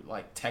 what it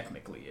like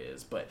technically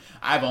is. But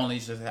I've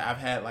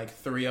had like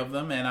 3 of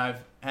them, and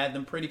had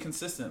them pretty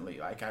consistently.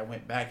 Like I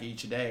went back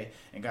each day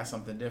and got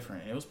something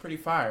different. It was pretty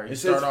fire. You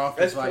It's start off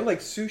it's with like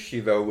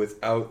sushi though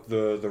without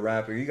the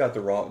wrapper. You got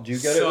the raw. Do you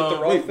get it with the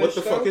raw Wait, fish? what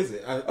the though? fuck is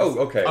it?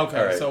 Okay. Okay, all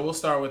right. so we'll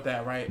start with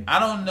that, right? I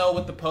don't know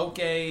what the poke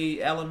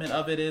element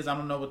of it is. I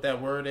don't know what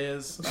that word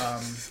is.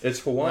 It's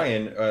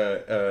Hawaiian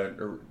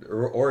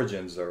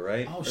origins, though,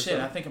 right? Oh shit!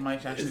 I think it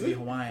might actually be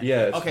Hawaiian.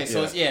 Yeah, it's- Okay,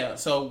 so yeah.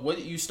 it's So what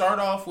you start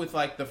off with,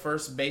 like the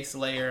first base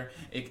layer,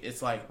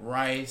 it's like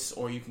rice,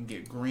 or you can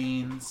get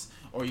greens,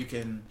 or you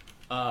can,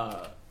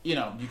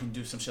 you can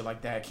do some shit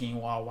like that,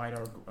 quinoa, white,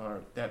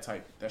 or that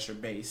type. That's your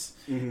base,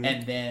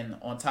 and then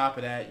on top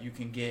of that, you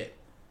can get.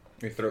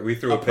 We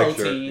threw a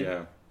picture. protein.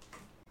 Yeah.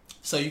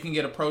 So you can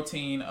get a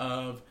protein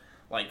of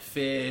like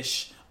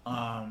fish,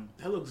 That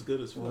looks good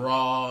as well.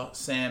 raw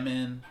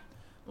salmon,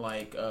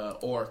 like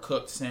or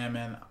cooked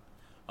salmon,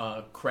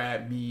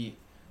 crab meat,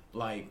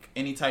 like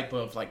any type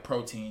of like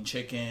protein,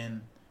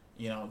 chicken,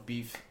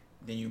 beef.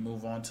 Then you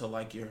move on to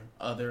like your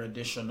other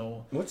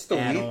additional. What's the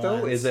wheat though?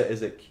 add-ons.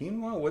 Is it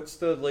quinoa? What's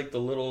the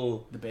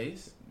little? The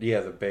base?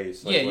 Yeah, the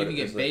base. Like, Yeah, you what can is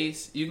get it?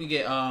 base. You can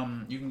get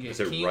Is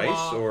it quinoa,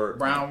 rice or-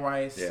 brown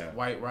rice, Yeah.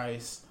 white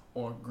rice,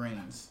 or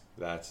greens.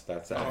 That's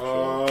actually.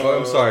 Oh. Oh,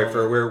 I'm sorry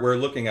for we're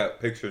looking at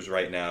pictures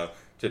right now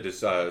to just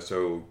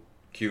so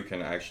Q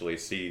can actually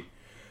see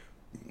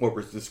what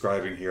we're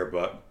describing here,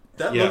 but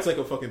That yeah. looks like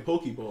a fucking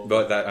Pokeball.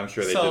 But that I'm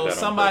sure they did So that on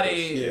somebody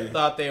purpose. Yeah.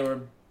 thought they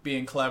were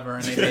being clever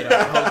and they made a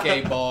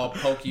Pokeball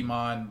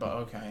Pokemon. But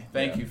okay,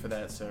 thank you for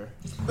that, sir.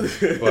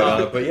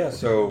 But yeah,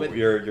 so But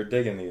you're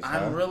digging these.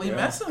 I'm huh? really Yeah.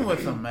 messing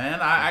with them,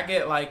 man. I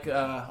get like,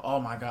 oh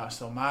my gosh.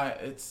 So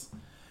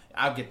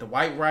I'll get the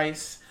white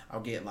rice. I'll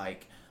get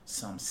like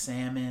some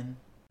salmon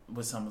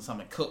with some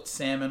cooked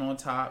salmon on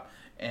top,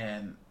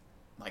 and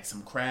like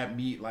some crab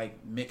meat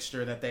like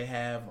mixture that they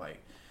have,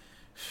 like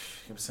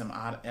some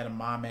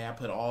edamame. I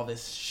put all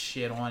this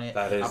shit on it.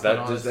 That I is put that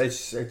all just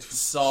this it's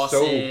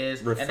sauces,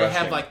 so refreshing. and they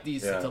have like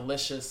these Yeah.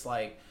 delicious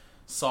like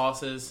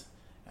sauces,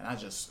 and I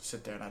just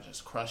sit there and I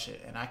just crush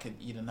it, and I could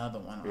eat another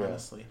one, Yeah.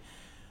 honestly.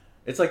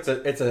 It's like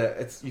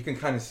it's you can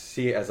kind of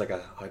see it as like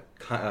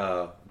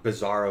a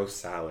bizarro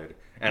salad,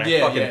 and I Yeah,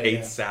 fucking yeah, hate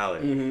yeah.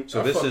 salad. Mhm. So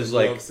I this fucking is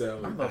like love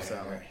salad. I love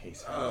salad. I hate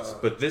salads,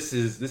 but this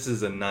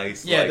is a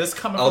nice Yeah, like, this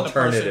coming from the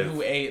person alternative.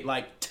 who ate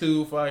like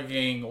 2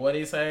 fucking, what do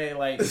you say,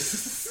 like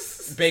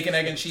bacon,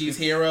 egg, and cheese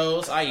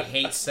heroes. I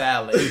hate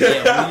salad.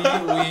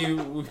 Yeah,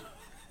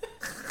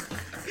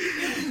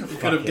 we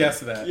could have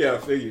guessed that. Yeah, I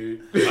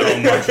figured. I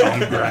don't munch on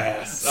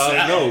grass.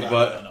 Salad, No, no,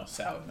 but no,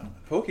 salad, no.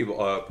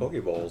 Pokeballs.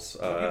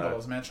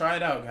 Pokeballs, man, try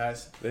it out,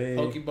 guys. They-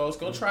 Pokeballs,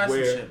 go try some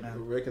shit,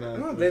 man. Where can I?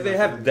 No, where they can I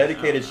have find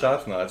dedicated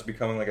shops now. It's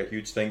becoming like a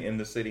huge thing in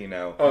the city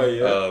now. Oh,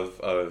 yeah?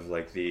 Of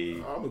like the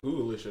that? I'm gonna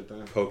Google this shit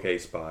then. poke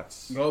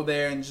spots. Go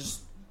there and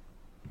just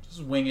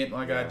wing it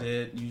like I Yeah.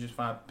 did. You just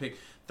throw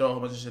a whole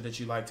bunch of shit that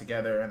you like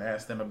together and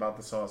ask them about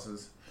the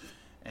sauces,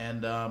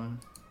 and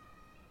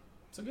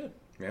it's a good.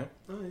 Yeah.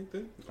 All right,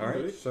 then. All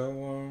right.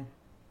 So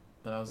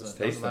But that was Let's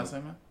the taste last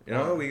them. segment. you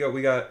know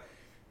we got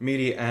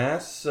meaty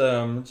ass.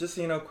 Just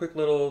quick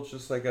little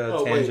just like a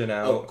Oh, wait. tangent A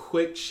out.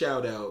 quick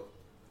shout out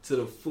to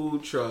the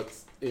food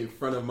trucks in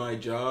front of my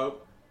job.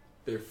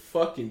 They're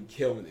fucking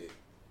killing it.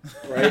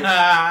 Right?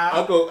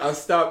 I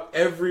stop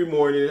every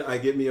morning. I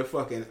get me a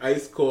fucking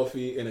iced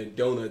coffee and a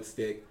donut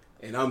stick,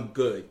 and I'm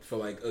good for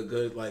like a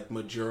good like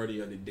majority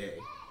of the day.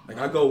 Like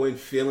I go in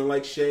feeling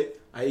like shit.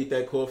 I eat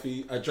that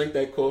coffee. I drink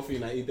that coffee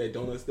and I eat that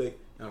donut stick,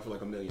 and I feel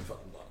like $1 million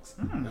fucking bucks.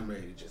 And I'm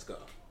ready to just go.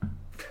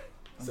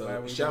 So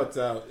glad we shouts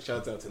out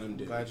to them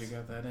dudes. Glad you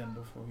got that in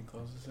before we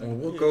close this. Well, segment.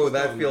 we'll go with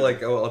that. I feel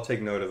like I'll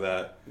take note of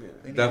that. Yeah.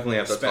 They need Definitely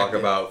have to respect talk it.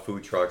 about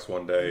food trucks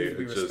one They day. need to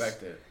be It's just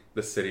respected.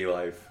 the city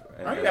life.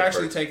 and Are you the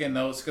actually perks. taking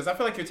notes? Because I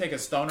feel like you're taking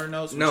stoner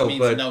notes, which No, means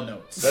but no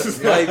notes.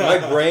 That's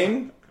my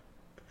brain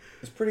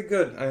is pretty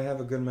good. I have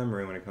a good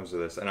memory when it comes to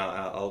this, and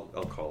I'll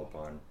call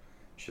upon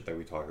shit that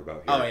we talk about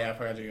here. Oh yeah, I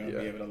forgot you're gonna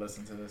be Yeah. able to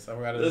listen to this. I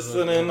forgot to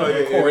Listening. Oh, yeah,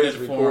 record it it is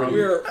for recorded.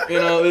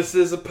 We're this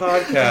is a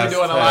podcast. We're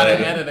doing a lot of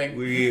and editing.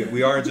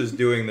 We aren't just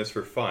doing this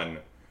for fun.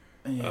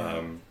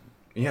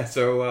 Yeah.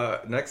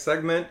 So next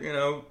segment,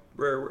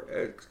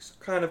 we're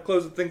kind of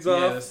closing things Yeah,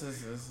 off. this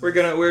is We're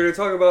gonna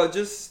talk about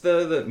just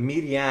the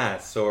media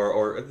ass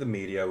or the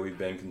media we've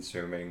been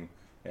consuming.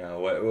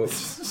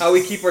 How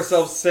we keep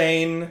ourselves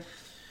sane.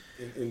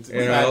 The change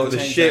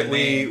shit that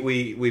name.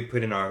 we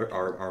put in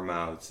our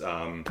mouths.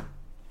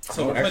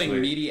 So we're Actually,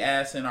 putting meaty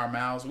ass in our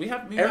mouths. We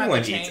have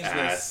everyone to change eats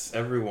ass.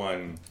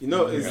 Everyone. You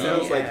know, it Yeah.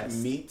 sounds like Yes.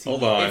 meat.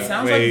 Hold on. This. It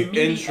sounds Wait, like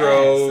meaty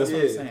intro. ass. That's what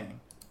I'm Yeah. saying.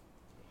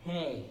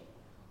 Hey,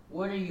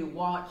 what are you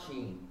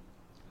watching?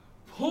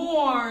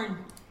 Porn!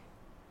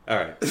 All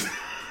right.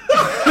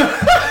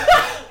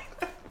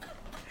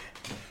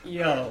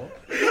 Yo.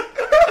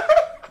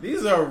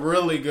 These are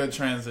really good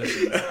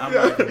transitions. I'm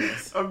liking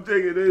this. I'm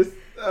digging this.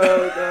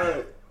 Oh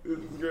god, this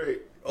is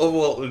great. Oh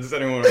well, does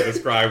anyone want to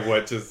describe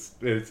what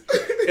just is?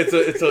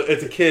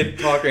 It's a kid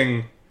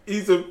talking.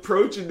 He's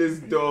approaching this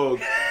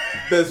dog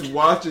that's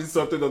watching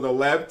something on the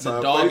laptop.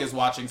 The dog Like, is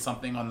watching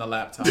something on the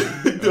laptop.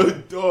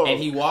 the dog. And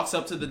he walks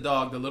up to the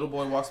dog. The little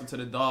boy walks up to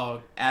the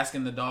dog,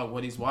 asking the dog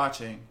what he's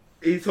watching.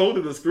 He's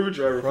holding a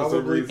screwdriver for some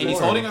Probably reason. And he's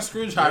holding a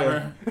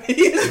screwdriver.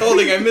 He is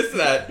holding. I missed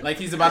that. Like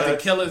he's about to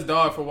kill his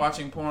dog for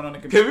watching porn on the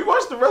computer. Can we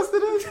watch the rest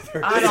of this? It's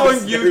I on don't-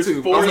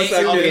 YouTube. four I'm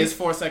seconds. Okay, it's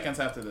 4 seconds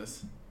after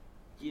this.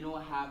 Do you know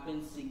what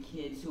happens to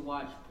kids who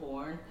watch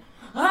porn?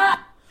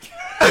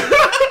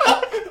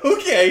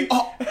 Okay.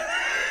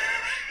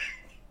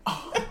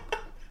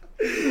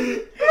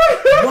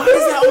 Why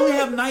does that only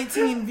have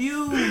 19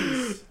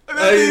 views?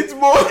 That needs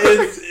more.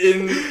 It's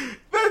in.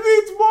 That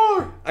needs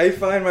more. I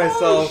find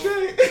myself Oh,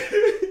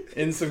 shit.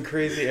 in some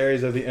crazy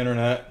areas of the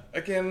internet.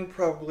 Again,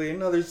 probably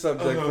another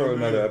subject Oh, for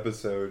another man.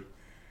 episode.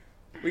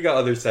 We got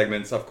other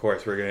segments, of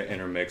course. We're gonna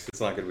intermix.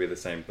 It's not gonna be the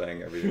same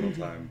thing every single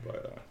time,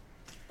 but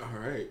All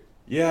right.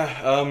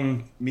 yeah.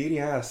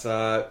 Medias.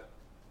 I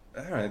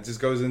don't know. It just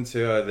goes into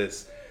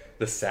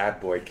the sad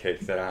boy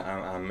kick that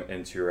I'm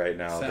into right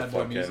now. Sad the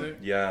boy music?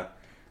 Yeah.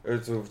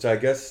 Which I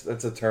guess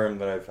that's a term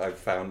that I've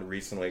found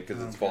recently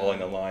because it's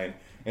falling in line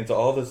into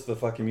all the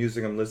fucking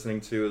music I'm listening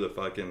to, the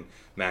fucking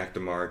Mac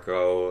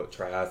DeMarco,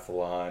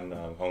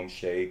 Triathlon, Home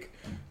Shake,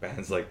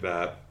 bands like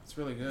that. It's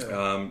really good.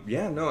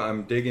 Yeah, no,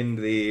 I'm digging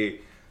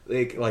the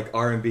like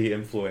R&B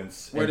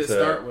influence. Where did it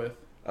into, start with?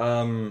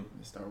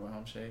 It start with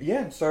Home Shake.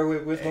 Yeah,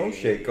 start with Home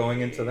Shake,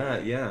 going into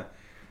that, yeah,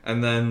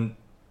 and then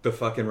the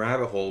fucking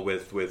rabbit hole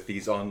with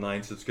these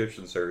online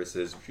subscription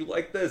services. If you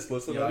like this,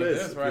 listen You to like this.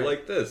 this, If right. you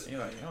like this, You're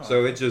like, oh,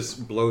 so it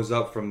just blows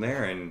up from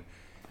there, and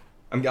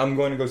I'm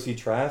going to go see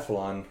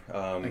Triathlon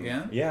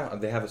Again? Yeah,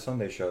 they have a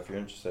Sunday show. If you're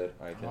interested,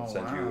 I can Oh,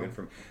 send you wow.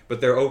 info.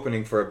 But they're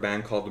opening for a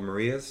band called the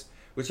Marias,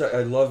 which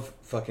I love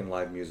fucking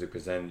live music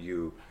because then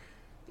you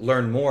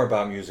learn more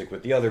about music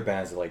with the other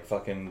bands like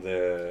fucking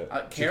the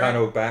Karen-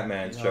 Chicano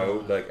Batman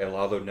show, Oh. like El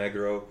Lado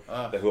Negro,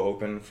 who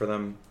opened for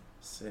them.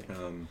 Sick.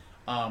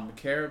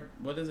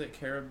 What is it?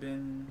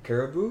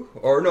 Caribou?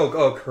 Or no,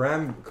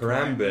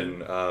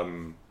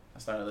 Karambin. I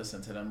started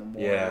listening to them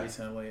more Yeah.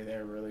 recently.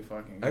 They're really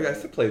fucking I good.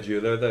 guess I played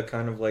you. They're the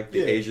kind of like the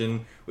Yeah.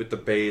 Asian with the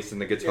bass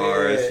and the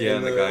guitarist, Yeah,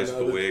 and and the guys the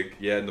with the other- wig,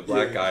 and the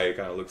black Yeah. guy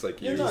kind of looks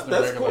like you. Yeah, no, Just the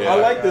that's regular cool. guy.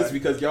 I like Yeah. this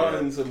because y'all Yeah.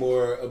 into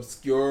more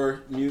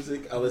obscure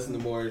music. I listen to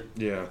more.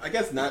 Yeah. I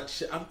guess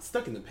not. I'm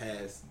stuck in the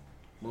past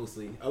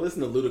mostly. I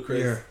listen to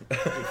Ludacris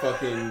and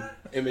fucking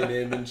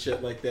Eminem and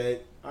shit like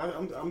that.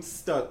 I'm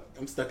stuck.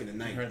 I'm stuck in the You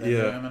night. heard that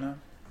Yeah. new Eminem?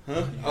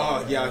 Huh?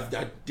 Oh yeah,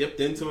 I dipped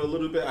into it a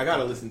little bit. I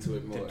gotta listen to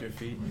it more. Dipped your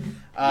feet.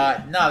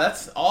 No,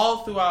 that's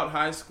all throughout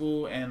high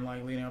school and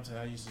like leading up to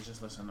that. I used to just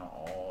listen to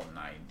all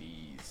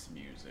 90s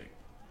music.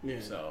 Yeah.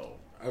 So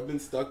I've been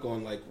stuck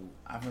on like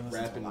I've been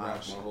listening rap to a and lot rock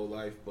of my shit. whole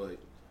life, but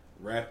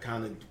rap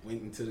kind of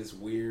went into this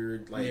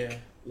weird like Yeah.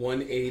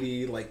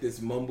 180, like this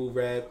mumble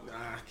rap.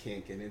 I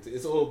can't get into it.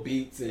 It's all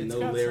beats and It's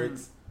no got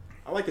lyrics.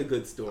 I like a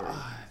good story.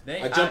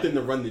 They- I jumped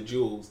into Run the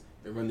Jewels,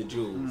 and Run the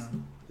Jewels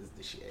is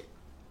the shit.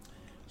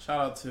 Shout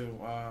out to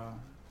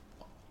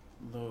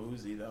Lil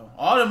Uzi though.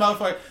 All the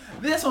motherfuckers.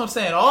 That's what I'm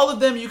saying. All of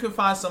them, you can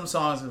find some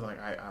songs that's like,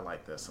 I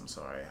like this. I'm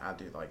sorry, I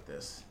do like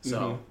this.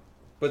 So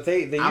But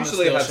they I'ma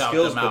usually still have shout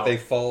skills, them but out. they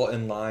fall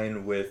in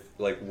line with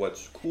like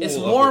what's cool. it's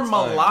of more the time.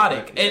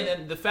 melodic, Yeah.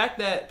 and the fact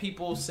that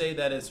people say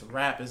that it's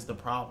rap is the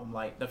problem.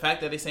 Like the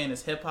fact that they're saying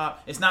it's hip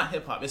hop, it's not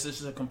hip hop. It's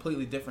just a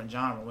completely different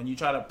genre. When you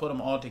try to put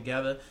them all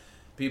together,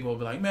 people will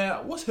be like,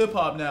 "Man, what's hip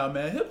hop now,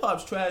 man? Hip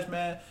hop's trash,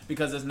 man,"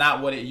 because it's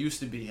not what it used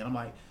to be. And I'm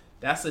like,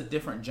 that's a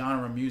different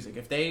genre of music.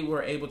 If they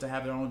were able to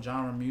have their own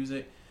genre of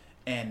music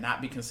and not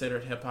be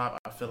considered hip hop,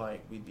 I feel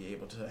like we'd be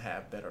able to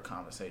have better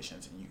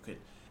conversations, and you could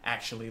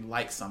actually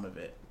like some of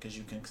it because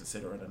you can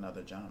consider it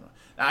another genre.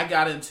 Now, I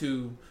got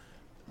into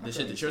the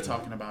shit that you're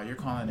talking about. You're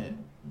calling it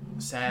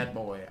sad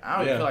boy. I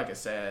don't Yeah. feel like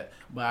it's sad,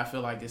 but I feel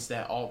like it's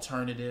that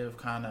alternative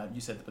kind of. You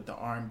said with the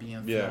R&B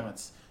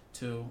influence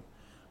too.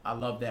 I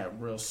love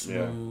that real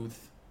smooth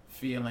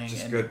feeling,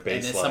 Just and, good and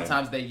bass then line.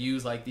 sometimes they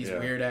use like these Yeah.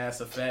 weird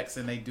ass effects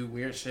and they do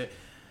weird shit.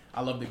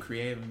 I love the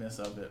creativeness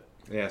of it.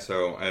 Yeah,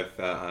 so if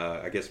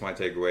I guess my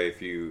takeaway,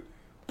 if you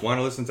want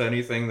to listen to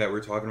anything that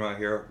we're talking about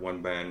here,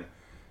 one band,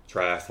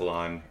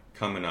 Triathlon,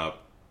 coming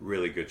up,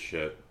 really good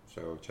shit.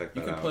 So check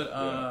that You can out. put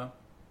Yeah.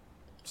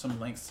 some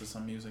links to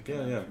some music in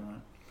Yeah, there yeah. if you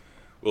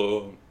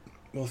want.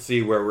 We'll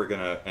see where we're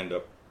gonna end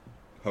up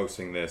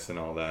hosting this and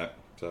all that.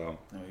 So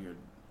No,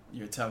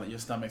 your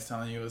stomach's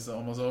telling you it's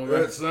almost over.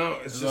 it's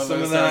just It's some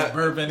of starts that.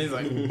 burping. He's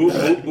like,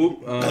 Boop,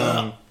 boop,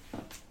 boop.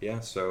 Yeah.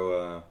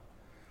 So,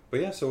 but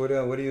yeah. So what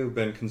have you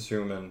been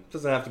consuming?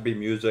 Doesn't have to be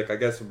music. I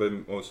guess I've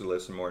been mostly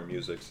listening more to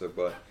music. So,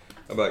 but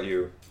how about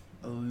you?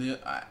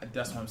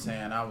 that's what I'm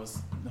saying. I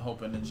was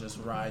hoping to just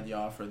ride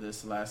y'all for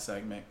this last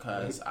segment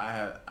because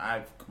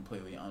I've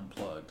completely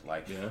unplugged.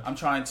 Like Yeah. I'm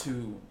trying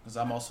to, because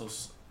I'm also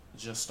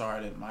just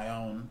started my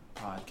own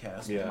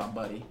podcast with Yeah. my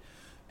buddy,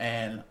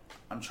 and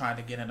I'm trying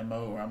to get in a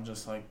mode where I'm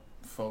just like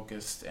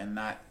focused and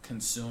not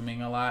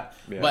consuming a lot.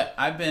 Yeah. But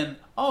I've been.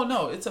 Oh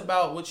no, it's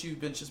about what you've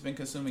been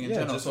consuming in Yeah,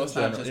 general. just So in it's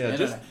not general. just Yeah, the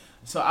just- internet.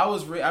 So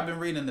I've been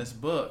reading this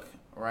book,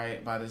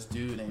 right, by this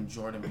dude named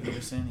Jordan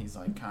Peterson. He's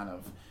like kind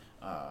of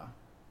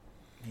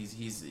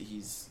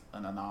he's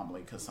an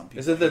anomaly because some people.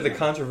 Is it the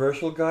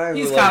controversial guy?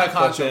 He's who, kind of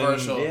fucking-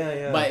 controversial,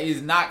 yeah. but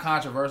he's not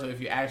controversial if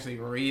you're actually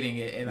reading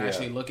it and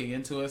actually looking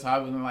into it. So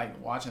I've been like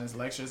watching his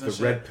lectures and The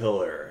shit. red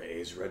pillar.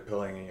 He's red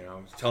pilling,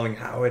 telling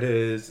how it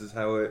is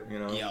how it,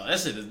 Yo, that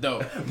shit is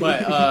dope.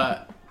 But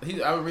I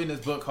was reading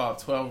this book called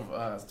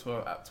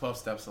 12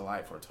 Steps to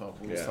Life or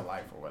 12 Rules to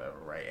Life or whatever,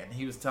 right? And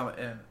he was telling,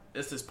 and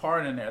it's this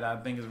part in there that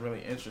I think is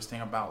really interesting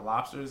about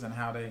lobsters and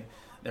how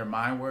their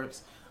mind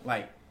works.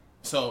 Like,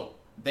 so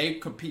they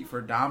compete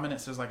for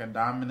dominance. There's like a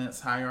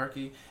dominance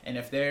hierarchy, and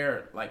if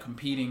they're like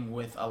competing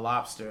with a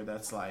lobster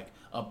that's like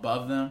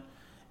above them,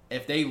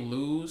 if they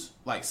lose,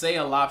 like say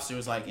a lobster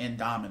is like in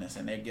dominance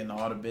and they're getting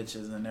all the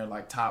bitches and they're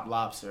like top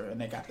lobster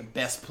and they got the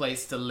best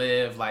place to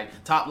live,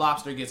 like top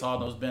lobster gets all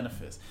those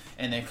benefits,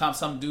 and then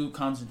some dude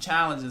comes and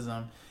challenges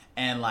them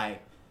and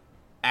like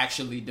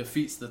actually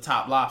defeats the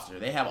top lobster.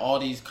 They have all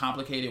these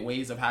complicated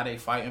ways of how they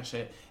fight and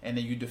shit, and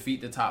then you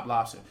defeat the top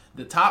lobster.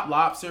 The top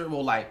lobster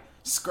will like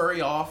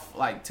scurry off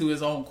like to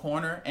his own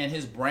corner, and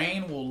his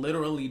brain will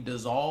literally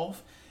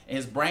dissolve, and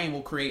his brain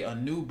will create a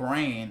new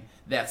brain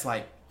that's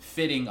like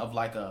fitting of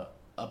like a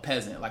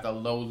peasant, like a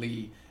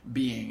lowly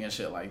being and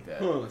shit like that.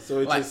 So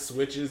it like, just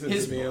switches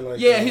into being like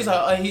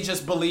he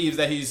just believes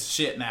that he's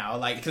shit now,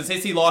 like because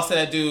since he lost to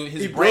that dude,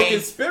 he broke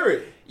his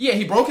spirit. Yeah,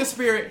 he broke his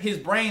spirit. His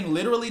brain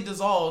literally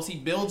dissolves. He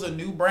builds a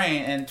new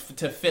brain and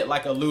to fit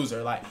like a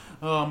loser. Like,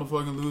 oh, I'm a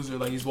fucking loser.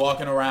 Like he's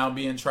walking around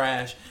being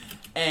trash.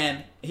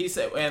 And he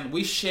said, and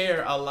we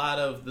share a lot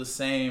of the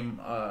same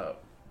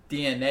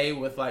DNA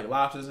with like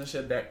lobsters and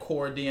shit, that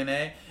core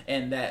DNA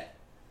and that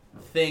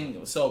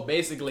thing. So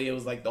basically, it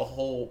was like the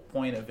whole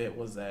point of it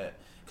was that,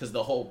 because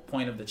the whole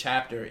point of the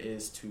chapter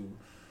is to,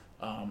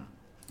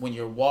 when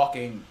you're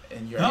walking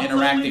and you're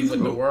interacting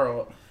with the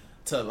world,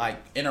 to like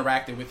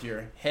interact it with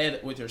your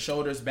head, with your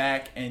shoulders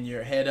back and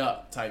your head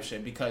up type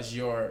shit, because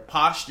your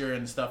posture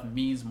and stuff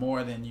means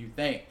more than you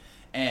think.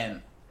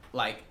 And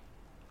like,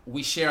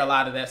 we share a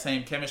lot of that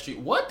same chemistry.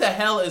 What the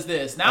hell is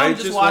this? Now I'm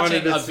just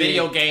watching a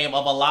video game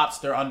of a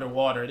lobster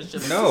underwater. This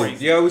just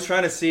crazy. Yeah, I was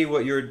trying to see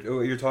what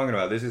you're talking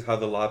about. This is how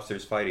the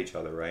lobsters fight each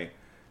other, right?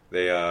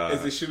 They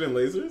is it shooting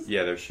lasers?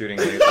 Yeah, they're shooting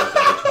lasers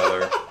at each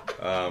other.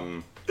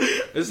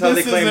 This is how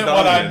they claim isn't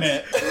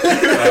dominance. what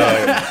I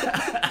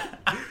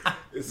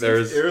meant.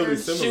 There's eerily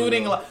similar.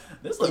 Shooting.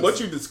 This looks, what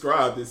you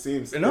described, it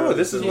seems. No,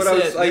 this is what I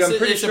was like. I'm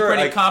pretty sure. It's a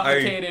pretty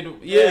complicated.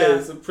 Yeah,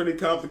 it's a pretty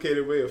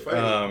complicated way of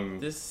fighting.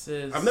 This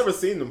is. I've never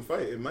seen them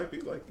fight. It might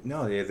be like.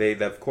 No, they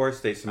of course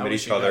they submit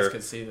each other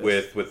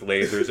with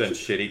lasers and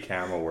shitty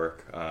camera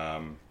work.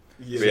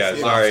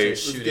 Sorry.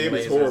 This game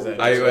is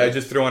horrible. I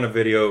just threw on a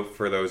video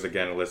for those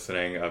again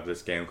listening of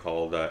this game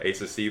called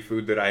Ace of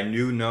Seafood that I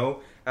knew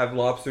have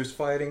lobsters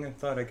fighting. I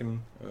thought I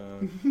can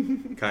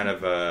kind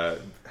of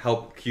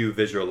help you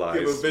visualize.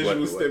 Give a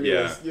visual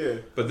stimulus. Yeah.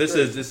 But this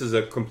is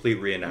a complete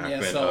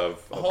reenactment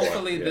of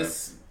hopefully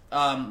this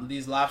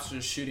these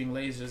lobsters shooting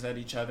lasers at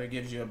each other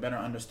gives you a better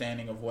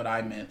understanding of what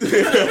I meant.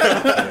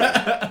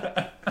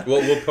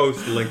 We'll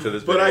post the link to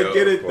this video. But I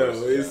get it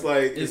though. It's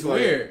like it's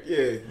weird.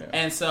 Yeah.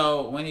 And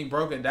so when he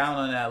broke it down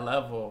on that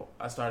level,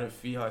 I started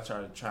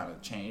trying to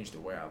change to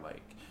where I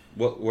like.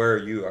 Where are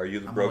you? Are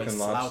you the I'm broken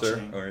lobster,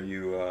 slouching. or are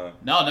you?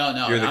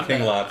 No. You're the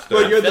king lobster.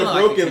 But you're the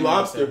like broken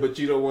lobster, but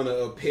you don't want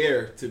to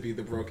appear to be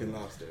the broken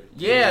lobster.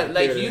 Yeah,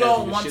 like you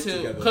don't want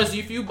to, because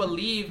if you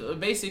believe,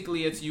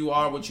 basically, it's you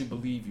are what you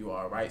believe you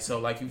are, right? So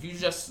like, if you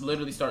just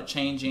literally start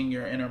changing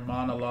your inner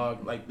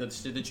monologue, like the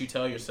shit that you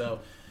tell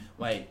yourself,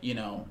 like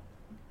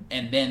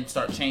and then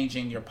start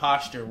changing your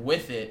posture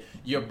with it,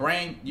 your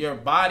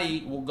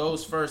body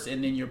goes first,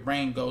 and then your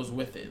brain goes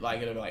with it.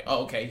 Like it'll be like,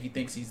 oh, okay, he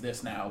thinks he's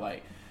this now,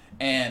 like.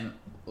 And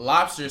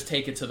lobsters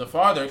take it to the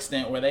farther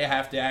extent where they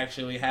have to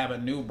actually have a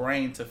new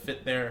brain to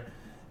fit their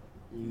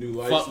new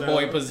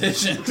fuckboy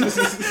position.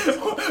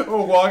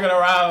 We're walking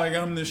around like,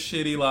 I'm the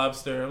shitty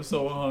lobster. I'm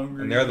so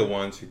hungry. And they're the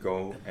ones who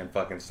go and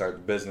fucking start the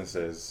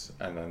businesses,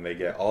 and then they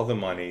get all the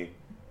money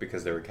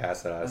because they were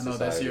casted out of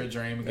society. That's your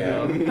dream,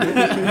 girl.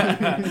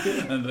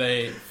 And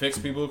they fix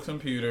people's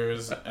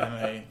computers and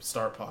they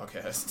start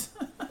podcasts.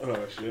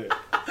 Oh shit!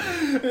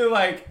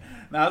 Like.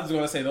 Now, I was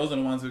going to say, those are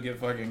the ones who get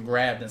fucking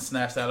grabbed and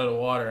snatched out of the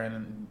water and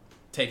then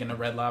taken to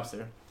Red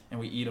Lobster, and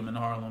we eat them in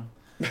Harlem.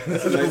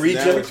 That's a nice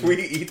rejects. We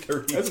eat the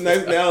rejects. That's a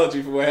nice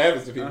analogy for what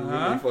happens to people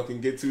when they fucking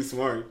get too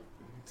smart.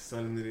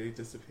 Suddenly they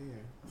disappear.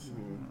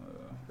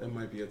 That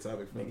might be a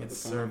topic for another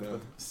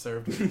time.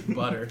 Served with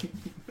butter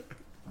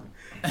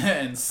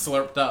and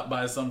slurped up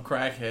by some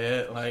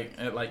crackhead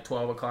at like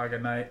 12 o'clock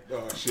at night.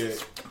 Oh,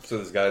 shit. So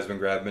this guy's been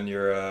grabbing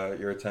your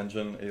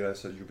attention. You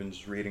said you've been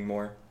just reading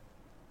more?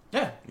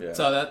 Yeah.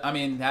 So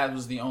that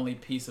was the only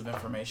piece of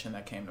information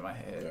that came to my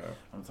head. Yeah.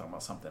 I'm talking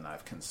about something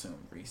I've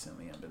consumed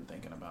recently and been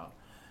thinking about.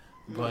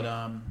 But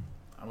I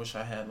wish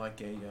I had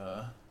like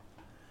a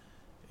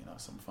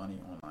some funny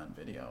online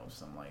video of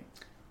some like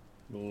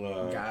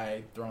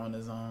guy throwing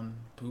his own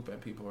poop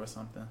at people or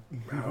something.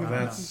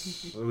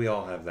 We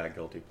all have that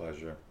guilty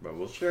pleasure, but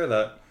we'll share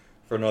that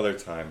for another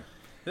time.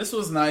 This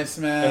was nice,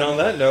 man. And on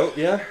that note,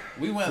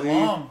 we went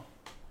long.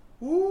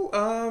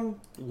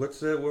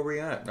 What's where we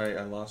at?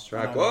 I lost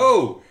track.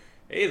 Whoa!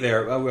 Hey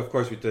there. Of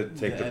course, we did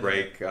take the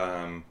break.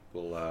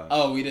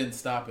 We'll. We didn't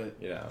stop it.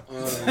 Yeah.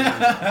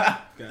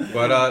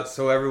 But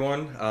so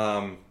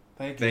everyone,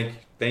 thank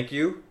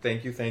you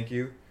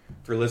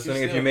for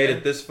listening. If you made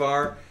it this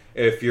far,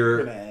 if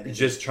you're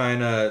just trying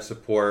to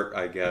support,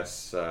 I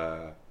guess.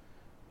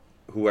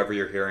 Whoever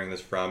you're hearing this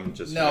from,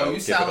 just you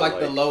sound like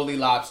the lowly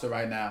lobster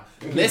right now.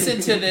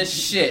 Listen to this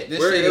shit.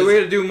 We're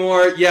gonna do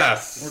more.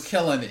 Yes, we're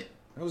killing it.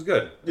 That was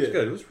good. It was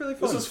good. It was really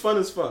fun. This was fun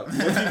as fuck. Once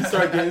we can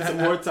start getting some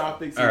more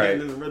topics and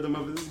getting in the rhythm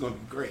of it, this is gonna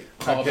be great.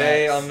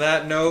 Okay. On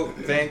that note,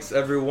 thanks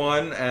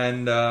everyone,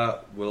 and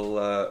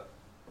we'll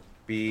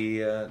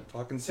be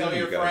talking soon. Tell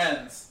your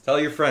friends. Tell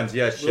your friends.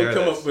 Yes, share. We'll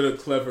come up with a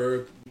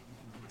clever.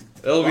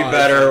 It'll be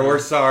better. We're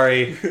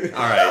sorry. All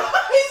right.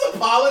 He's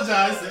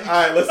apologizing. All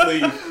right, let's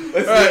leave.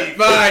 All right,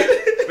 bye.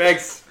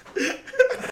 Thanks.